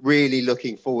Ball, really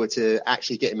looking forward to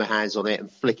actually getting my hands on it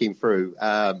and flicking through.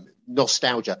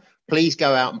 Nostalgia. Please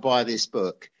go out and buy this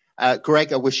book.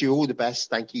 Greg, I wish you all the best.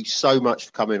 Thank you so much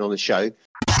for coming on the show.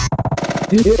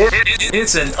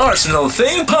 It's an Arsenal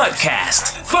Thing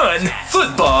podcast. Fun,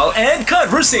 football, and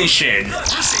conversation.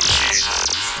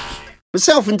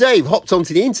 Myself and Dave hopped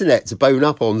onto the internet to bone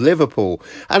up on Liverpool,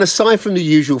 and aside from the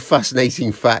usual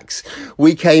fascinating facts,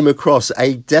 we came across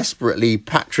a desperately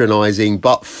patronising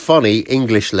but funny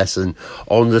English lesson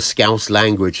on the Scouse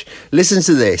language. Listen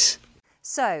to this.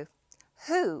 So,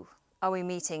 who are we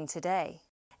meeting today?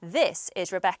 This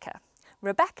is Rebecca.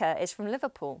 Rebecca is from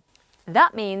Liverpool.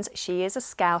 That means she is a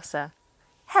Scouser.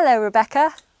 Hello,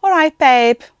 Rebecca. All right,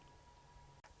 babe.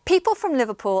 People from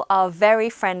Liverpool are very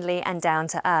friendly and down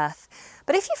to earth.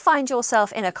 But if you find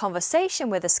yourself in a conversation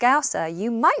with a Scouser,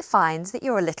 you might find that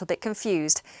you're a little bit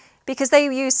confused because they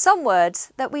use some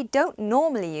words that we don't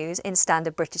normally use in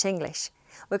standard British English.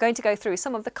 We're going to go through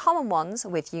some of the common ones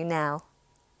with you now.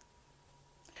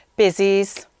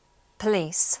 Busies.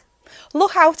 Police.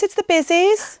 Look out, it's the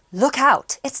busies. Look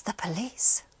out, it's the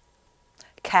police.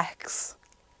 Kecks.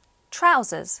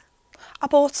 Trousers. I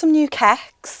bought some new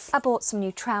kecks. I bought some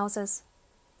new trousers.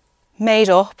 Made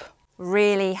up.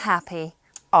 Really happy.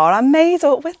 Oh, I'm made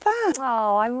up with that.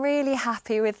 Oh, I'm really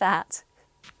happy with that.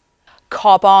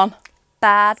 Cob on.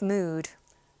 Bad mood.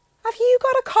 Have you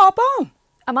got a cob on?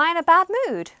 Am I in a bad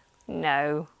mood?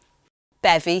 No.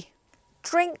 Bevy.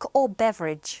 Drink or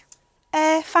beverage?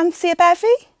 Fancy a bevy?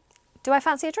 Do I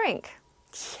fancy a drink?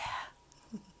 Yeah.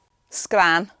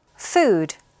 Scran.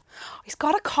 Food. He's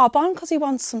got a cob on because he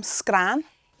wants some scran.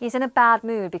 He's in a bad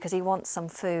mood because he wants some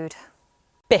food.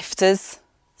 Bifters.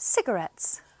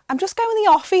 Cigarettes. I'm just going to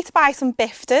the offie to buy some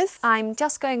bifters. I'm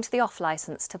just going to the off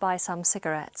licence to buy some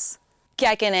cigarettes.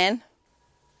 Gegging in.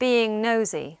 Being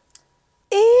nosy.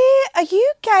 Are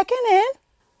you gegging in?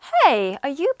 Hey, are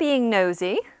you being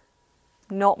nosy?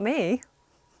 Not me.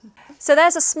 So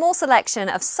there's a small selection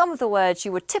of some of the words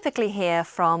you would typically hear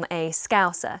from a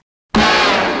Scouser.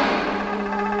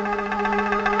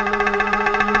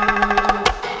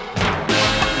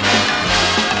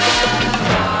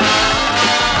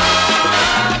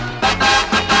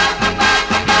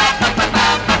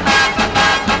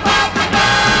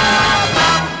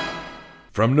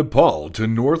 From Nepal to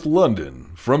North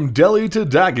London, from Delhi to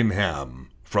Dagenham,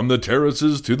 from the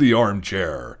terraces to the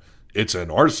armchair, it's an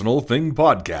Arsenal Thing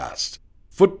podcast.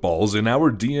 Football's in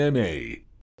our DNA.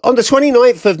 On the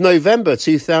 29th of November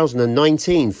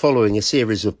 2019, following a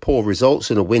series of poor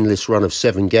results and a winless run of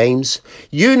 7 games,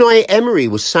 Unai Emery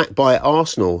was sacked by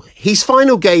Arsenal. His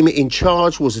final game in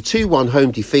charge was a 2-1 home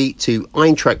defeat to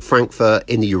Eintracht Frankfurt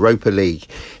in the Europa League.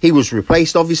 He was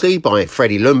replaced, obviously, by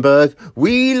Freddie Ljungberg.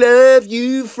 We love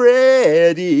you,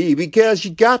 Freddie, because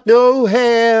you got no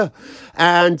hair.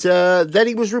 And then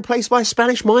he was replaced by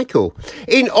Spanish Michael.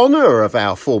 In honour of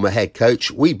our former head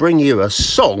coach, we bring you a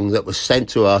song that was sent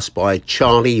to us by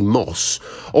Charlie Moss,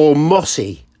 or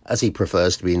Mossy, as he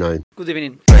prefers to be known. Good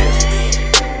evening.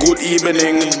 Good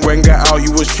evening, when get out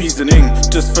you was treasoning.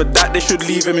 Just for that they should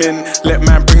leave him in. Let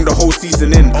man bring the whole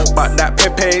season in. But that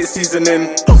Pepe ain't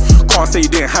seasoning. Can't say he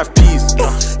didn't have peas.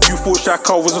 You thought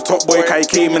Xhaka was a top boy, he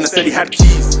came in and said he had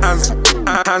keys.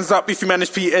 Hands up if you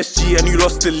managed PSG and you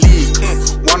lost the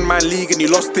league. One man league and you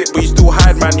lost it, but you still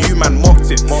hide man, you man mocked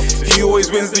it. He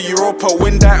always wins the Europa,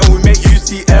 win that and we make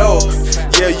UCL.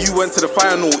 Yeah, you went to the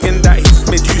final, in that he just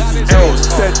made UCL.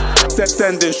 Said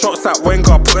Sending shots at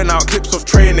Wenger, putting out clips of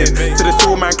training. To the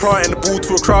store man crying the ball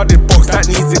to a crowded box, that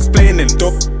needs explaining.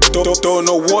 Don't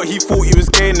know what he thought he was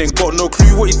gaining. Got no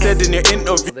clue what he said in your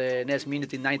interview. The next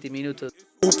minute in 90 minutes.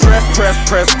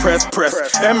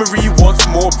 Press. Emery wants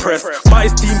more press, but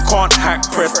his team can't hack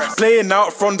press. Playing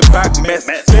out from the back mess.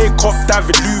 They cop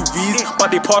David Luiz, but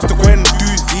they passed to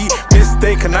Guendouzi.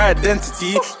 Mistaken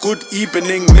identity. Good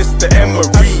evening, Mr.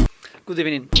 Emery. Good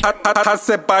evening. Had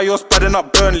said Bios padding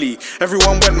up Burnley.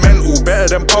 Everyone went mental.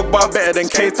 Better than Pogba, better than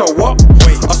Keita. What?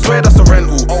 I swear that's a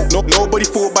rental. Nobody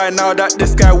thought by now that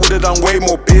this guy would have done way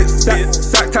more bits.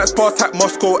 Sacked at Spartak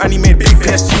Moscow and he made big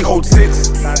PSG hold 6.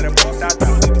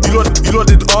 You lot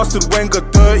did Arsene Wenger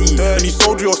dirty, and you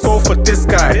sold your soul for this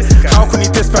guy. How can he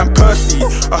diss Van Persie?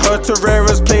 I heard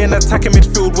Torreira's playing attacking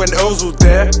midfield when Ozil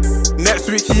there. Next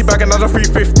week he bag another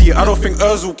 350. I don't think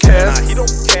Ozil cares. He don't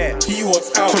care. He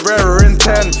wants out. Torreira in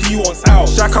 10. He wants out.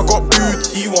 Xhaka got booed.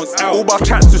 He wants out. All my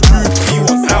chats is true. He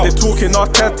wants out. They're talking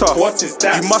Arteta. What is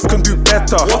that? You must can do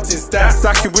better. What is that?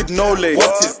 Sack it with Nole.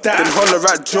 What is that? Then holler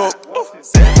at Joe.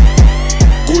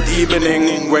 Good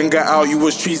evening, Wenger out, you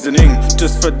was treasoning.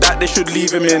 Just for that they should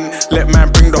leave him in. Let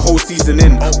man bring the whole season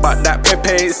in. But that Pepe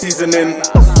ain't seasoning.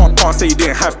 Can't say you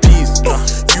didn't have peace.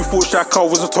 You thought Xhaka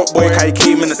was a top boy, he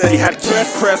came in and said he had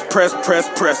keys. Press.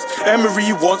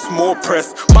 Emery wants more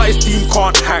press, but his team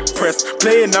can't hack press.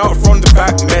 Playing out from the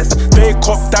back mess. They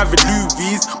cop David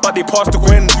Luiz, but they passed to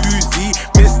Guendouzi.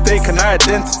 Mistaken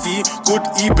identity. Good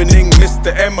evening,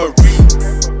 Mr. Emery.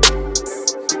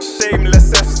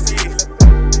 Shameless FC.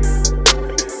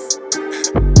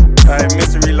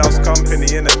 Misery loves company,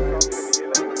 innit?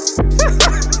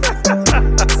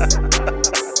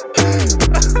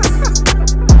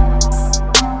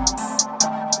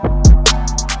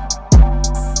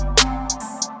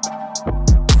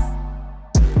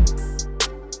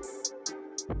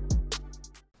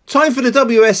 Time for the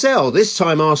WSL. This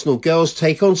time Arsenal girls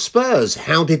take on Spurs.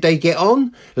 How did they get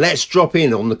on? Let's drop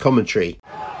in on the commentary.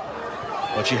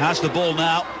 But she has the ball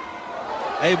now.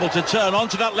 Able to turn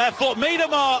onto that left foot.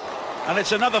 Miedemar. And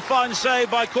it's another fine save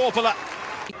by Korpela.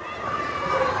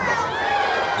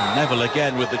 Neville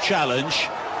again with the challenge.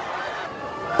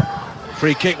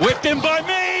 Free kick whipped in by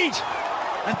Mead.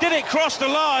 And did it cross the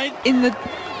line? In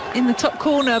the top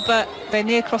corner, but they're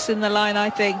near crossing the line, I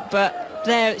think. But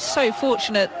they're so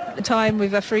fortunate at the time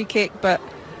with a free kick, but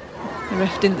the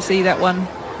ref didn't see that one.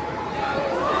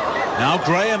 Now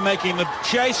Graham making the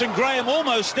chase, and Graham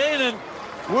almost in, and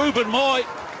Ruben Moy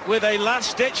with a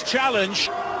last-ditch challenge.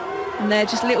 And they're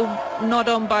just a little nod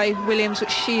on by Williams,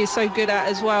 which she is so good at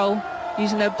as well,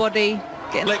 using her body.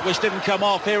 Which didn't come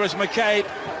off. Here is McCabe.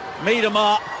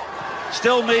 Miedemar.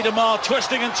 Still Miedemar,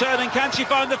 twisting and turning. Can she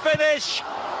find the finish?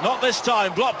 Not this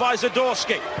time. Blocked by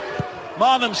Zadorsky.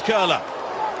 Marnham's curler.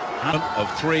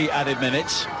 Of 3 added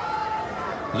minutes.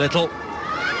 Little.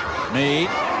 Mead.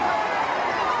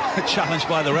 Challenged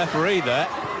by the referee there.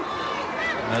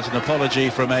 And there's an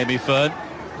apology from Amy Fern.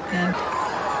 Yeah.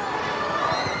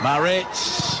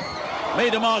 Maritz.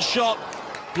 Miedemar's shot.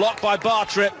 Blocked by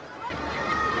Bartrip.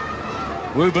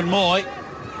 Ruben Moy.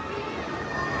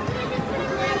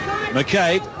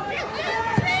 McCabe.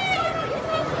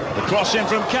 The cross in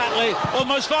from Catley.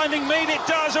 Almost finding Mead. It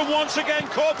does. And once again,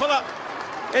 Korpela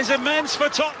is immense for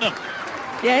Tottenham.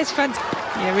 Yeah, it's fantastic.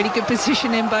 Yeah, really good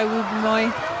positioning by Ruben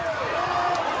Moy.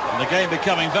 And the game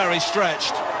becoming very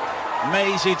stretched.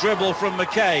 Mazy dribble from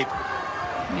McCabe.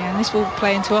 Yeah, and this will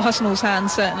play into Arsenal's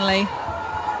hands, certainly.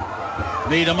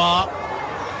 Miedemar.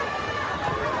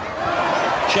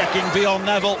 Checking beyond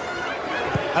Neville.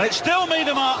 And it's still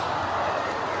Miedemar.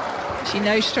 She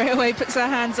knows straight away, puts her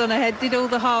hands on her head, did all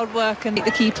the hard work and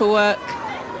the keeper work.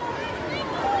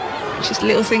 Just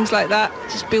little things like that,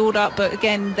 just build up, but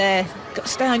again, there, got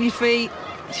to stay on your feet.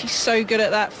 She's so good at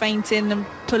that, feinting and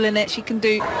pulling it, she can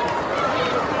do.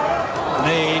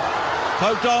 Mead.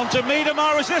 Poked on to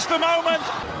Miedemar. Is this the moment?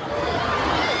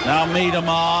 Now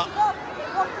Miedemar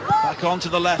back onto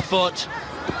the left foot,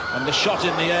 and the shot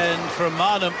in the end from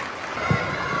Marnham.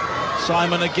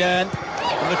 Simon again,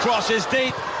 and the cross is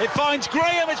deep. It finds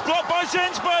Graham. It's blocked by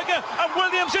Zinsberger, and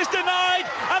Williams is denied,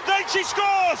 and then she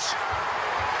scores.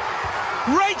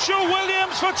 Rachel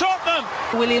Williams for Tottenham.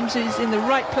 Williams is in the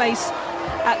right place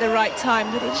at the right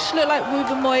time. But it just looked like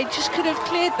Ruben Moy just could have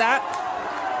cleared that.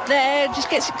 There,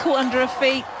 just gets it caught under her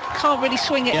feet. Can't really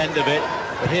swing it. The end of it.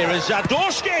 But here is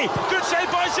Zadorsky. Good save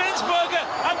by Zinsberger.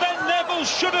 And then Neville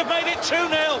should have made it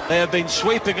 2-0. They have been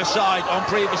sweeping aside on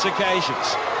previous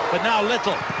occasions. But now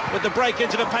Little with the break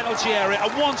into the penalty area.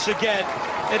 And once again,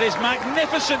 it is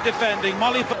magnificent defending.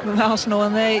 Molly with Arsenal,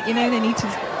 and they need to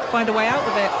find a way out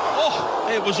of it. Oh,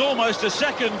 it was almost a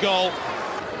second goal.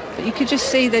 But you could just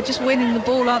see they're just winning the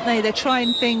ball, aren't they? They're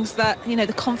trying things that, you know,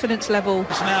 the confidence level.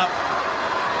 Now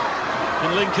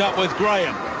can link up with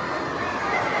Graham.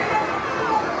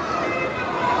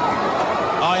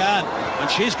 Ayan, and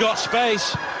she's got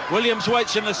space. Williams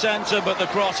waits in the centre, but the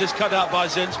cross is cut out by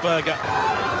Zinsberger.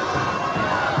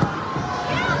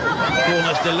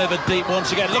 Corner's delivered deep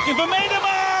once again, looking for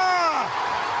Miedema!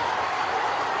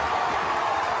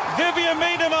 Vivian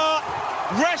Miedema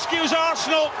rescues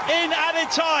Arsenal in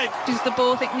added time. Is the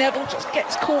ball, I think Neville just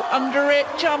gets caught under it,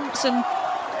 jumps, and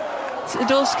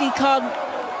Zadorsky can't,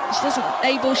 she doesn't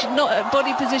able, she's not at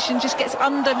body position, just gets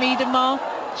under Miedema.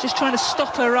 She's just trying to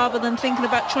stop her rather than thinking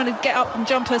about trying to get up and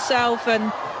jump herself,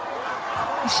 and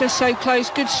it's just so close,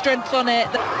 good strength on it.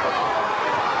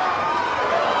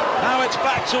 Now it's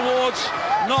back towards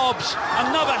Nobbs,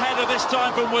 another header this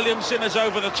time from Williamson is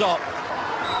over the top.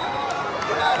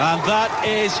 And that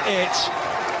is it.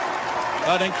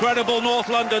 An incredible North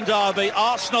London derby.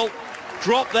 Arsenal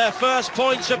dropped their first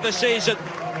points of the season,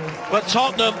 but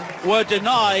Tottenham were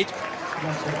denied.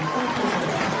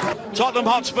 Tottenham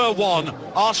Hotspur 1,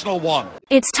 Arsenal 1.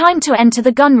 It's time to enter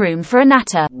the gun room for a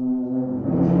natter.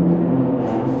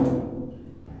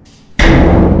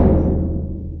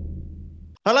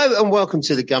 Hello and welcome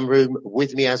to the Gun Room.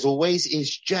 With me, as always, is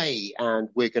Jay, and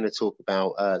we're going to talk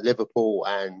about Liverpool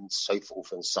and so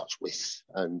forth and such with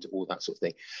and all that sort of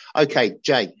thing. Okay,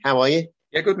 Jay, how are you?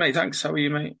 Yeah, good, mate. Thanks. How are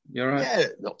you, mate? You all right? Yeah,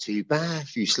 not too bad. A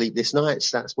few sleepless nights.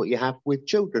 That's what you have with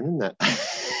children, isn't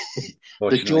it?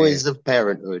 The joys of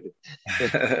parenthood.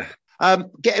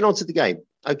 Getting on to the game.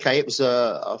 Okay, it was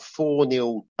a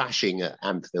 4-0 bashing at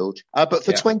Anfield. But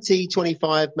for 20,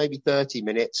 25, maybe 30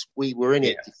 minutes, we were in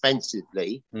it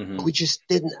defensively. Mm-hmm. But we just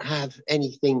didn't have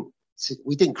anything.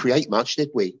 We didn't create much,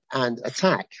 did we? And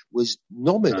attack was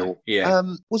nominal.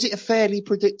 Was it a fairly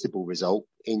predictable result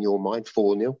in your mind,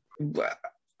 4-0? Well,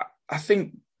 I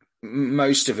think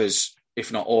most of us,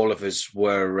 if not all of us,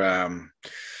 were,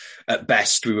 at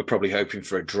best, we were probably hoping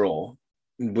for a draw.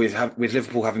 With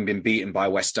Liverpool having been beaten by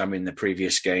West Ham in the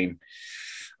previous game,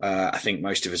 I think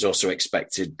most of us also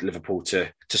expected Liverpool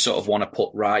to sort of want to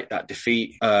put right that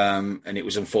defeat. And it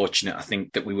was unfortunate, I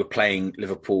think, that we were playing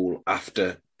Liverpool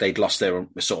after they'd lost their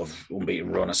sort of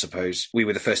unbeaten run, I suppose. We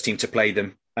were the first team to play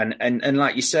them. And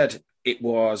like you said, it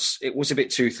was a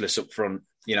bit toothless up front.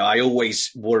 You know, I always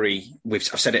worry, I've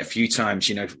said it a few times,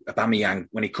 you know, Aubameyang,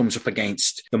 when he comes up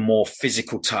against the more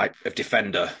physical type of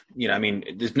defender, you know, I mean,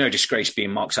 there's no disgrace being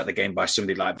marked at the game by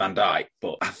somebody like Van Dijk,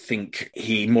 but I think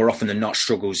he more often than not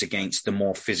struggles against the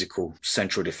more physical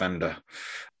central defender.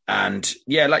 And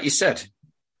yeah, like you said,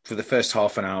 for the first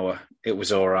half an hour, it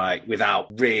was all right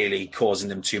without really causing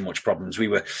them too much problems. We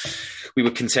were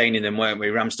containing them, weren't we?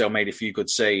 Ramsdale made a few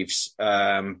good saves,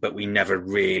 but we never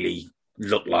really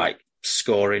looked like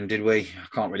scoring, did we? I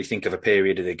can't really think of a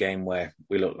period of the game where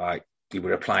we looked like we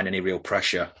were applying any real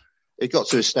pressure. It got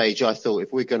to a stage, I thought,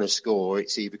 if we're going to score,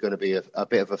 it's either going to be a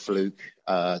bit of a fluke,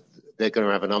 they're going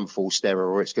to have an unforced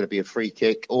error, or it's going to be a free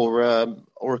kick or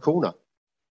a corner.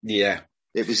 Yeah.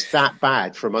 It was that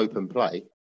bad from open play.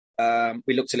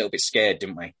 We looked a little bit scared,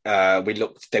 didn't we?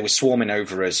 They were swarming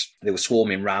over us. They were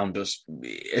swarming round us.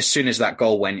 As soon as that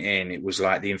goal went in, it was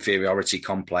like the inferiority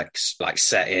complex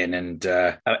set in. And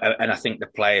I think the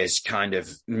players kind of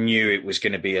knew it was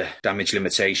going to be a damage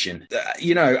limitation.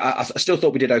 You know, I still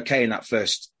thought we did okay in that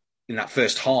first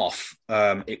half.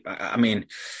 I mean,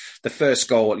 the first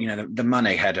goal, you know, the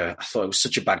Mane header, I thought it was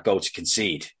such a bad goal to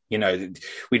concede. You know,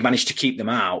 we'd managed to keep them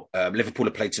out. Liverpool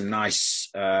had played some nice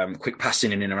quick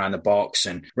passing in and around the box,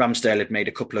 and Ramsdale had made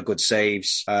a couple of good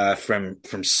saves from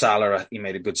Salah. He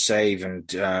made a good save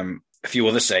and a few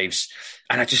other saves.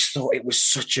 And I just thought it was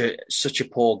such a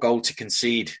poor goal to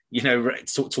concede, you know,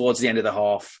 towards the end of the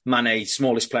half. Mane,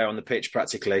 smallest player on the pitch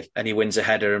practically, and he wins a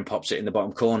header and pops it in the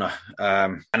bottom corner.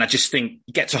 And I just think,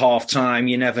 get to half time,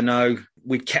 you never know.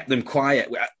 We'd kept them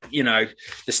quiet. You know,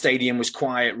 the stadium was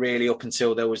quiet really up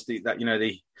until there was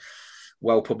the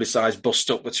well-publicised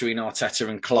bust-up between Arteta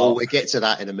and Klopp. Oh, we'll get to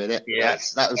that in a minute. Yeah.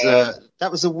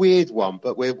 That was a weird one,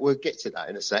 but we'll get to that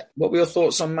in a sec. What were your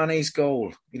thoughts on Mane's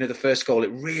goal? You know, the first goal,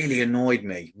 it really annoyed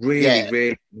me. Really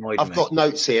annoyed me. I've got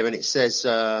notes here, and it says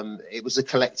it was a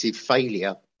collective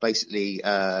failure. Basically,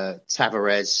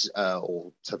 Tavares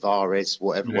or Tavares,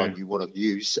 whatever one you want to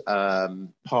use,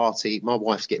 Partey. My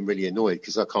wife's getting really annoyed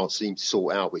because I can't seem to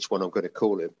sort out which one I'm going to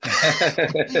call him.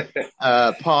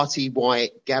 Partey,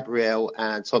 White, Gabriel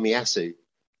and Tomiyasu.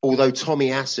 although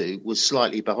Tomiyasu was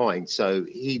slightly behind, so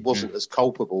he wasn't as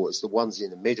culpable as the ones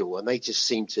in the middle, and they just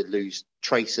seemed to lose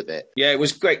trace of it. Yeah, it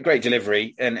was great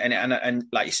delivery, and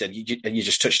like you said, you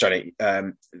just touched on it.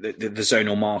 The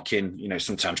zonal marking,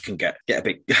 sometimes can get a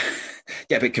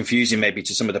bit confusing maybe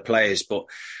to some of the players, but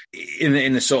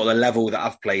in the sort of the level that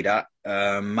I've played at,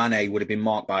 Mane would have been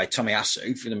marked by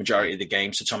Tomiyasu for the majority of the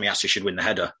game, so Tomiyasu should win the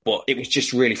header. But it was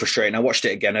just really frustrating. I watched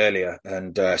it again earlier,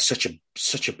 and such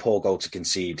a poor goal to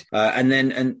concede. And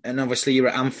then obviously you're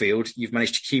at Anfield, you've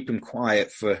managed to keep them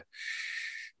quiet for,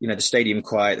 the stadium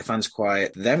quiet, the fans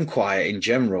quiet, them quiet in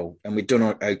general, and we've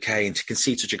done okay. And to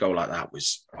concede such a goal like that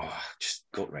was just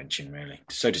gut wrenching, really.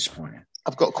 So disappointing.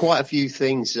 I've got quite a few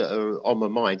things that are on my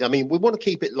mind. I mean, we want to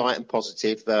keep it light and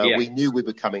positive. We knew we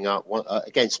were coming up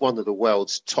against one of the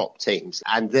world's top teams,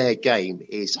 and their game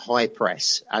is high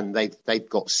press, and they've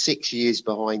got 6 years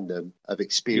behind them of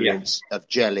experience of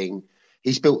gelling.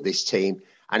 He's built this team,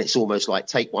 and it's almost like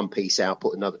take one piece out,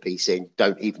 put another piece in,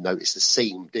 don't even notice the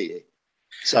seam, do you?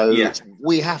 So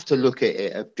we have to look at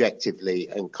it objectively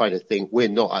and kind of think we're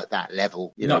not at that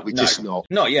level. We're just not.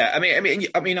 Not yet. I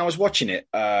mean, I was watching it,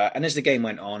 and as the game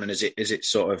went on, and as it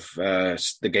sort of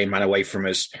the game ran away from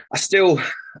us, I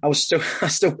was still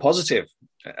positive.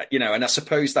 And I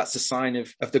suppose that's a sign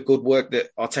of the good work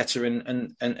that Arteta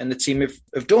and the team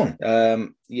have done.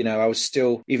 I was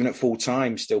still, even at full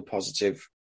time, still positive.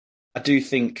 I do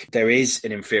think there is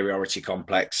an inferiority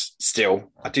complex still.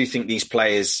 I do think these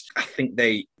players, I think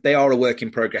they are a work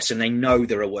in progress, and they know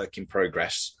they're a work in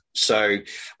progress. So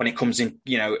when it comes in,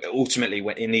 ultimately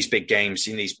in these big games,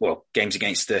 games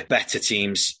against the better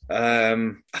teams,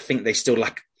 I think they still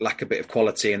lack a bit of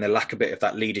quality, and they lack a bit of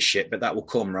that leadership, but that will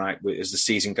come, right, as the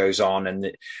season goes on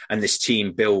and this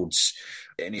team builds.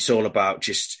 And it's all about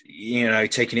just,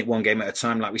 taking it one game at a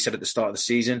time, like we said at the start of the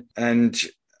season. And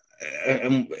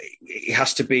it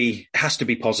has to be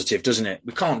positive, doesn't it?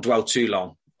 We can't dwell too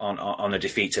long on a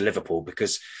defeat to Liverpool,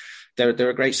 because they're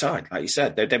a great side, like you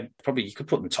said. They're probably, you could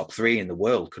put them top 3 in the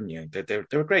world, couldn't you? They're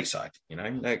a great side,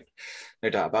 no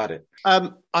doubt about it. I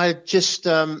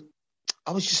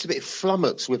was just a bit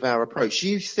flummoxed with our approach.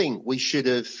 You think we should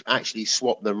have actually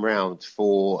swapped them round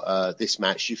for this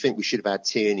match? You think we should have had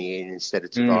Tierney in instead of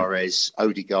Tavares,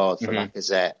 Odegaard for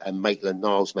Lacazette, and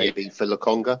Maitland-Niles maybe for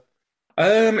Lokonga?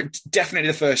 Definitely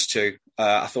the first two.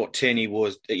 I thought Tierney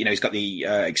was, he's got the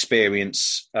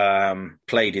experience,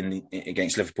 played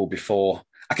against Liverpool before.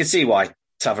 I can see why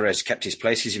Tavares kept his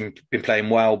place. He's been playing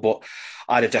well, but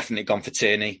I'd have definitely gone for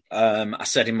Tierney. I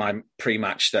said in my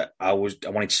pre-match that I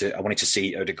wanted to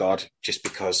see Odegaard, just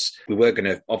because we're going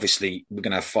to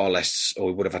have far less, or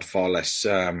we would have had far less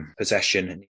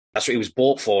possession. That's what he was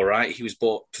bought for, right? He was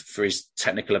bought for his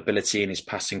technical ability and his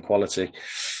passing quality.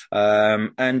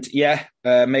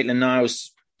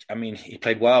 Maitland-Niles, he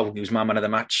played well. He was my man of the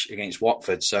match against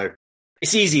Watford. So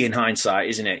it's easy in hindsight,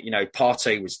 isn't it?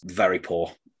 Partey was very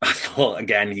poor. I thought,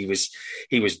 again, he was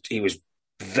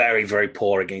very, very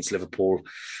poor against Liverpool.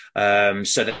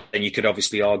 So then you could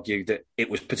obviously argue that it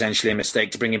was potentially a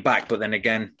mistake to bring him back. But then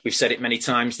again, we've said it many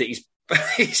times that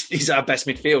he's our best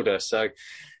midfielder. So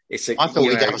I thought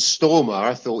he'd have a stormer.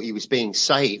 I thought he was being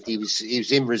saved. He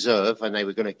was in reserve, and they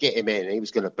were going to get him in, and he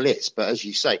was going to blitz. But as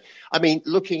you say,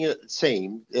 looking at the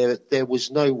team, there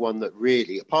was no one that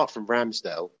really, apart from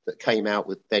Ramsdale, that came out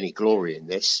with any glory in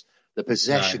this. The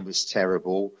possession was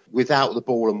terrible. Without the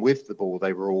ball and with the ball,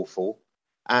 they were awful.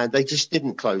 And they just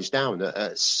didn't close down.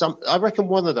 I reckon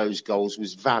one of those goals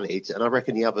was valid, and I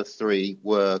reckon the other 3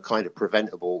 were kind of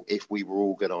preventable if we were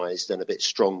organised and a bit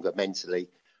stronger mentally.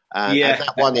 And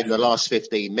that one in the last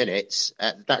 15 minutes,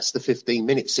 that's the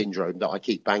 15-minute syndrome that I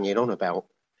keep banging on about.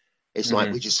 It's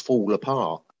like we just fall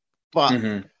apart.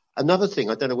 But another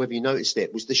thing, I don't know whether you noticed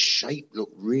it, was the shape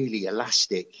looked really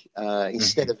elastic.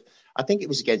 Instead of, I think it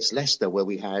was against Leicester where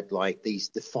we had like these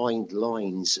defined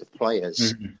lines of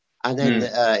players. And then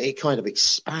it kind of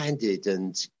expanded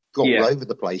and got all over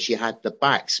the place. You had the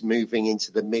backs moving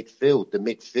into the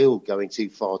midfield going too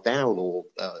far down or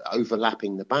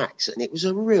overlapping the backs, and it was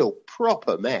a real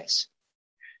proper mess.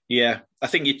 Yeah, I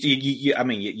think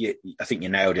I think you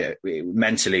nailed it.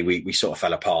 Mentally, we sort of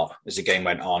fell apart as the game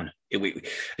went on.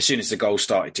 As soon as the goal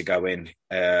started to go in,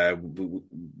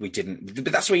 we didn't.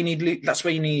 But that's where you need. That's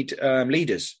where you need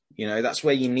leaders. That's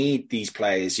where you need these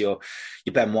players, your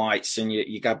Ben Whites and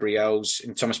your Gabriels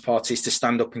and Thomas Partey's to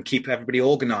stand up and keep everybody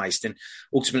organised. And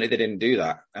ultimately, they didn't do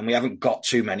that. And we haven't got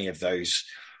too many of those.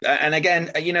 And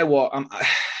again, you know what?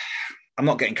 I'm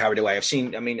not getting carried away.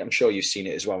 I'm sure you've seen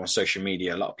it as well on social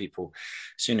media. A lot of people,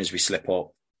 as soon as we slip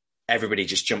up, everybody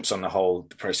just jumps on the whole,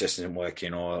 the process isn't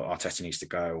working, or Arteta needs to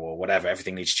go, or whatever,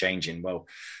 everything needs changing. Well,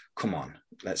 come on,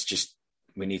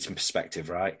 we need some perspective,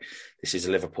 right? This is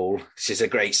Liverpool. This is a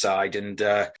great side. And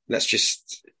let's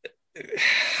just,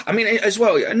 I mean, as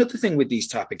well, another thing with these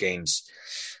type of games,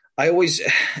 I always,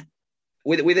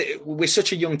 we're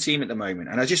such a young team at the moment.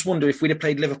 And I just wonder if we'd have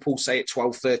played Liverpool, say at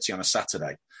 12:30 on a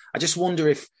Saturday, I just wonder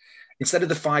if, instead of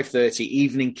the 5:30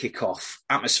 evening kickoff,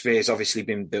 atmosphere's obviously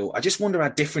been built. I just wonder how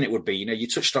different it would be. You know, you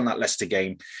touched on that Leicester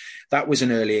game. That was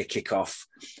an earlier kickoff.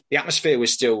 The atmosphere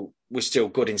was still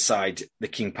good inside the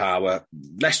King Power.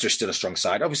 Leicester is still a strong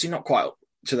side. Obviously not quite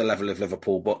to the level of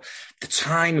Liverpool, but the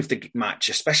time of the match,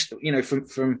 especially, you know, for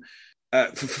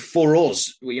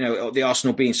us, you know, the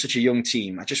Arsenal being such a young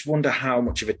team, I just wonder how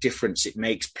much of a difference it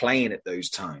makes playing at those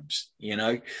times, you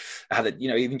know, how that, you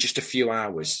know, even just a few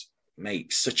hours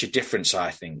makes such a difference,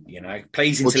 I think, you know.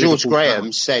 Plays into George Liverpool Graham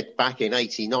time. said back in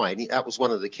 '89, that was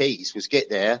one of the keys, was get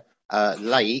there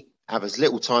late, have as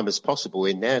little time as possible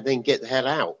in there, then get the hell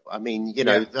out. I mean, you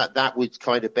know, that would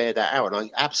kind of bear that out. And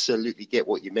I absolutely get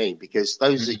what you mean, because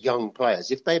those are young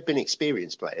players. If they'd been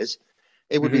experienced players,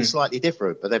 it would be slightly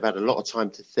different, but they've had a lot of time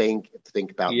to think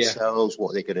about themselves,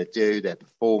 what they're going to do, their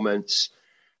performance.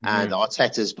 And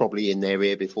Arteta's probably in their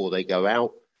ear before they go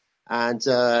out. And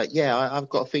I've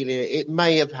got a feeling it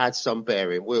may have had some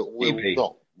bearing. We'll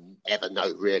not ever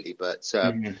know, really. But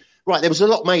right, there was a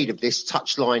lot made of this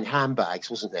touchline handbags,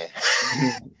 wasn't there?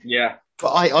 Yeah.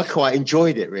 But I quite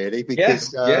enjoyed it, really,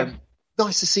 because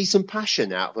nice to see some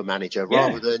passion out of a manager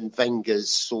rather than Wenger's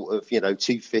sort of, you know,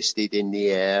 two-fisted in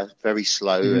the air, very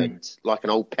slow and like an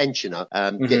old pensioner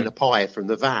getting a pie from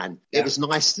the van. It was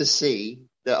nice to see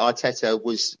that Arteta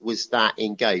was that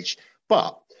engaged.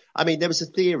 But I mean, there was a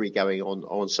theory going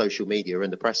on social media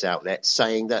and the press outlets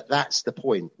saying that that's the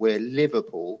point where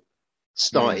Liverpool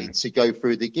started to go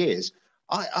through the gears.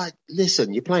 I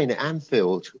listen, you're playing at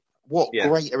Anfield. What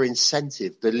greater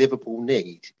incentive do Liverpool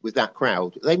need with that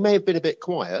crowd? They may have been a bit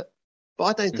quiet, but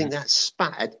I don't think that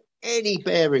spat any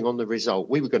bearing on the result.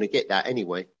 We were going to get that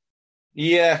anyway.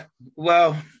 Yeah,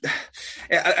 well,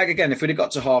 again, if we'd have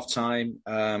got to half time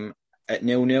at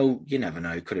 0-0, you never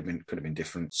know. Could have been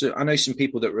different. So I know some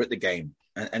people that were at the game,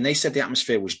 and they said the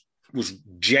atmosphere was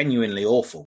genuinely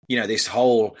awful. You know, this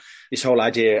whole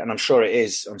idea, and I'm sure it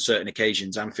is on certain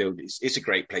occasions, Anfield is a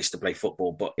great place to play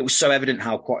football, but it was so evident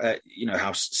how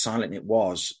how silent it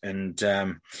was. And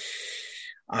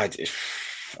I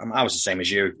was the same as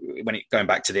you going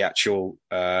back to the actual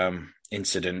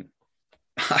incident.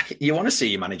 You want to see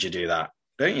your manager do that,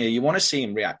 don't you? You want to see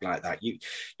him react like that. You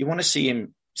want to see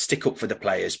him stick up for the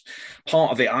players.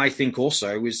 Part of it, I think,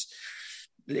 also was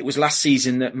last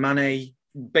season that Mane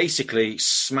basically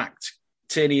smacked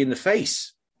Tierney in the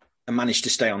face and managed to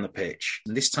stay on the pitch.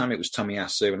 And this time it was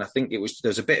Tomiyasu, and I think there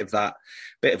was a bit of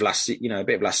last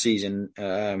season.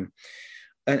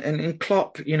 And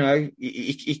Klopp, you know,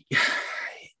 he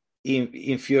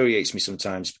infuriates me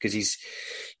sometimes because he's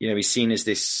seen as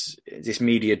this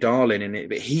media darling,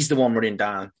 but he's the one running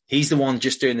down. He's the one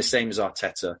just doing the same as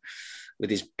Arteta with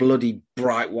his bloody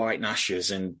bright white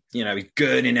gnashers, and you know, he's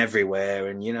gurning everywhere,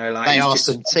 and you know, like they are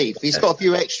some teeth. He's got a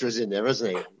few extras in there,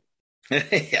 hasn't he?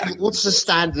 What's the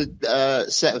standard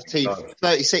set of teeth?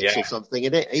 36 or something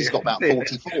in it. He's got about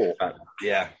 44.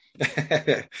 Yeah.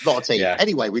 A lot of teeth.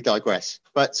 Anyway, we digress.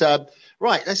 But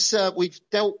right, let's. We've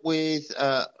dealt with.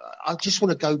 I just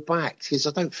want to go back because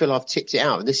I don't feel I've tipped it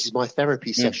out, and this is my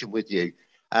therapy session with you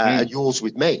and yours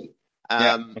with me.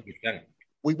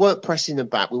 We weren't pressing them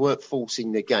back. We weren't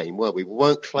forcing the game, were we? We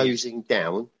weren't closing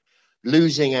down,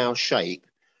 losing our shape.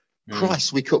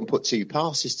 Christ, we couldn't put two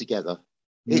passes together.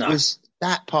 It was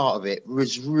that part of it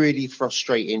was really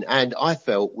frustrating, and I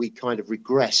felt we kind of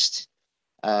regressed.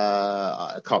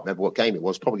 I can't remember what game it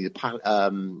was. Probably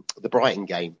the Brighton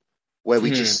game, where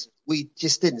we just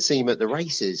didn't seem at the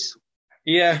races.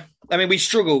 Yeah, I mean, we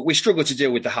struggle to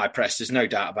deal with the high press. There's no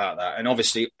doubt about that, and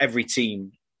obviously every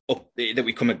team that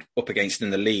we come up against in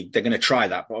the league, they're going to try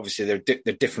that. But obviously, there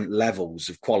are different levels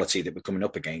of quality that we're coming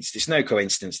up against. It's no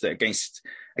coincidence that against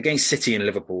City and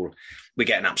Liverpool, we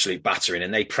get an absolute battering,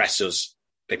 and they press us.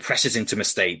 They press us into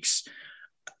mistakes,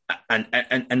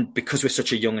 and because we're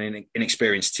such a young and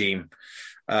inexperienced team,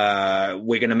 we're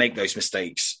going to make those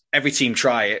mistakes. Every team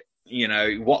try it. You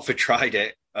know, Watford tried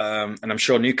it, and I'm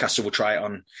sure Newcastle will try it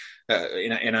on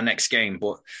in our next game,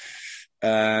 but.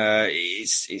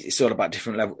 It's all about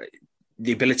different level.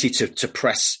 The ability to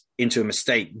press into a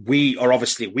mistake. We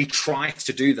try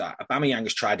to do that. Aubameyang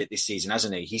has tried it this season,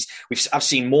 hasn't he? I've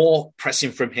seen more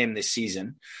pressing from him this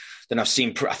season than I've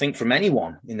seen, I think, from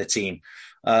anyone in the team.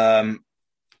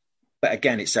 But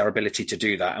again, it's their ability to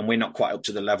do that, and we're not quite up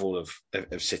to the level of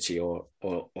City or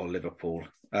Liverpool.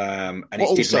 And what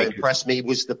also impressed me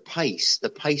was the pace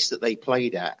that they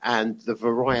played at, and the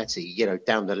variety, you know,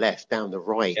 down the left, down the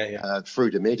right,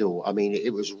 through the middle. I mean,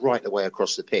 it was right the way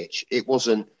across the pitch. It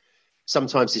wasn't,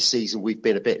 sometimes this season we've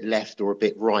been a bit left or a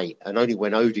bit right, and only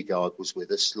when Odegaard was with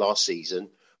us last season,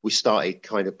 we started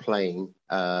kind of playing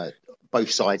both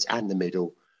sides and the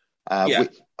middle.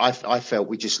 I felt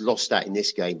we just lost that in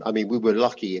this game. I mean, we were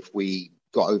lucky if we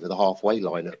got over the halfway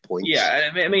line at points. Yeah,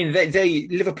 I mean,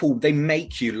 Liverpool, they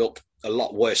make you look a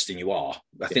lot worse than you are.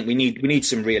 I think we need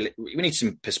some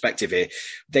perspective here.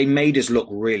 They made us look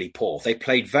really poor. They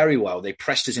played very well. They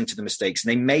pressed us into the mistakes,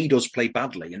 and they made us play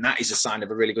badly. And that is a sign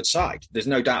of a really good side. There's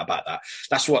no doubt about that.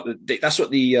 That's what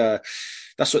the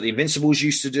Invincibles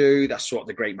used to do. That's what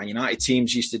the great Man United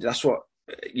teams used to do. That's what,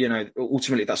 you know,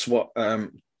 ultimately that's what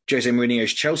Jose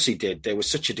Mourinho's Chelsea did. They were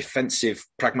such a defensive,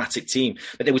 pragmatic team,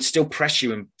 but they would still press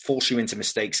you and force you into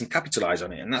mistakes and capitalise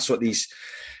on it. And that's what these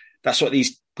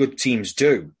good teams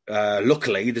do.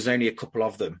 Luckily, there's only a couple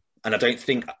of them. And I don't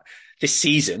think this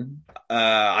season,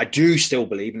 I do still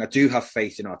believe, and I do have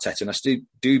faith in Arteta, and I still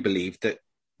do believe that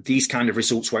these kind of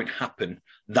results won't happen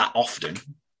that often.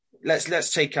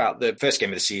 Let's take out the first game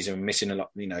of the season, missing a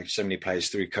lot, you know, so many players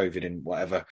through COVID and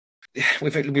whatever.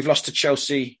 We've lost to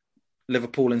Chelsea,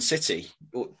 Liverpool and City.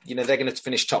 You know, they're going to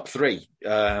finish top three,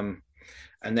 and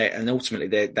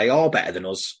ultimately they are better than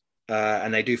us,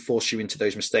 and they do force you into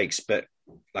those mistakes. But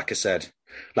like I said,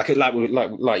 like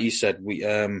you said, we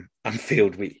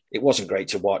Anfield, it wasn't great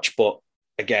to watch, but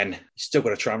again, you still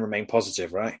got to try and remain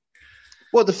positive, right?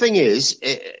 Well, the thing is,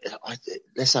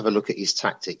 let's have a look at his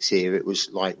tactics here. It was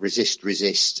like resist,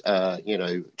 you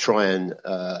know, try and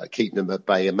keep them at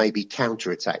bay, and maybe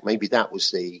counter-attack. Maybe that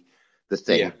was the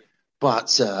thing. Yeah.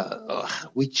 But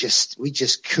we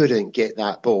just couldn't get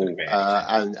that ball,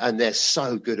 and they're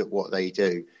so good at what they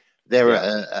do.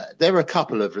 They're a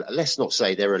couple of, let's not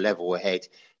say they're a level ahead.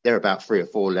 They're about 3 or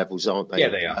 4 levels, aren't they? Yeah,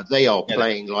 they are. They are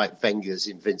playing like Wenger's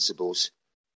Invincibles.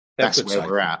 That's where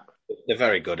we're at. They're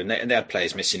very good, and they had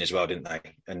players missing as well, didn't they?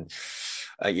 And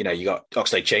you know, you got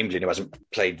Oxlade-Chamberlain, who hasn't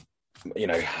played, you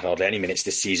know, hardly any minutes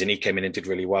this season. He came in and did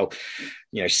really well.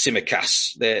 You know,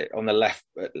 Tsimikas there on the left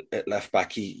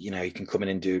back. He can come in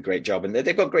and do a great job, and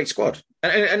they've got a great squad.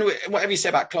 And whatever you say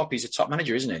about Klopp, he's a top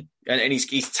manager, isn't he? And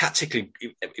he's tactically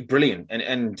brilliant.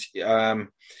 And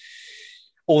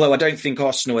although I don't think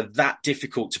Arsenal are that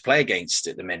difficult to play against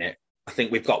at the minute, I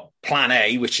think we've got plan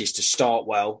A, which is to start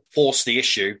well, force the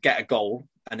issue, get a goal,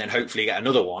 and then hopefully get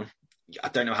another one. I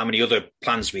don't know how many other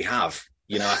plans we have.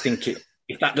 You know, I think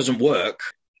if that doesn't work,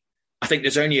 I think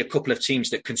there's only a couple of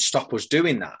teams that can stop us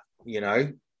doing that, you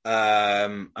know,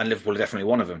 and Liverpool are definitely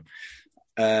one of them.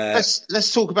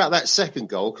 Let's talk about that second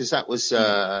goal, because that was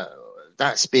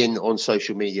that's been on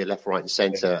social media left, right and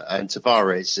centre, and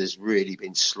Tavares has really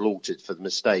been slaughtered for the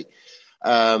mistake.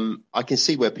 I can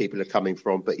see where people are coming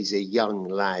from, but he's a young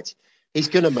lad. He's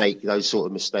going to make those sort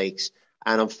of mistakes.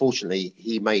 And unfortunately,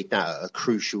 he made that at a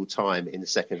crucial time in the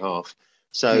second half.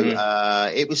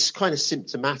 So it was kind of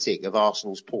symptomatic of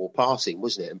Arsenal's poor passing,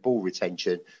 wasn't it? And ball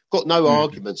retention. Got no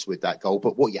arguments with that goal.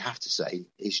 But what you have to say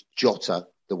is Jota,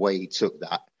 the way he took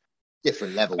that,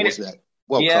 different level, wasn't it?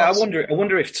 Well, yeah, I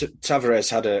wonder if Tavares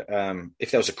had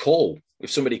if there was a call, if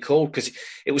somebody called, because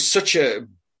it was such a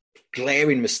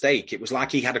glaring mistake. It was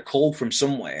like he had a call from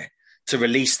somewhere to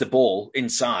release the ball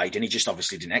inside, and he just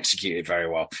obviously didn't execute it very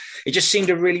well. It just seemed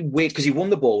a really weird, because he won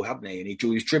the ball, hadn't he? And he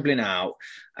was dribbling out,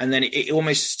 and then it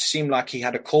almost seemed like he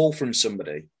had a call from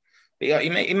somebody. He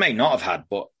may not have had,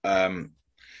 but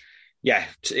yeah,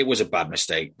 it was a bad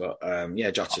mistake. But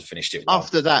yeah, Jota finished it well.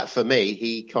 After that, for me,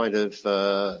 he kind of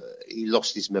he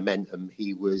lost his momentum.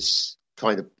 He was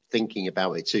kind of thinking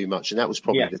about it too much, and that was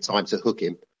probably the time to hook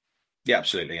him. Yeah,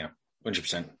 absolutely, yeah.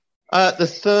 100%. The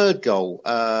third goal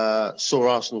saw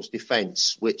Arsenal's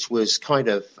defence, which was kind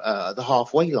of the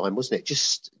halfway line, wasn't it?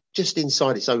 Just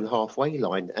inside its own halfway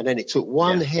line. And then it took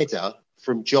one header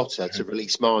from Jota to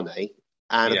release Mane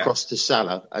and across to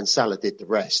Salah, and Salah did the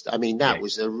rest. I mean, that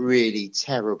was a really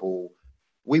terrible...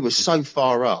 We were so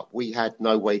far up, we had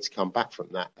no way to come back from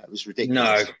that. That was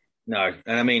ridiculous. No.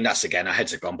 And I mean, that's again, our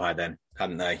heads had gone by then,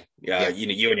 hadn't they? Yeah. You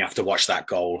know, you only have to watch that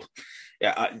goal.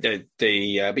 Yeah,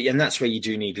 and that's where you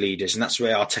do need leaders, and that's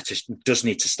where Arteta does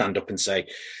need to stand up and say,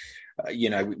 you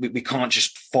know, we can't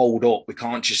just fold up. We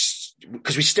can't just,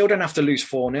 because we still don't have to lose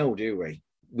 4-0, do we?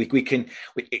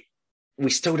 We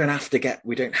still don't have to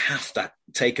we don't have to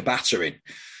take a battering.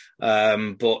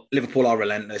 But Liverpool are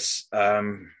relentless.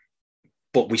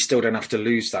 But we still don't have to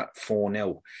lose that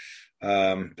 4-0.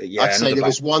 I'd say there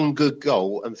was one good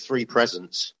goal and 3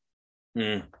 presents.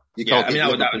 Mm. You can't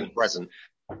get that Liverpool present.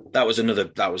 That was another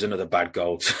bad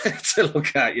goal to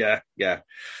look at. Yeah.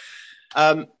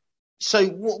 So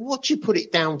what do you put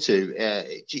it down to?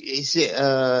 Is it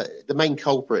the main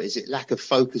culprit? Is it lack of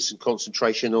focus and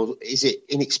concentration, or is it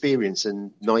inexperience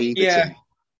and naivety?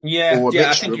 Yeah. Or a I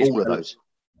mixture think of all of those?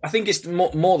 I think it's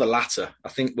more the latter. I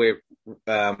think we're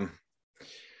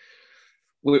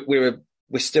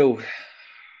still,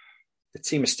 the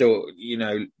team is still,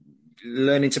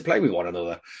 learning to play with one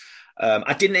another.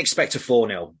 I didn't expect a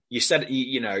 4-0. You said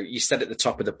at the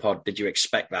top of the pod, did you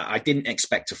expect that? I didn't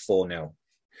expect a 4-0.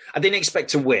 I didn't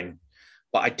expect to win,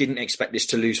 but I didn't expect this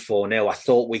to lose 4-0. I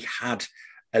thought we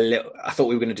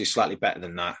were going to do slightly better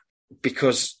than that,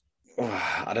 because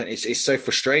it's so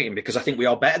frustrating, because I think we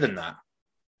are better than that.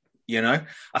 I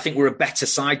think we're a better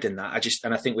side than that. I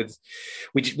think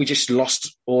we just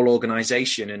lost all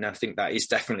organisation, and I think that is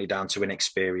definitely down to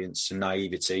inexperience and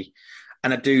naivety.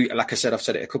 And I do, like I said, I've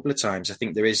said it a couple of times, I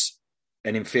think there is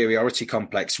an inferiority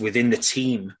complex within the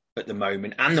team at the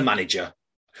moment and the manager.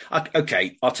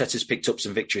 Okay, Arteta's picked up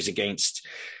some victories against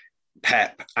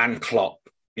Pep and Klopp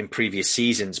in previous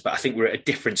seasons, but I think we're at a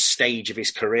different stage of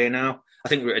his career now. I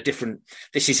think we're at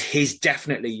this is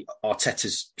definitely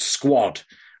Arteta's squad.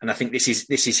 And I think this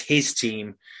is his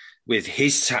team with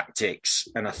his tactics.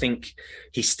 And I think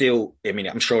he still,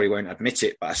 I'm sure he won't admit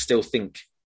it, but I still think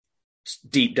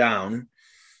deep down,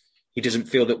 he doesn't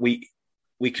feel that we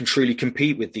can truly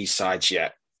compete with these sides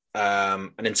yet.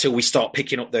 And until we start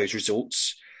picking up those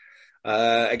results,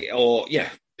 that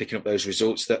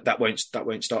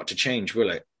won't start to change, will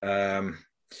it?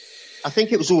 I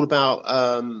think it was all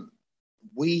about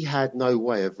we had no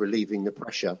way of relieving the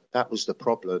pressure. That was the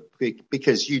problem,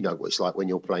 because you know what it's like when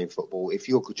you're playing football. If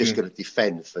you're just going to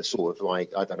defend for sort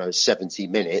of 70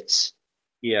 minutes,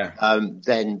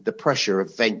 then the pressure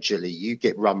eventually, you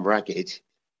get run ragged,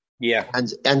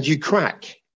 and you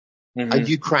crack. Mm-hmm. And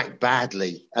you crack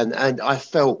badly. And I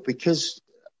felt, because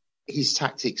his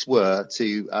tactics were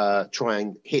to try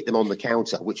and hit them on the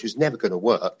counter, which was never going to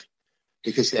work,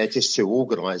 because they're just too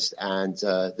organised, and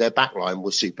their backline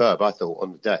was superb, I thought,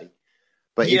 on the day.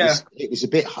 But it was a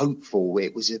bit hopeful.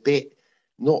 It was a bit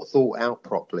not thought out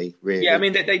properly, really. Yeah,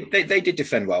 they did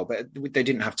defend well, but they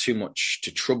didn't have too much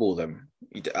to trouble them.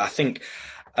 I think,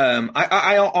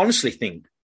 I honestly think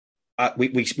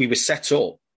we were set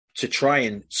up to try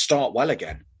and start well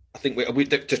again. I think we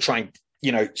to try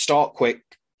and, start quick.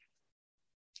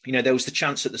 There was the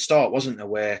chance at the start, wasn't there,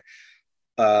 where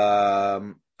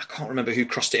I can't remember who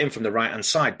crossed it in from the right-hand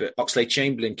side, but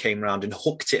Oxlade-Chamberlain came round and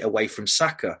hooked it away from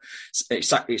Saka.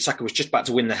 Saka was just about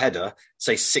to win the header,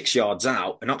 say 6 yards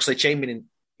out, and Oxlade-Chamberlain,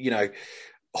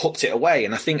 hooked it away.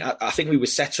 And I think we were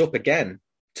set up again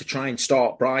to try and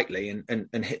start brightly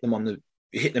and hit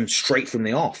them straight from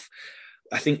the off.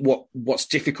 I think what's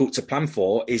difficult to plan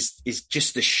for is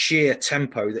just the sheer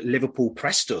tempo that Liverpool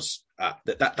pressed us at.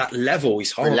 That level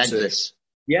is hard. Relentless.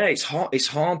 It's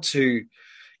hard to,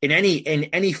 in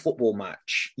any football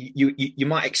match, you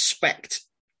might expect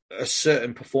a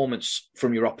certain performance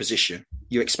from your opposition.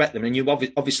 You expect them, and you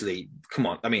obviously, come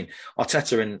on.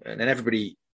 Arteta and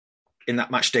everybody in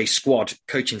that match day squad,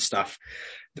 coaching staff,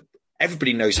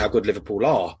 everybody knows how good Liverpool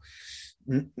are.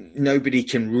 Nobody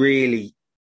can really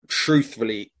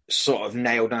truthfully sort of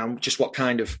nail down just what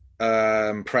kind of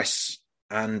press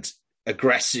and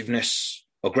aggression that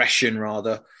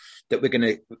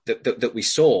we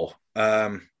saw.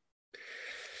 And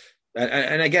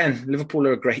again, Liverpool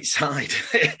are a great side.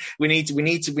 we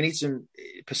need some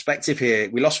perspective here.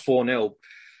 We lost 4-0,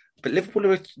 but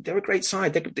Liverpool they're a great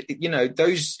side.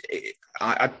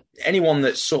 Anyone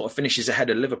that sort of finishes ahead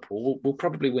of Liverpool will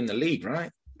probably win the league,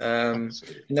 right? And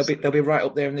they'll be right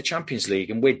up there in the Champions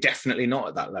League, and we're definitely not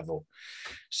at that level.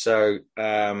 So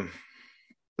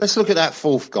let's look at that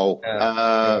fourth goal.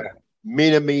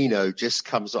 Minamino just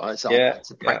comes on. To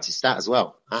practice that as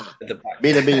well.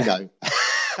 Minamino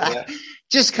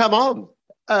just come on,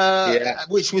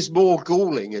 which was more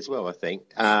galling as well, I think.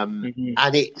 And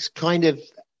it's kind of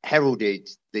heralded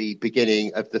the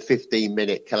beginning of the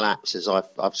 15-minute collapse, as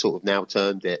I've sort of now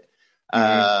termed it.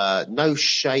 No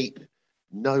shape,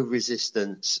 no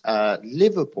resistance.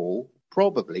 Liverpool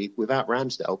probably, without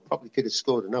Ramsdale, probably could have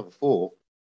scored another 4.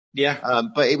 Yeah.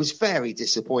 But it was very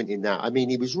disappointing that.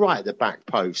 He was right at the back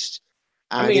post,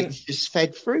 and it just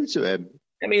fed through to him.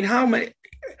 How many?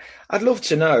 I'd love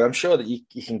to know. I'm sure that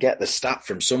you can get the stat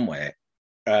from somewhere.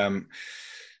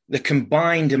 The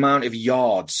combined amount of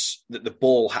yards that the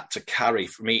ball had to carry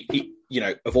from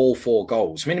of all 4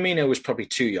 goals. Minamino was probably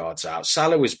 2 yards out.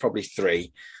 Salah was probably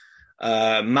 3.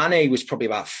 Mane was probably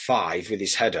about 5 with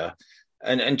his header,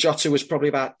 and Jota was probably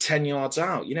about 10 yards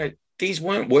out. these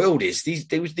weren't worldies.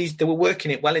 They were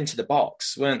working it well into the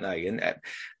box, weren't they?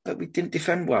 But we didn't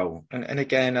defend well. And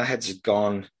again, our heads had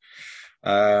gone.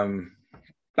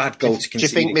 Bad goal to concede. Do you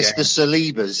think Mr.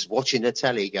 Saliba's watching the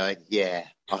telly going, yeah,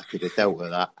 I could have dealt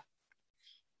with that?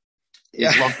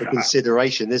 He's one for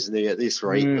consideration, isn't he, at this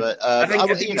rate? But I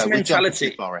think it's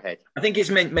mentality. Too far ahead. I think it's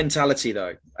mentality,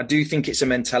 though. I do think it's a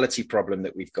mentality problem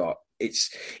that we've got. It's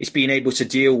being able to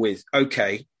deal with,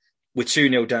 okay, we're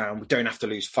 2-0 down. We don't have to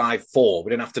lose 5-4. We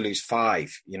don't have to lose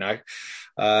 5, you know?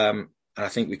 And I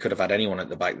think we could have had anyone at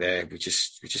the back there. We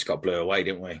just got blew away,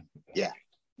 didn't we? Yeah.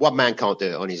 One man can't do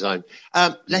it on his own.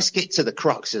 Let's get to the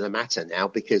crux of the matter now,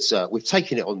 because we've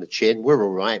taken it on the chin. We're all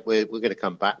right. We're going to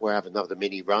come back. We'll have another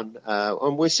mini run.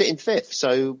 And we're sitting 5th.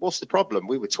 So what's the problem?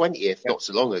 We were 20th not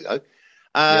so long ago.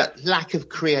 Lack of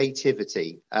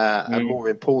creativity. And more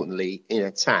importantly, in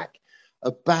attack.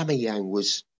 Aubameyang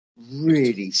was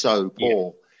really so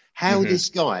poor. How this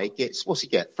guy gets, what's he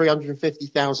get?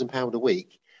 £350,000 a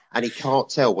week. And he can't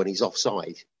tell when he's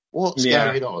offside. What's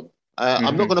going on?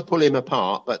 I'm not going to pull him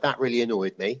apart, but that really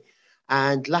annoyed me.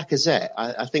 And Lacazette,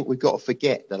 I think we've got to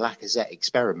forget the Lacazette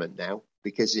experiment now,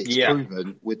 because it's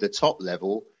proven with the top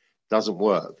level doesn't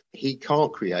work. He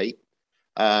can't create.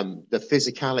 The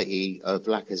physicality of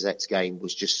Lacazette's game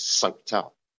was just soaked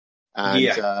up.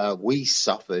 And we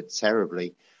suffered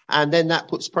terribly. And then that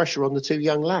puts pressure on the 2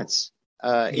 young lads,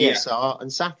 ESR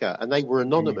and Saka. And they were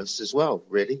anonymous as well,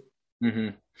 really.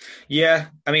 Yeah,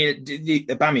 I mean, the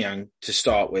Aubameyang to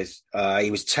start with, he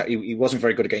wasn't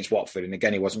very good against Watford, and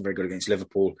again, he wasn't very good against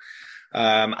Liverpool.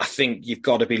 I think you've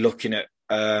got to be looking at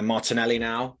Martinelli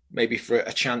now, maybe for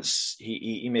a chance.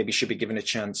 He maybe should be given a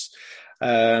chance.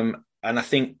 And I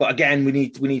think, but again, we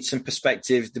need some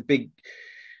perspective. The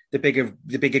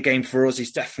bigger game for us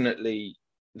is definitely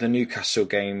the Newcastle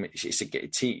game.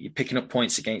 You're picking up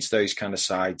points against those kind of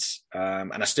sides,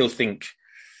 and I still think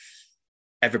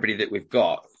everybody that we've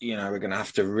got, you know, we're going to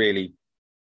have to really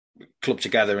club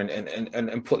together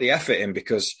and put the effort in,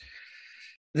 because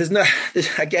there's no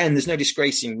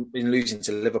disgrace in losing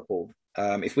to Liverpool.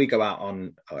 If we go out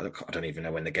on, I don't even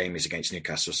know when the game is against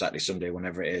Newcastle, Saturday, Sunday,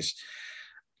 whenever it is,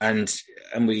 and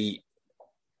we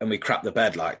crap the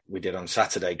bed like we did on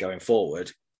Saturday going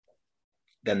forward,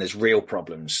 then there's real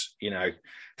problems. You know,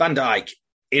 Van Dijk,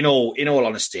 in all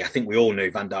honesty, I think we all knew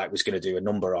Van Dijk was going to do a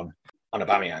number on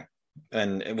Aubameyang.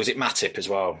 And was it Matip as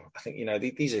well? I think, you know,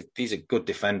 these are good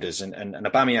defenders, and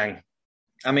Aubameyang.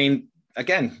 I mean,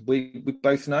 again, we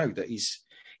both know that he's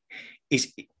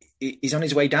on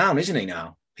his way down, isn't he?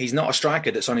 Now he's not a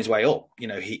striker that's on his way up. You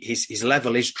know, his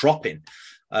level is dropping,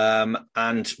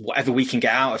 and whatever we can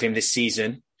get out of him this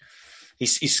season,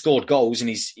 he's scored goals and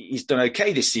he's done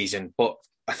okay this season. But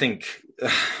I think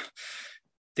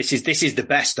this is the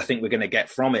best I think we're going to get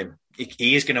from him.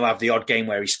 He is going to have the odd game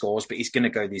where he scores, but he's going to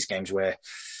go these games where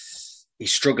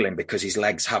he's struggling because his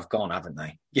legs have gone, haven't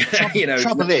they? You know,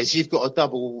 trouble is, you've got a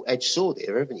double-edged sword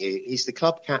here, haven't you? He's the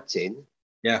club captain,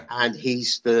 and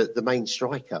he's the main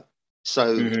striker.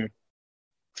 So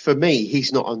for me,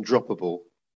 he's not undroppable,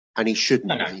 and he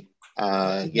shouldn't be.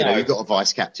 You know, you've got a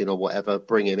vice captain or whatever,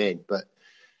 bring him in. But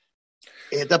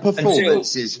the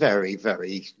performance is very,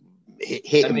 very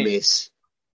hit and miss.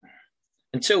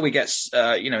 Until we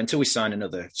until we sign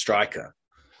another striker,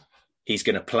 he's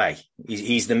going to play.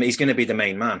 He's going to be the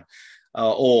main man,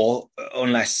 or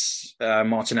unless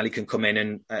Martinelli can come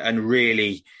in and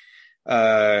really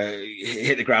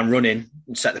hit the ground running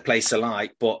and set the place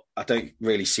alight. But I don't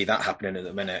really see that happening at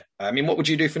the minute. I mean, what would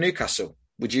you do for Newcastle?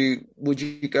 Would you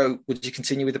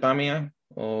continue with Aubameyang?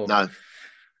 Or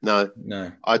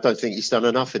No. I don't think he's done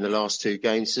enough in the last 2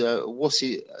 games. What's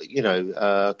he? You know,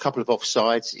 a couple of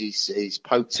offsides. He's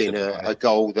poked in a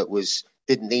goal that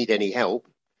didn't need any help.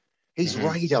 His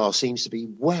radar seems to be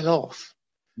well off.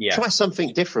 Yeah. Try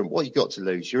something different. What you got to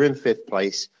lose? You're in 5th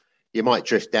place. You might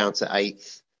drift down to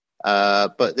 8th.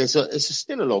 But it's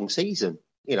still a long season.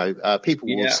 You know, people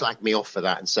will slag me off for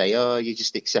that and say, "Oh, you're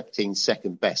just accepting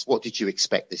second best." What did you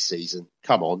expect this season?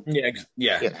 Come on. Yeah.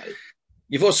 You know.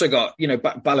 You've also got, you know,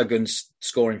 Balogun's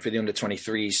scoring for the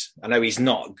under-23s. I know he's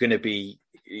not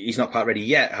quite ready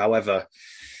yet. However,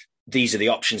 these are the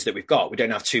options that we've got. We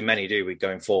don't have too many, do we,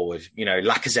 going forward? You know,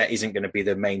 Lacazette isn't going to be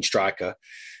the main striker.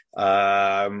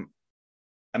 I'd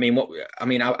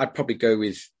probably go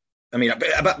with,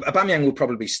 Aubameyang will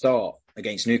probably start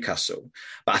against Newcastle,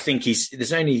 but I think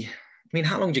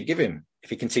how long do you give him if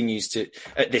he continues to,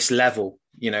 at this level,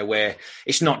 you know, where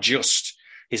it's not just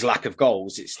his lack of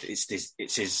goals, it's his,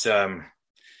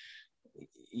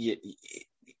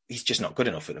 he's just not good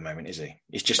enough at the moment, is he?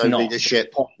 He's just no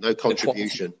leadership, no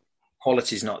contribution.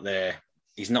 Quality's not there.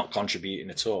 He's not contributing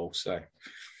at all. So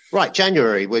Right,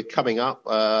 January, we're coming up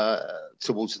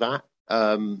towards that.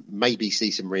 Maybe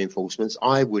see some reinforcements.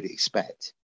 I would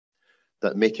expect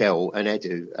that Mikel and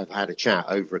Edu have had a chat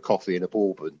over a coffee and a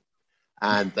bourbon,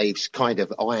 and they've kind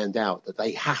of ironed out that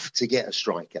they have to get a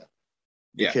striker.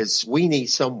 Because we need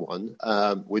someone,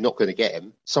 we're not going to get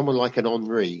him, someone like an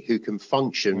Henry who can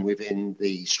function within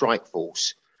the strike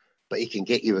force, but he can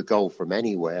get you a goal from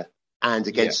anywhere and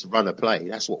against the run of play.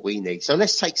 That's what we need. So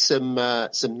let's take some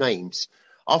names.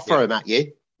 I'll throw them at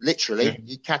you, literally.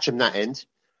 You catch them that end,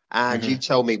 and you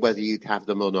tell me whether you'd have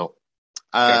them or not.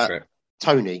 Go for it.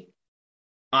 Tony.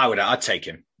 I'd take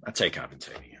him. I'd take Ivan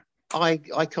Toney.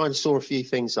 I kind of saw a few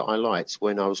things that I liked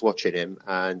when I was watching him,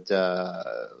 and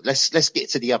let's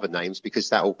get to the other names because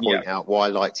that will point out why I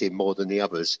liked him more than the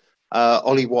others.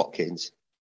 Ollie Watkins.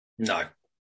 No.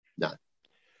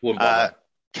 Wouldn't bother.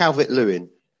 Calvert-Lewin.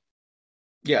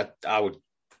 Yeah, I would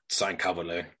sign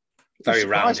Calvert-Lewin. Very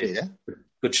rounded,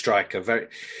 good striker.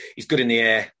 He's good in the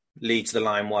air, leads the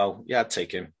line well. Yeah, I'd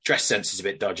take him. Dress sense is a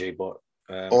bit dodgy, but.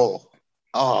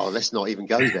 Oh, let's not even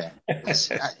go there.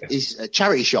 It's a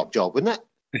charity shop job, isn't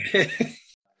it?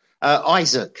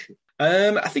 Isaac.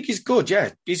 I think he's good, yeah.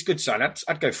 He's a good sign.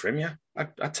 I'd go for him, yeah.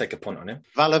 I'd take a punt on him.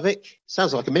 Valavic.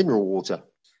 Sounds like a mineral water.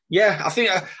 Yeah, I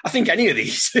think any of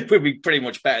these would be pretty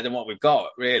much better than what we've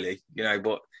got, really.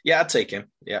 But yeah, I'd take him,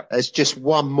 yeah. There's just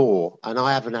one more, and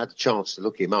I haven't had a chance to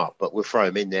look him up, but we'll throw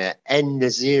him in there.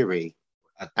 En-Nesyri.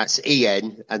 That's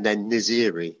E-N and then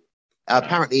Naziri.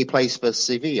 Apparently he plays for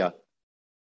Sevilla.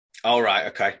 All right,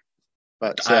 okay.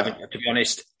 But to be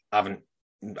honest, I don't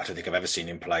think I've ever seen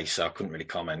him play, so I couldn't really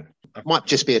comment. Might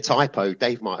just be a typo.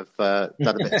 Dave might have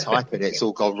done a bit of typing. It's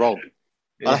all gone wrong.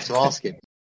 I'll have to ask him.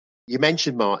 You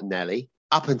mentioned Martinelli.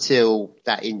 Up until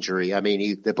that injury, I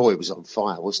mean, the boy was on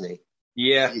fire, wasn't he?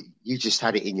 Yeah. You just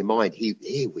had it in your mind.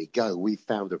 Here we go. We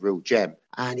found a real gem.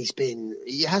 And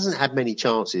he hasn't had many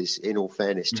chances, in all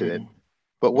fairness to him.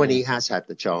 But when he has had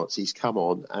the chance, he's come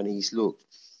on and he's looked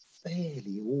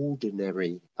fairly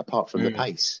ordinary apart from the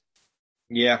pace.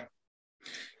 Yeah.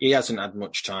 He hasn't had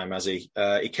much time, has he?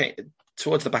 He came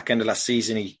towards the back end of last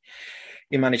season.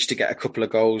 He managed to get a couple of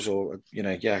goals a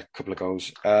couple of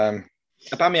goals.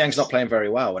 Aubameyang's not playing very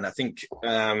well. And I think,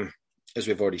 as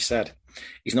we've already said,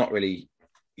 he's not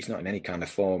in any kind of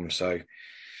form. So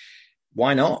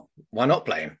why not? Why not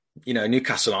play him?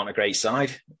 Newcastle aren't a great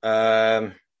side.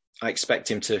 I expect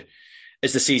him to,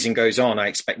 as the season goes on, I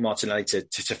expect Martinelli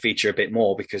to feature a bit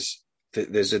more because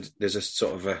there's a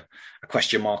sort of a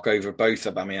question mark over both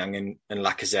Aubameyang and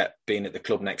Lacazette being at the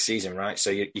club next season, right? So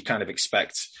you kind of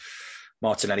expect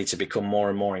Martinelli to become more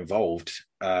and more involved.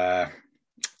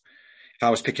 If I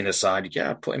was picking a side,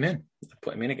 I'd put him in. I'd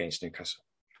put him in against Newcastle.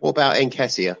 What about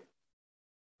Nketiah,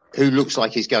 who looks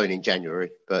like he's going in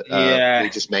January, but we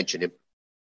just mentioned him.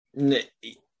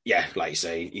 Yeah, like you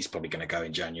say, he's probably going to go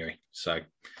in January. So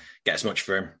get as much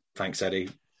for him. Thanks,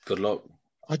 Eddie. Good luck.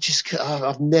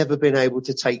 I've never been able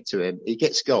to take to him. He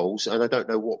gets goals, and I don't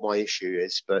know what my issue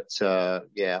is, but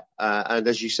and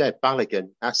as you said,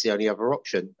 Balogun, that's the only other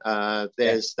option.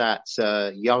 There's that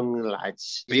young lad.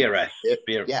 BRF.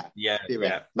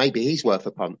 Yeah. Maybe he's worth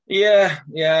a punt. Yeah.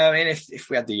 I mean, if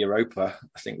we had the Europa,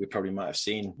 I think we probably might have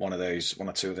seen one or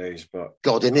two of those. But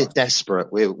God, isn't it desperate?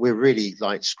 We're really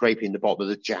like scraping the bottom of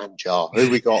the jam jar.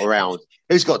 Who we got around?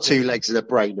 Who's got two legs and a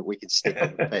brain that we can stick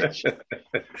on the bench?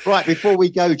 Right, before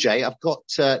we go, Jay, I've got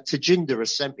Tajinder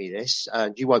has sent me this,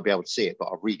 and you won't be able to see it, but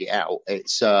I'll read it out.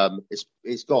 It's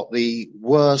got the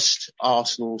worst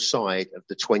Arsenal side of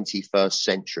the 21st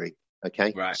century.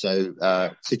 Okay, right. So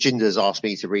Tajinder's asked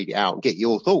me to read it out and get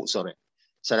your thoughts on it.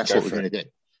 So that's what we're going to do.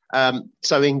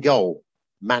 So in goal,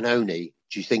 Manoni.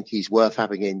 Do you think he's worth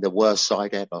having in the worst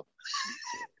side ever?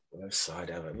 Worst side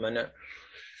ever,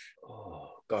 Oh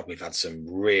God, we've had some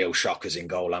real shockers in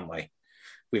goal, haven't we?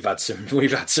 We've had some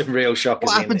real shockers.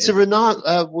 What happened to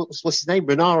Renar? What's his name?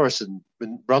 Runarsson.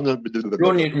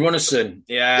 Runarsson.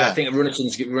 Yeah, I think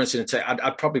Runarsson.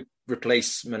 I'd probably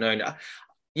replace Manone.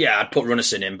 Yeah, I'd put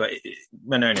Runarsson in, but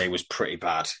Manone was pretty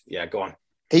bad. Yeah, go on.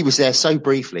 He was there so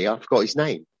briefly, I forgot his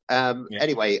name.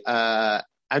 Anyway,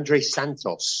 Andre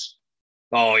Santos.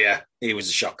 Oh yeah, he was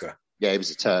a shocker. Yeah, he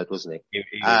was a turd, wasn't he?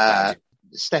 He was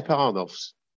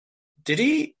Stepanovs. Did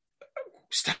he?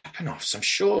 Stepanovs, I'm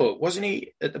sure. Wasn't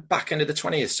he at the back end of the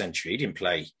 20th century? He didn't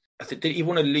play. I think he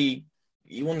won a league.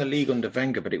 He won the league under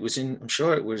Wenger, but it was in. I'm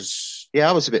sure it was. Yeah,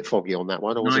 I was a bit foggy on that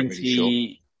one. I wasn't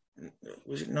really sure.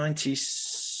 Was it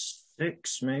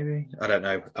 96? Maybe. I don't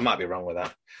know. I might be wrong with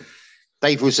that.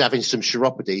 Dave was having some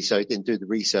chiropody, so he didn't do the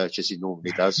research as he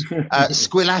normally does.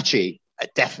 Squillaci,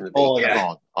 definitely. Oh yeah.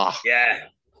 Come on. Yeah.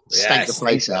 Stank the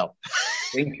place out.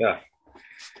 Stinker.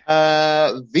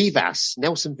 Vivas,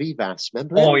 Nelson Vivas,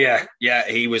 remember him? Oh yeah,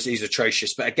 he's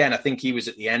atrocious. But again, I think he was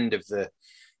at the end of the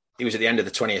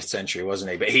 20th century,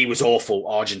 wasn't he? But he was awful.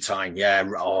 Argentine, yeah.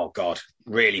 Oh God,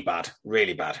 really bad.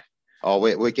 Oh,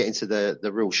 we're getting to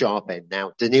the real sharp end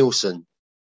now. Danielson.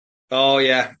 Oh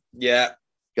yeah.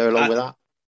 Go along with that.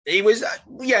 He was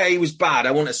bad.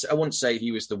 I wouldn't say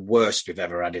he was the worst we've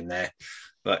ever had in there,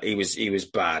 but he was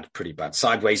bad, pretty bad.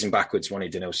 Sideways and backwards, Ronnie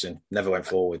Danielson. Never went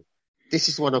forward. This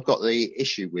is the one I've got the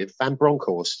issue with. Van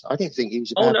Bronckhorst. I didn't think he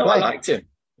was a bad Oh no, player. I liked him.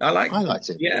 I liked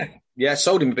him. Yeah.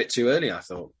 Sold him a bit too early. I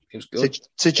thought he was good.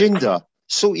 Tajinder,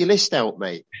 sort your list out,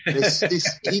 mate.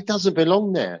 He doesn't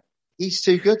belong there. He's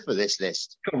too good for this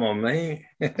list. Come on, mate.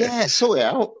 Yeah, sort it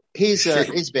out. Here's a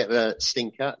bit of a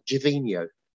stinker. Gervinho.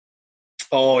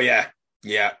 Oh yeah,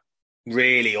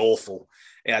 really awful.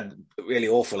 He had really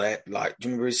awful hair. Like, do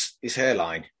you remember his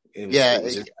hairline?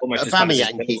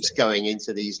 Aubameyang keeps going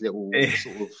into these little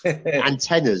sort of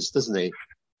antennas, doesn't he?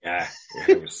 Yeah,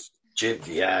 it was.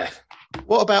 Yeah.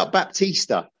 What about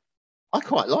Baptista? I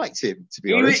quite liked him, to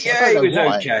be honest. He was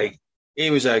okay. He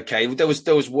was okay. There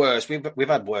was worse. We've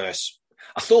had worse.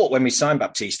 I thought when we signed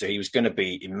Baptista, he was going to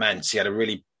be immense. He had a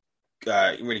really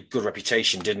good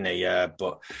reputation, didn't he?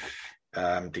 But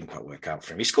didn't quite work out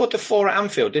for him. He scored the 4 at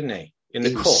Anfield, didn't he? In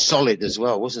the cup. Was solid as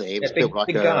well, wasn't he? He was built like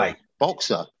a guy.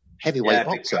 Boxer, heavyweight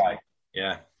boxer.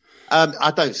 Yeah.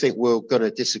 I don't think we're going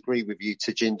to disagree with you,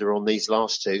 Tajinder, on these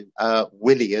last two.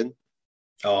 Willian.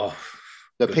 Oh,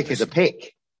 the pick of the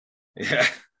pick. Yeah.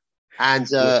 And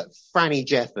Franny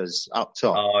Jeffers up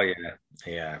top. Oh,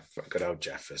 yeah. Good old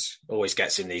Jeffers. Always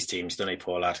gets in these teams, doesn't he,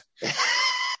 poor lad?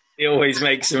 He always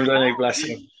makes them, doesn't he? Bless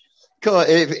him. God,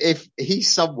 if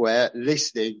he's somewhere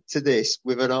listening to this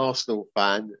with an Arsenal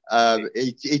fan,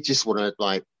 he'd just want to,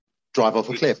 like, drive off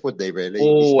a cliff, wouldn't he, really?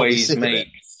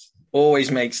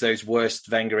 Always makes those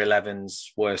worst Wenger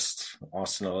 11s, worst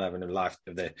Arsenal 11 of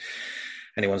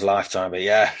anyone's lifetime. But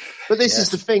yeah. But this is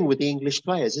the thing with the English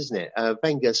players, isn't it?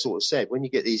 Wenger sort of said, when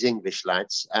you get these English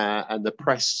lads and the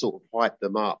press sort of hype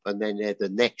them up and then they're the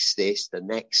next this, the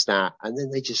next that, and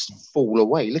then they just fall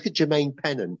away. Look at Jermaine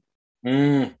Pennant.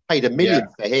 Paid $1 million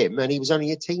for him and he was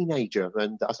only a teenager.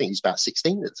 And I think he was about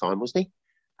 16 at the time, wasn't he?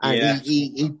 And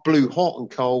he blew hot and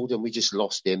cold and we just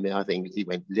lost him. I think he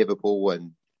went Liverpool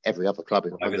and every other club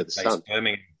under the sun.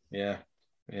 Birmingham. Yeah.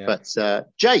 But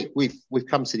Jay, we've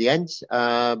come to the end.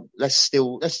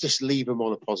 Let's just leave them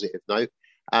on a positive note.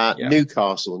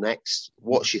 Newcastle next.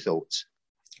 What's your thoughts?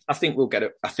 I think we'll get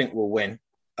it. I think we'll win.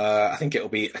 I think it'll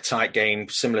be a tight game,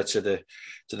 similar to the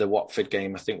Watford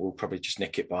game. I think we'll probably just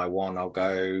nick it by 1. I'll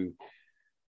go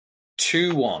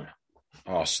 2-1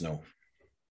 Arsenal.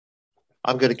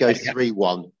 I'm going to go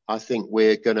 3-1. I think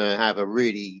we're going to have a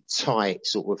really tight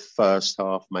sort of first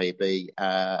half, maybe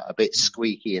a bit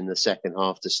squeaky in the second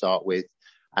half to start with.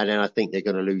 And then I think they're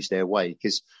going to lose their way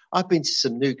because I've been to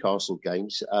some Newcastle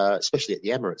games, especially at the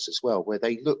Emirates as well, where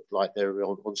they look like they're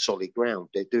on solid ground.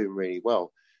 They're doing really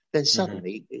well. Then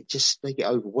suddenly they get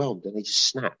overwhelmed and they just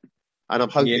snap. And I'm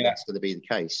hoping that's going to be the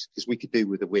case because we could do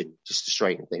with a win just to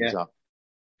straighten things up.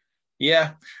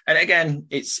 Yeah. And again,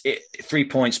 3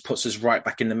 points puts us right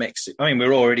back in the mix. I mean,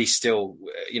 we're already still,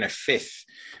 fifth.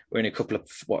 We're in a couple of,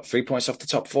 3 points off the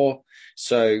top 4.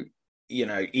 So,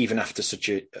 even after such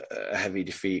a heavy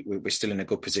defeat, we're still in a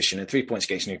good position. And 3 points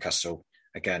against Newcastle,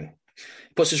 again,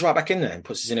 puts us right back in there and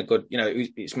puts us in a good,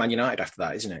 it's Man United after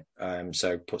that, isn't it?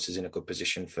 So puts us in a good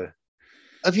position for.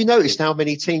 Have you noticed how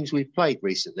many teams we've played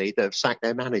recently that have sacked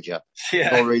their manager?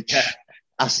 Yeah. Norwich,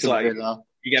 Aston Villa.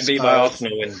 You get beat by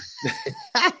Arsenal and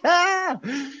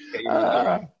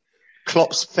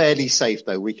Klopp's fairly safe,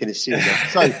 though. We can assume that.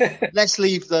 So let's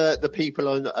leave the people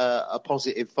on a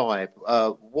positive vibe.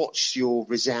 What's your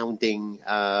resounding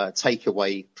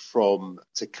takeaway from,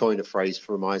 to coin a phrase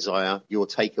from Isaiah, your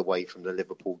takeaway from the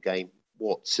Liverpool game?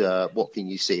 What can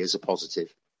you see as a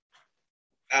positive?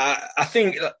 I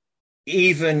think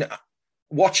even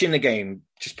watching the game,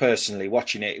 just personally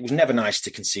watching it, it was never nice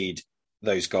to concede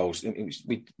those goals.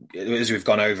 As we've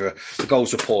gone over, the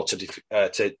goals were poor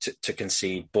to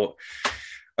concede, but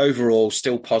overall,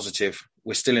 still positive.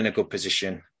 We're still in a good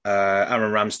position.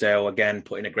 Aaron Ramsdale again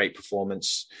put in a great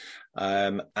performance,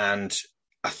 and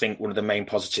I think one of the main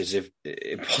positives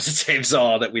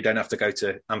are that we don't have to go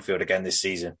to Anfield again this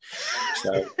season.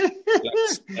 So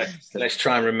let's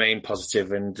try and remain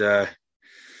positive and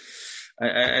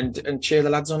cheer the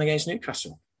lads on against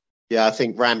Newcastle. Yeah, I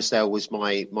think Ramsdale was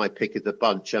my pick of the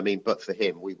bunch. I mean, but for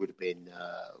him, we would have been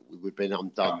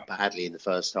undone badly in the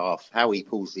first half. How he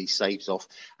pulls these saves off,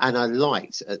 and I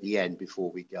liked at the end,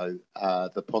 before we go,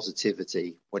 the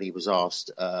positivity when he was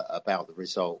asked about the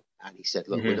result, and he said,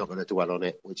 "Look, we're not going to dwell on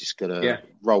it. We're just going to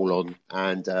roll on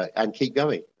and keep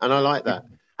going." And I like that,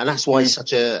 and that's why he's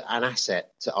such an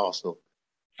asset to Arsenal.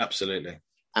 Absolutely.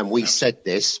 And we said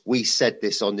this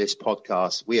on this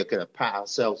podcast. We are going to pat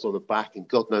ourselves on the back and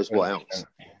God knows what else.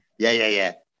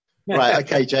 Yeah. Right,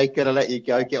 okay, Jake, going to let you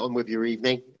go. Get on with your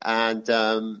evening. And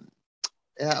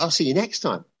I'll see you next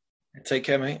time. Take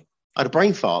care, mate. I had a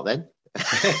brain fart then.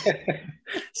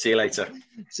 See you later.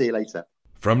 See you later.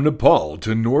 From Nepal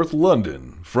to North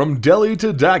London, from Delhi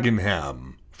to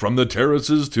Dagenham, from the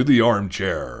terraces to the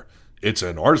armchair. It's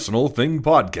an Arsenal Thing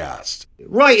podcast.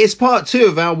 Right, it's part 2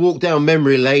 of our walk down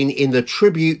memory lane in the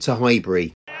tribute to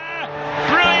Highbury.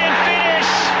 Brilliant finish!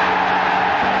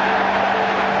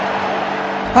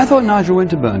 I thought Nigel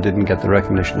Winterburn didn't get the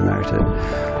recognition he merited.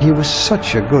 He was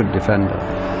such a good defender.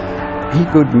 He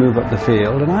could move up the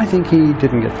field, and I think he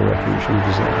didn't get the recognition he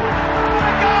deserved.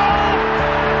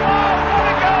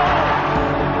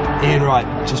 Ian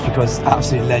Wright, just because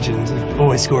absolute legend,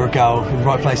 always score a goal in the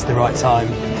right place at the right time.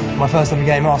 My first ever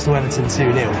game, Arsenal-Everton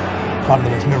 2-0, one of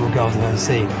the most memorable goals I've ever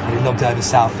seen. And he lobbed over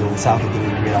Southall, and Southall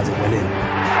didn't even realise it went in. A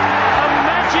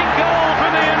magic goal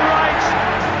from Ian Wright!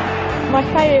 My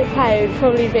favourite player would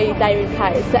probably be David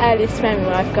Platt. It's the earliest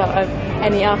memory I've got of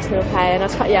any Arsenal player, and I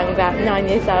was quite young, about 9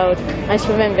 years old. I just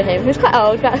remember him. He was quite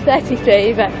old, about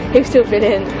 33, but he was still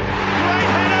brilliant.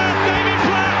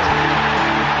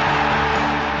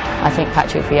 I think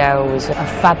Patrick Vieira was a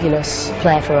fabulous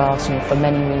player for Arsenal for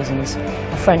many reasons.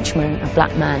 A Frenchman, a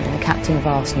black man and a captain of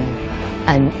Arsenal,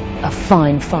 and a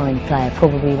fine player,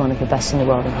 probably one of the best in the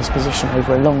world in his position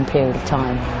over a long period of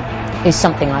time, is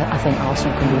something I think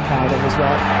Arsenal can be proud of as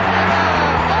well.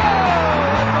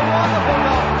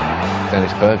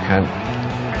 Dennis Bergkamp,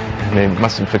 I mean,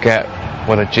 mustn't forget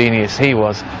what a genius he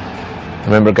was. I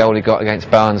remember a goal he got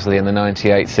against Barnsley in the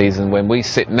 98 season when we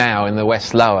sit now in the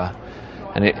West Lower.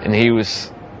 And he was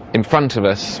in front of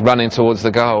us, running towards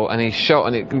the goal, and he shot,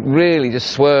 and it really just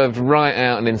swerved right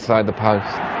out and inside the post.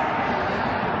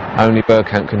 Only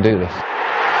Bergkamp can do this.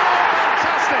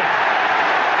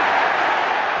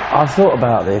 I've thought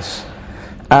about this,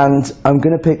 and I'm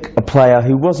going to pick a player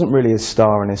who wasn't really a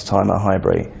star in his time at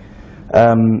Highbury,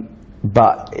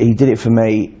 but he did it for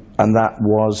me, and that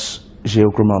was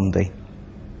Gilles Grimandi.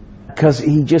 Because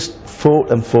he just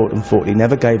fought and fought and fought. He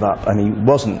never gave up, and he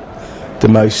wasn't the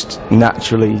most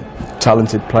naturally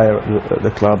talented player at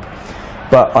the club.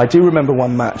 But I do remember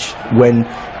one match when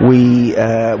we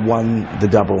won the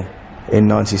double in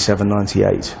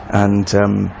 97-98, and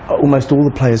almost all the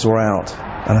players were out,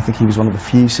 and I think he was one of the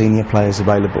few senior players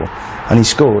available, and he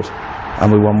scored,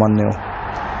 and we won 1-0.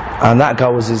 And that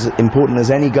goal was as important as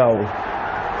any goal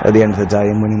at the end of the day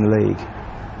in winning the league.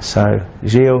 So,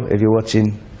 Gilles, if you're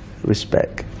watching,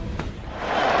 respect.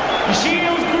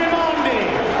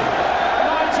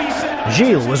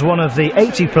 Gilles was one of the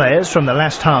 80 players from the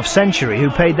last half-century who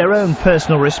paid their own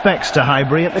personal respects to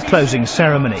Highbury at the closing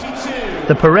ceremony.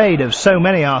 The parade of so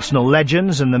many Arsenal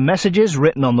legends and the messages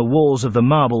written on the walls of the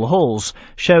marble halls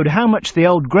showed how much the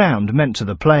old ground meant to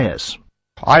the players.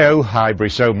 I owe Highbury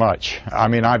so much. I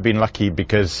mean, I've been lucky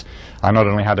because I not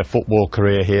only had a football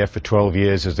career here for 12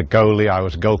 years as a goalie, I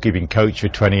was a goalkeeping coach for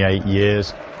 28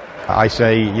 years. I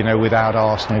say, you know, without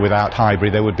Arsenal, without Highbury,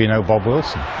 there would be no Bob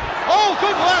Wilson. Oh,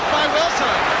 good work by Wilson!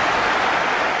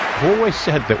 I've always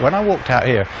said that when I walked out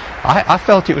here, I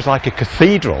felt it was like a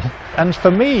cathedral. And for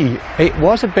me, it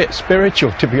was a bit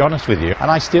spiritual, to be honest with you.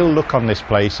 And I still look on this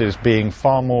place as being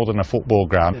far more than a football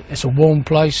ground. It's a warm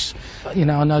place. You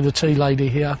know, I know the tea lady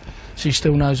here. She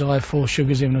still knows I have 4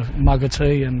 sugars in a mug of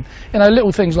tea, and you know,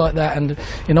 little things like that. And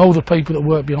you know, all the people that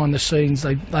work behind the scenes,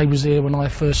 they was here when I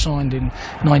first signed in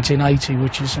 1980,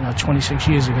 which is 26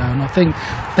 years ago. And I think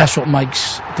that's what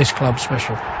makes this club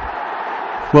special.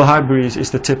 Well, Highbury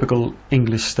is the typical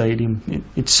English stadium.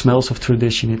 It smells of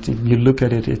tradition. You look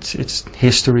at it, it's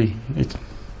history.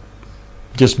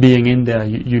 Just being in there,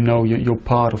 you know you're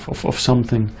part of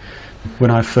something.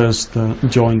 When I first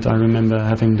joined, I remember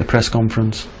having the press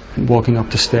conference, walking up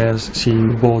the stairs, seeing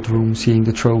the boardroom, seeing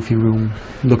the trophy room,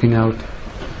 looking out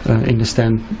in the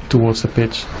stand towards the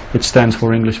pitch. It stands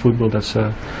for English football. That's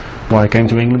what I came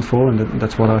to England for, and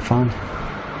that's what I found.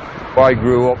 I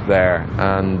grew up there,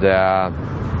 and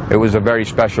it was a very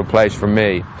special place for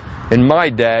me. In my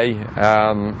day,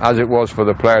 as it was for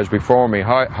the players before me,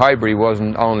 Highbury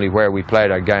wasn't only where we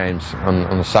played our games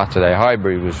on a Saturday.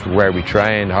 Highbury was where we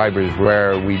trained. Highbury was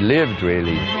where we lived,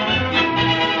 really.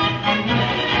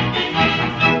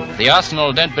 the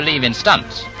Arsenal don't believe in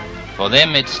stunts. For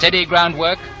them it's steady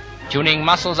groundwork, tuning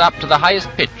muscles up to the highest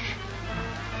pitch.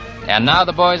 And now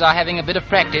the boys are having a bit of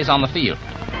practice on the field.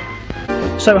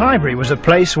 So Highbury was a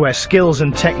place where skills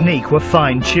and technique were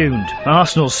fine-tuned.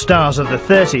 Arsenal's stars of the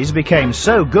 30s became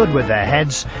so good with their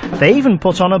heads, they even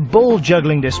put on a ball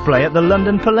juggling display at the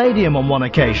London Palladium on one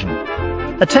occasion.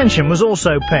 Attention was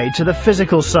also paid to the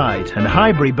physical side, and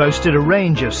Highbury boasted a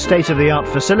range of state-of-the-art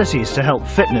facilities to help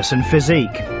fitness and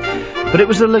physique. But it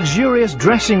was the luxurious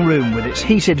dressing room with its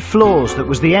heated floors that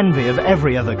was the envy of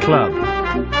every other club.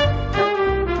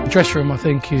 The dressing room, I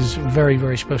think, is very,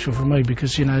 very special for me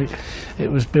because, you know,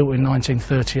 it was built in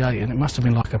 1938 and it must have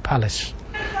been like a palace.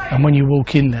 And when you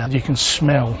walk in there, you can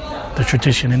smell the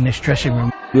tradition in this dressing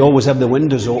room. We always have the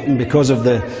windows open because of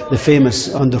the famous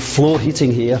underfloor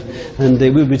heating here, and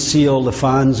we would see all the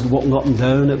fans walking up and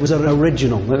down. It was an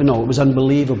original, it was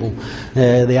unbelievable.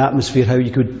 The atmosphere, how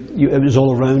it was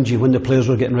all around you when the players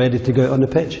were getting ready to go out on the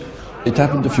pitch. It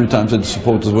happened a few times that the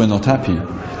supporters were not happy,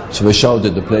 so they shouted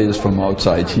at the players from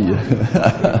outside here.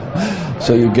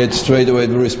 So you get straight away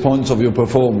the response of your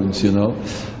performance, you know.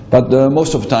 But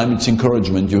most of the time it's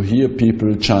encouragement. You hear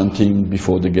people chanting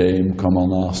before the game, "Come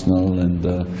on Arsenal,"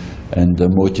 and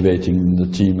motivating the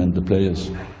team and the players.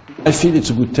 I feel it's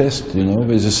a good test, you know.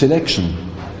 There's a selection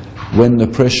when the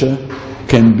pressure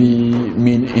can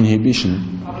mean inhibition.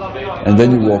 And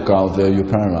then you walk out there, you're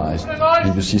paralyzed,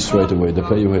 and you see straight away the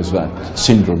player who has that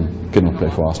syndrome cannot play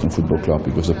for Arsenal Football Club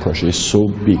because the pressure is so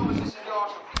big.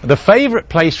 The favourite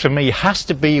place for me has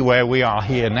to be where we are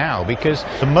here now, because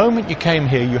the moment you came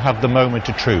here, you have the moment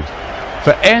of truth.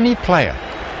 For any player,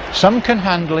 some can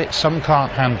handle it, some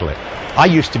can't handle it. I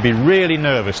used to be really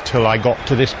nervous till I got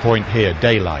to this point here,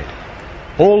 daylight.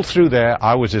 All through there,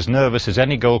 I was as nervous as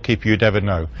any goalkeeper you'd ever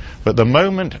know. But the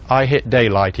moment I hit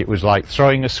daylight, it was like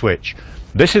throwing a switch.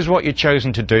 This is what you've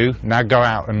chosen to do, now go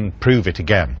out and prove it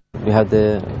again. We had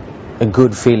a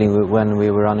good feeling when we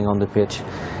were running on the pitch.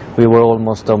 We were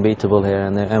almost unbeatable here,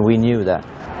 and we knew that.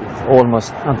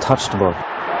 Almost untouchable.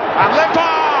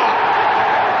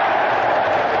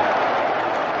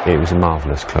 It was a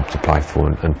marvellous club to play for,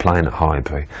 and playing at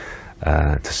Highbury,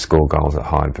 to score goals at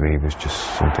Highbury was just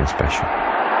something special.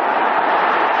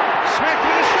 Smith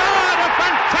with a shot, a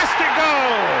fantastic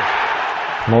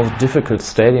goal! Most difficult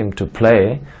stadium to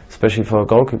play, especially for a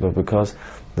goalkeeper, because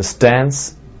the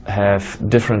stands have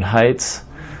different heights.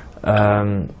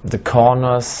 The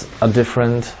corners are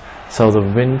different, so the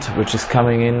wind which is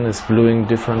coming in is blowing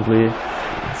differently.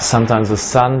 Sometimes the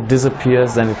sun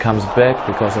disappears, then it comes back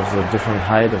because of the different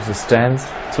height of the stands.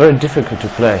 It's very difficult to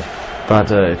play,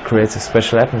 but it creates a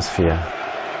special atmosphere.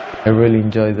 I really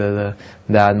enjoy the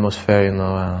atmosphere, you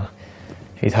know.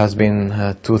 It has been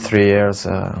 2-3 years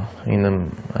in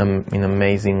an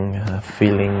amazing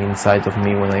feeling inside of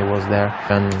me when I was there,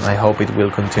 and I hope it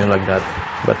will continue like that,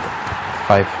 but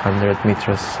 500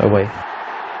 meters away.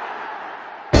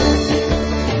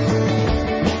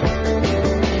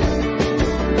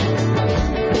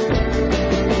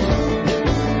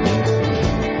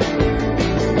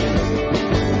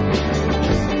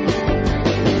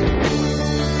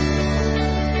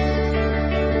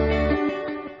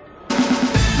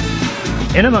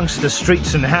 In amongst the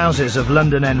streets and houses of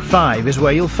London N5 is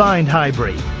where you'll find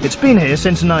Highbury. It's been here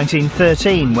since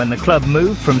 1913, when the club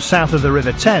moved from south of the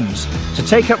River Thames to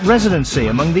take up residency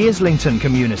among the Islington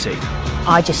community.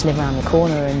 I just live around the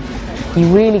corner, and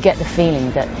you really get the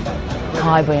feeling that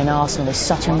Highbury and Arsenal is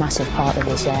such a massive part of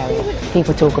this area.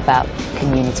 People talk about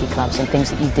community clubs and things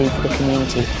that you do for the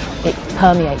community. It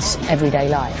permeates everyday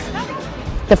life.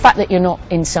 The fact that you're not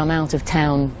in some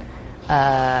out-of-town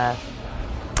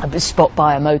a spot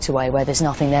by a motorway where there's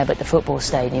nothing there but the football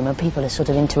stadium, and people are sort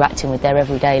of interacting with their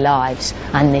everyday lives,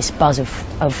 and this buzz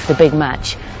of the big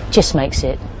match just makes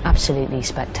it absolutely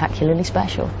spectacularly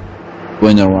special.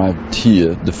 When I arrived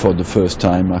here for the first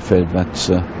time, I felt that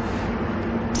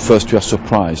first we are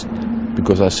surprised,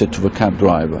 because I said to the cab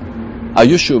driver, "Are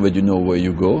you sure that you know where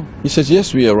you go?" He says,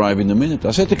 "Yes, we arrive in a minute."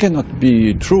 I said, "It cannot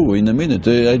be true in a minute.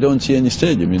 I don't see any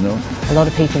stadium, you know." A lot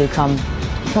of people who come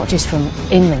not just from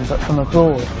England but from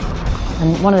abroad,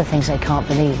 and one of the things they can't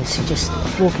believe is you're just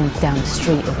walking down the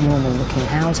street of normal looking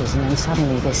houses, and then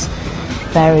suddenly this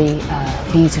very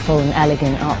beautiful and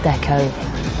elegant Art Deco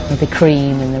with the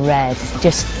cream and the red,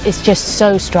 it's just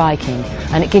so striking,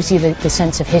 and it gives you the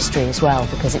sense of history as well,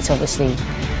 because it's obviously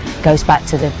goes back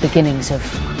to the beginnings of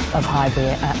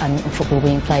Highbury and football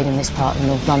being played in this part of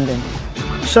North London.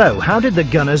 So, how did the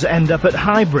Gunners end up at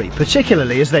Highbury,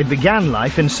 particularly as they began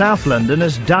life in South London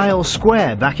as Dial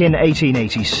Square back in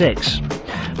 1886?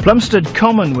 Plumstead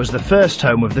Common was the first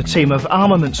home of the team of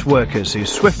armaments workers who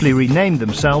swiftly renamed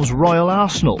themselves Royal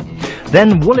Arsenal,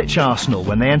 then Woolwich Arsenal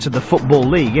when they entered the Football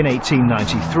League in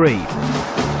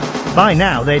 1893. By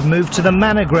now they'd moved to the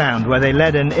Manor Ground, where they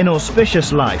led an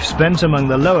inauspicious life spent among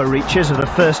the lower reaches of the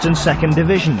first and second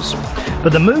divisions.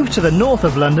 But the move to the north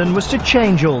of London was to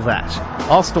change all that.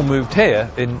 Arsenal moved here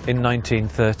in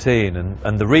 1913,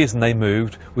 and the reason they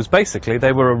moved was basically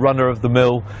they were a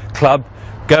run-of-the-mill club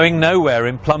going nowhere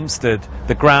in Plumstead.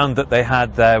 The ground that they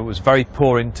had there was very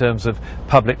poor in terms of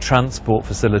public transport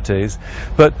facilities,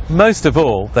 but most of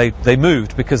all they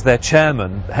moved because their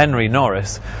chairman, Henry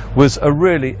Norris, was a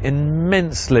really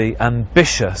immensely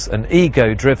ambitious and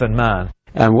ego-driven man.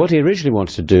 And what he originally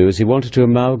wanted to do is he wanted to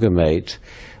amalgamate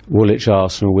Woolwich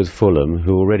Arsenal with Fulham,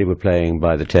 who already were playing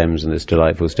by the Thames in this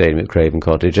delightful stadium at Craven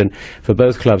Cottage, and for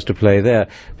both clubs to play there.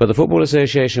 But the Football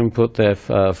Association put their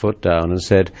foot down and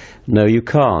said, no, you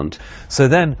can't. So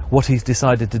then what he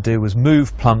decided to do was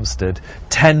move Plumstead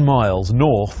 10 miles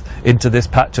north into this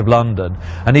patch of London,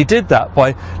 and he did that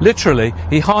by literally,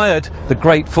 he hired the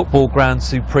great football Grand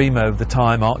Supremo of the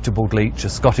time, Archibald Leach, a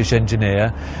Scottish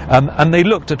engineer, and they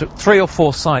looked at 3 or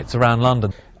 4 sites around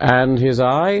London. And his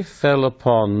eye fell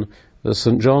upon the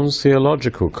St John's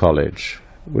Theological College,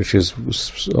 which is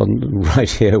right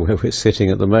here where we're sitting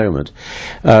at the moment,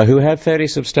 who had fairly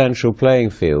substantial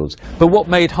playing fields. But what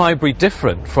made Highbury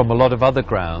different from a lot of other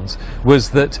grounds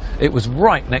was that it was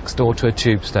right next door to a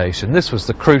tube station. This was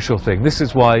the crucial thing. This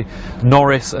is why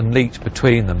Norris and Leach,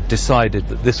 between them, decided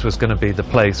that this was going to be the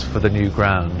place for the new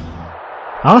ground.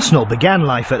 Arsenal began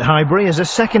life at Highbury as a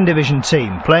second division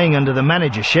team, playing under the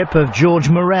managership of George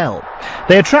Morrell.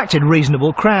 They attracted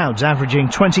reasonable crowds, averaging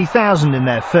 20,000 in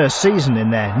their first season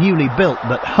in their newly built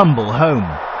but humble home.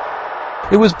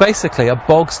 It was basically a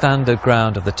bog standard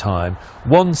ground of the time.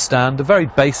 One stand, a very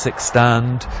basic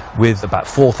stand with about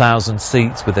 4,000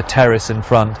 seats with a terrace in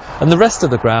front, and the rest of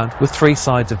the ground with 3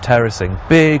 sides of terracing.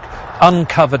 Big,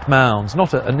 uncovered mounds,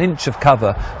 not an inch of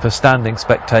cover for standing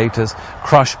spectators,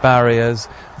 crush barriers,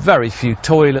 very few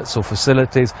toilets or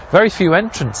facilities, very few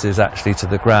entrances actually to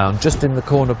the ground, just in the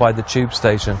corner by the tube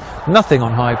station, nothing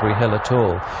on Highbury Hill at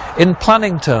all. In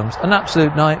planning terms, an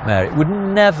absolute nightmare. It would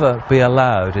never be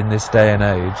allowed in this day and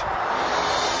age.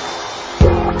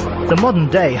 The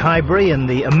modern-day Highbury and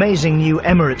the amazing new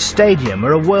Emirates Stadium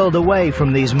are a world away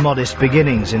from these modest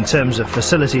beginnings in terms of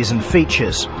facilities and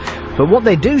features. But what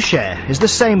they do share is the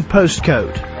same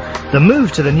postcode. The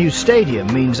move to the new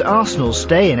stadium means Arsenal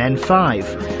stay in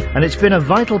N5, and it's been a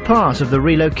vital part of the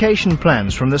relocation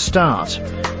plans from the start.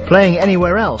 Playing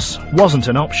anywhere else wasn't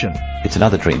an option. It's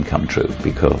another dream come true,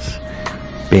 because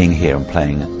being here and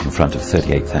playing in front of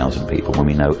 38,000 people, when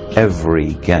we know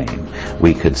every game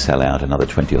we could sell out another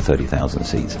 20 or 30,000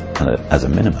 seats as a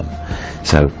minimum.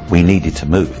 So we needed to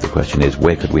move. The question is,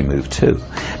 where could we move to?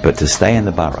 But to stay in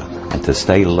the borough and to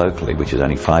stay locally, which is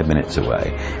only 5 minutes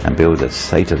away, and build a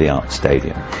state-of-the-art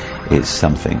stadium is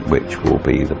something which will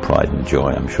be the pride and joy,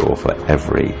 I'm sure, for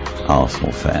every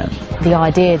Arsenal fan. The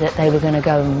idea that they were going to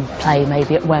go and play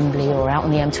maybe at Wembley or out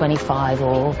on the M25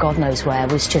 or God knows where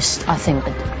was just, I think,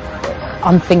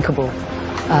 unthinkable.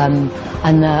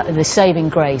 And the saving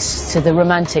grace to the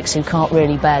romantics who can't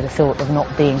really bear the thought of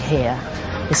not being here,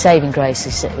 the saving grace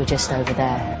is that we're just over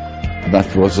there.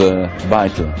 That was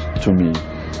vital to me.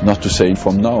 Not to say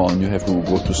from now on you have to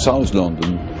go to South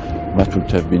London. That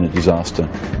would have been a disaster.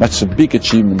 That's a big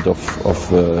achievement of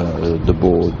the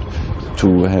board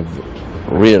to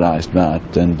have realized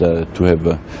that and to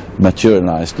have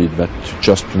materialized it, that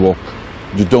just walk,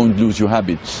 you don't lose your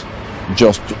habits,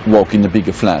 just walk in a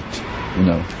bigger flat, you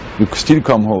know. You still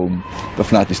come home, the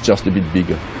flat is just a bit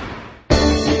bigger.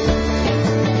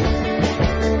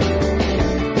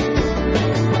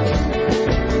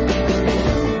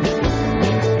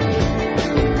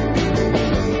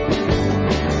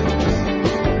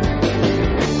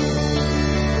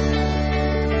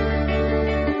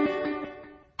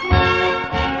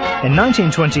 In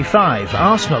 1925,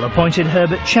 Arsenal appointed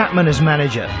Herbert Chapman as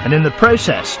manager, and in the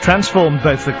process transformed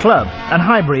both the club and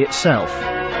Highbury itself.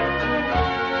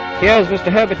 Here's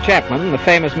Mr. Herbert Chapman, the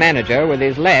famous manager, with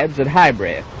his lads at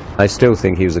Highbury. I still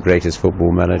think he was the greatest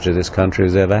football manager this country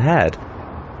has ever had.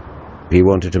 He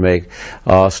wanted to make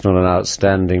Arsenal an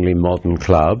outstandingly modern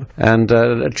club, and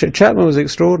Chapman was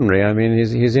extraordinary. I mean,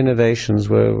 his innovations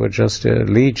were just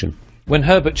legion. When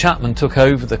Herbert Chapman took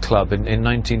over the club in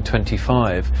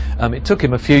 1925, it took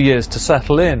him a few years to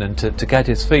settle in and to get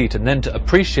his feet, and then to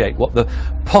appreciate what the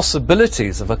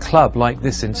possibilities of a club like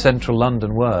this in central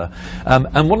London were.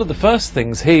 And one of the first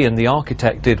things he and the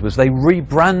architect did was they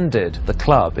rebranded the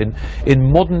club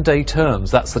in modern day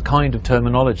terms. That's the kind of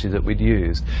terminology that we'd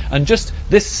use. And just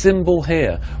this symbol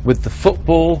here with the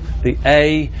football, the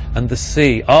A and the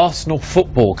C, Arsenal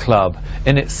Football Club,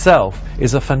 in itself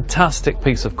is a fantastic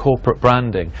piece of corporate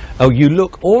branding. Oh, you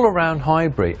look all around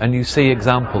Highbury and you see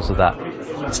examples of that.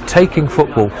 It's taking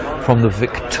football from the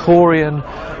Victorian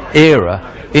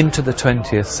era into the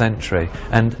 20th century,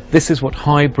 and this is what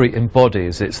Highbury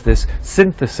embodies. It's this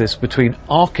synthesis between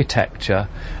architecture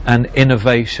and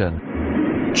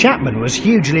innovation. Chapman was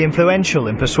hugely influential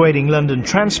in persuading London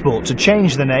Transport to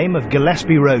change the name of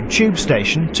Gillespie Road Tube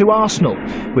Station to Arsenal,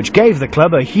 which gave the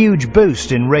club a huge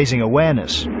boost in raising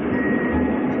awareness.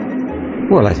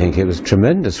 Well, I think it was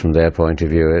tremendous from their point of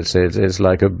view. It's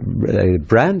like they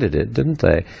branded it, didn't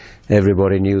they?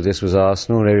 Everybody knew this was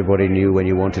Arsenal, and everybody knew when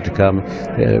you wanted to come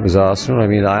it was Arsenal. I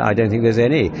mean, I don't think there's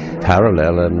any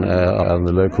parallel on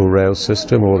the local rail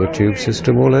system or the tube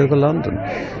system all over London.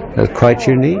 It's quite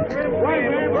unique.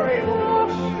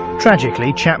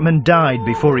 Tragically, Chapman died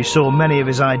before he saw many of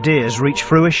his ideas reach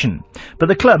fruition, but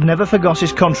the club never forgot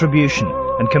his contribution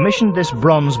and commissioned this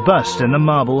bronze bust in the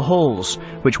Marble Halls,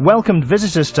 which welcomed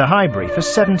visitors to Highbury for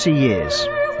 70 years.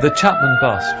 The Chapman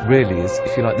bust really is,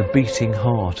 if you like, the beating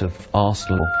heart of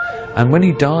Arsenal. And when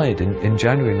he died in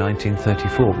January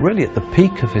 1934, really at the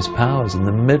peak of his powers, in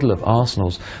the middle of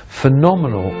Arsenal's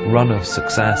phenomenal run of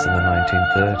success in the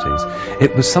 1930s,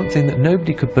 it was something that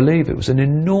nobody could believe. It was an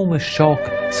enormous shock.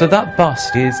 So that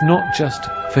bust is not just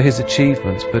for his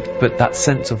achievements, but that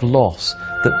sense of loss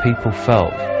that people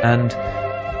felt. And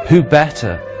who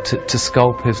better to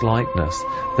sculpt his likeness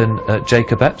than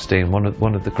Jacob Epstein,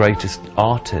 one of the greatest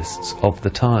artists of the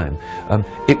time.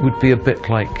 It would be a bit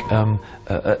like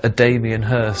a Damien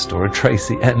Hirst or a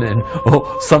Tracy Emin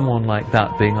or someone like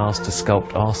that being asked to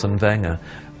sculpt Arsene Wenger.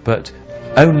 But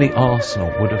only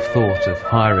Arsenal would have thought of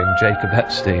hiring Jacob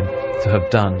Epstein to have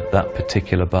done that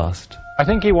particular bust. I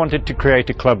think he wanted to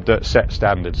create a club that set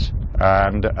standards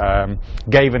and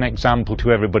gave an example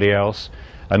to everybody else,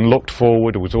 and looked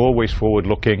forward, was always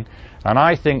forward-looking. And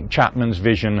I think Chapman's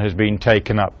vision has been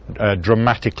taken up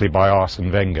dramatically by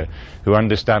Arsene Wenger, who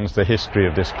understands the history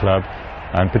of this club,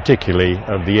 and particularly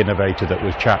of the innovator that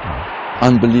was Chapman.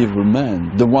 Unbelievable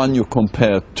man, the one you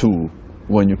compare to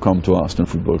when you come to Arsenal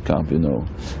Football Club, you know.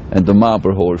 And the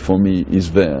Marble Hall for me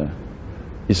is there.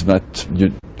 Is that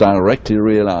you directly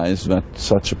realize that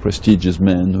such a prestigious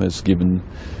man who has given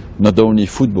not only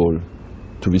football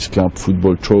to his club,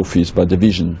 football trophies, but the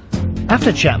vision.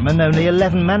 After Chapman, only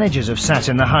 11 managers have sat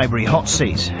in the Highbury hot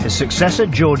seat. His successor,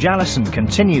 George Allison,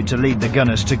 continued to lead the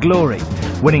Gunners to glory,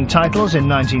 winning titles in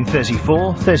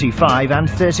 1934, 35 and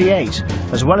 38,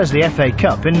 as well as the FA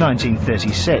Cup in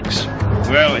 1936.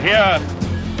 Well, here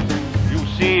you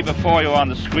see before you on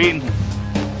the screen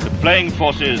the playing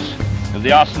forces of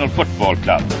the Arsenal Football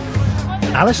Club.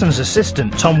 Allison's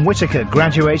assistant, Tom Whittaker,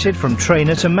 graduated from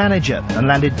trainer to manager and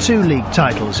landed 2 league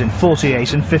titles in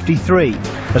 48 and 53,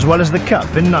 as well as the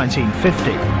Cup in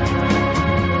 1950.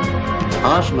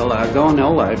 Arsenal are going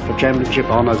all out for championship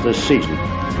honours this season.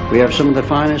 We have some of the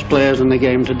finest players in the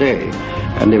game today,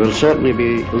 and they will certainly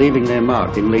be leaving their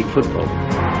mark in league football.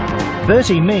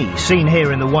 Bertie Mee, seen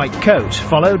here in the white coat,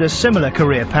 followed a similar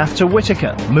career path to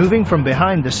Whittaker, moving from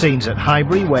behind the scenes at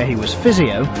Highbury, where he was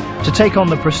physio, to take on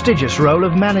the prestigious role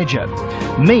of manager.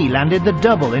 Mee landed the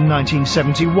double in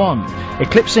 1971,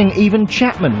 eclipsing even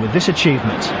Chapman with this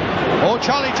achievement. Oh,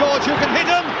 Charlie George, who can hit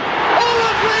him! Oh,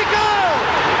 lovely goal!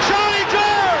 Charlie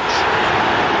George!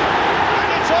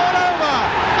 And it's all over,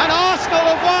 and Arsenal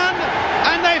have won,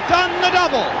 and they've done the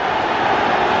double.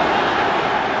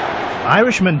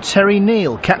 Irishman Terry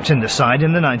Neal captained the side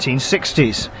in the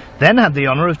 1960s, then had the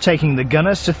honour of taking the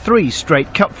Gunners to 3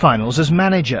 straight cup finals as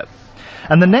manager.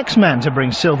 And the next man to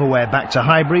bring silverware back to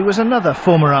Highbury was another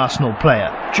former Arsenal player,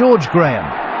 George Graham.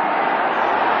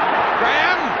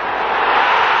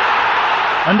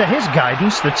 Under his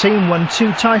guidance, the team won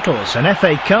 2 titles, an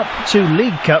FA Cup, 2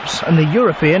 League Cups and the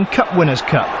European Cup Winners'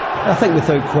 Cup. I think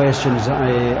without questions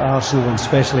Arsenal, and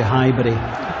especially Highbury,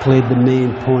 played the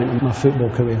main point in my football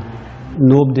career.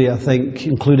 Nobody, I think,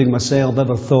 including myself,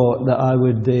 ever thought that I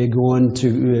would go on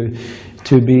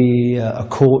to be a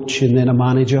coach and then a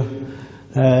manager,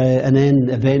 and then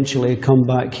eventually come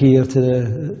back here to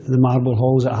the Marble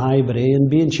Halls at Highbury and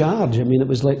be in charge. I mean, it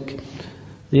was like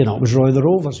you know, it was Roy the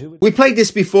Rovers. We played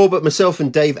this before, but myself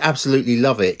and Dave absolutely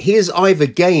love it. Here's Ivor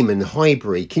Game and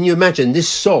Highbury. Can you imagine this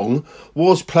song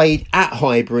was played at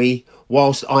Highbury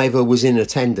whilst Ivor was in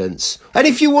attendance? And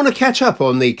if you want to catch up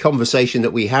on the conversation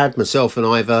that we had, myself and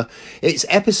Ivor, it's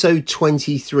episode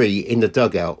 23 in the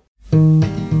dugout.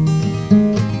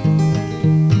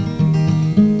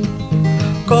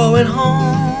 Going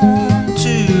home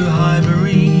to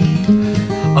Highbury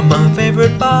on my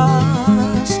favourite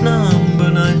bus, number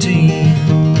 19.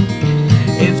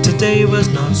 If today was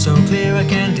not so clear, I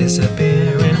can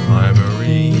disappear in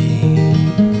Highbury.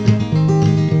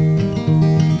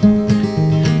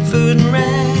 Food and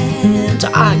rent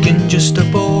I can just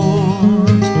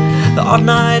afford, the odd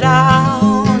night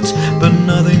out, but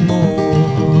nothing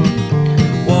more.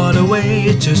 What a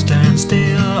way to stand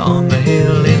still on the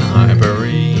hill in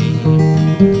Highbury.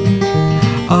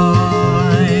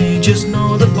 I just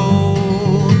know the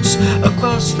folks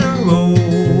across the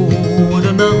road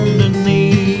and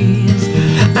underneath,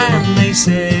 and they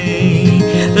say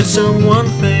that someone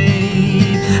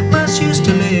famous used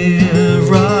to live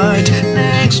right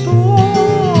next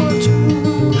door to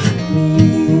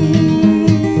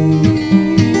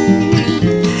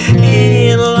me.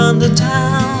 In London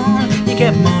town you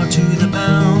get more to the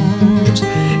pound,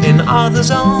 in other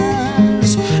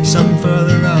zones some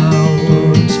further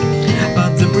out,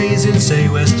 but the breeze in say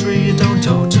West 3 don't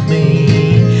talk to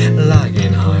me like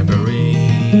in Highbury.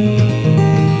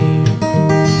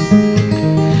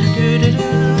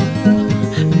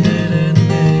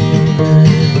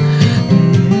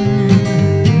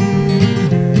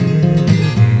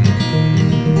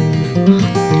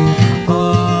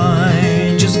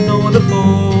 I just know the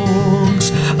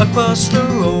folks across the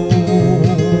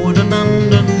road and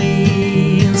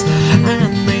underneath,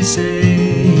 and they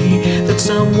say that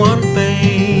someone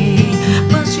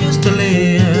famous used to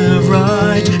live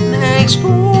right next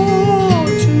door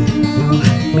to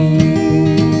me.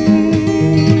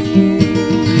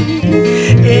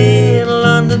 In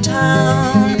London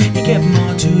town you get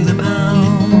more to the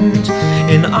pound,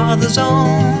 in other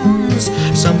zones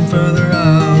some further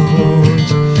out,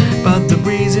 but the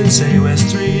breeze in say West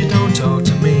 3 don't talk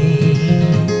to me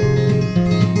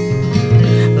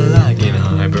like in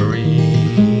Highbury.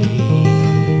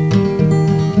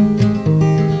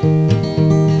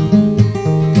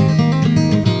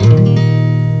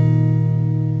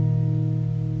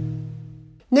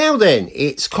 Now then,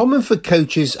 it's common for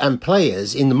coaches and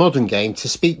players in the modern game to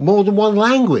speak more than one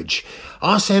language.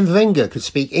 Arsene Wenger could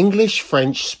speak English,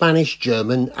 French, Spanish,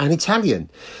 German and Italian.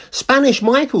 Spanish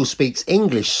Michael speaks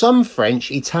English, some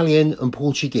French, Italian and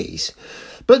Portuguese.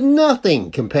 But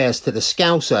nothing compares to the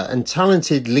Scouser and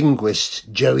talented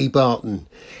linguist Joey Barton.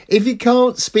 If you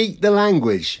can't speak the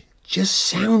language, just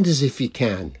sound as if you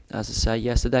can. As I said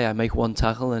yesterday, I make one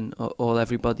tackle and all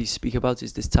everybody speak about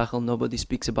is this tackle. Nobody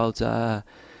speaks about the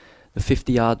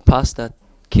 50-yard pass that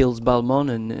kills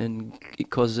Balmont and it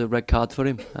causes a red card for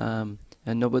him.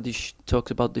 And nobody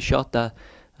talks about the shot that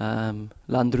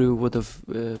Landreau would have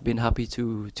been happy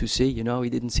to see. You know, he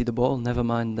didn't see the ball, never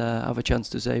mind have a chance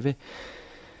to save it.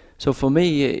 So for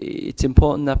me, it's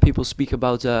important that people speak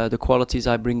about the qualities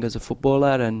I bring as a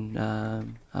footballer, and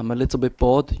I'm a little bit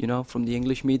bored, you know, from the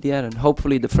English media, and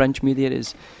hopefully the French media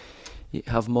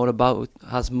has more about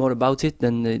it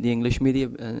than the English media,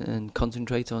 and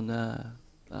concentrate on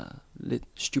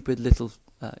stupid little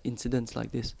incidents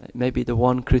like this. Maybe the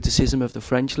one criticism of the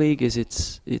French league is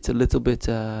it's a little bit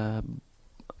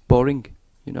boring,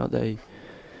 you know.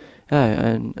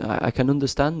 And I can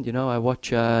understand, you know. I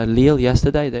watched Lille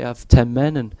yesterday. They have 10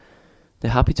 men and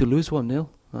they're happy to lose 1-0.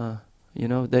 You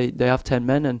know, they have 10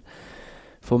 men, and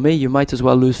for me, you might as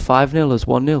well lose 5-0 as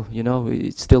 1-0. You know,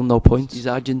 it's still no points. He's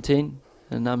Argentine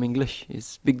and I'm English.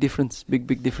 It's big difference,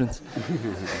 big difference.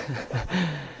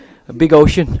 A big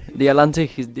ocean. The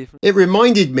Atlantic is different. It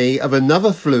reminded me of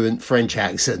another fluent French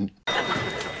accent.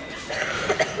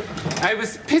 I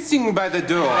was pissing by the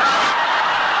door.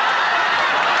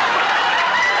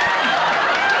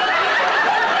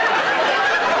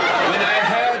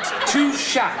 Two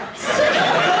shots.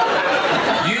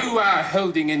 You are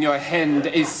holding in your hand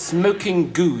a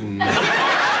smoking goon. You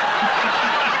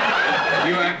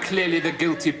are clearly the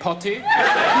guilty potty.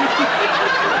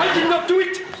 I did not do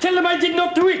it! Tell them I did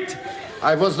not do it!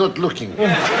 I was not looking.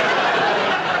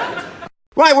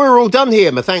 Right, we're all done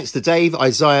here. My thanks to Dave,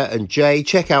 Isaiah and Jay.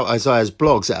 Check out Isaiah's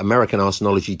blogs at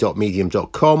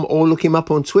americanarsenology.medium.com or look him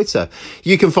up on Twitter.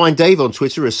 You can find Dave on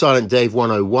Twitter as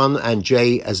SilentDave101 and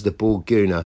Jay as the Bald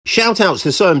Gooner. Shout outs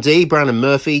to Sam D, Brandon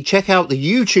Murphy. Check out the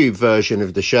YouTube version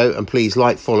of the show and please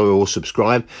like, follow or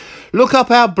subscribe. Look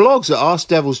up our blogs at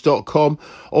askdevils.com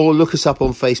or look us up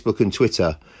on Facebook and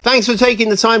Twitter. Thanks for taking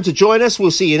the time to join us.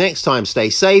 We'll see you next time. Stay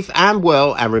safe and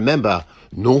well, and remember,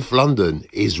 North London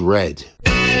is red.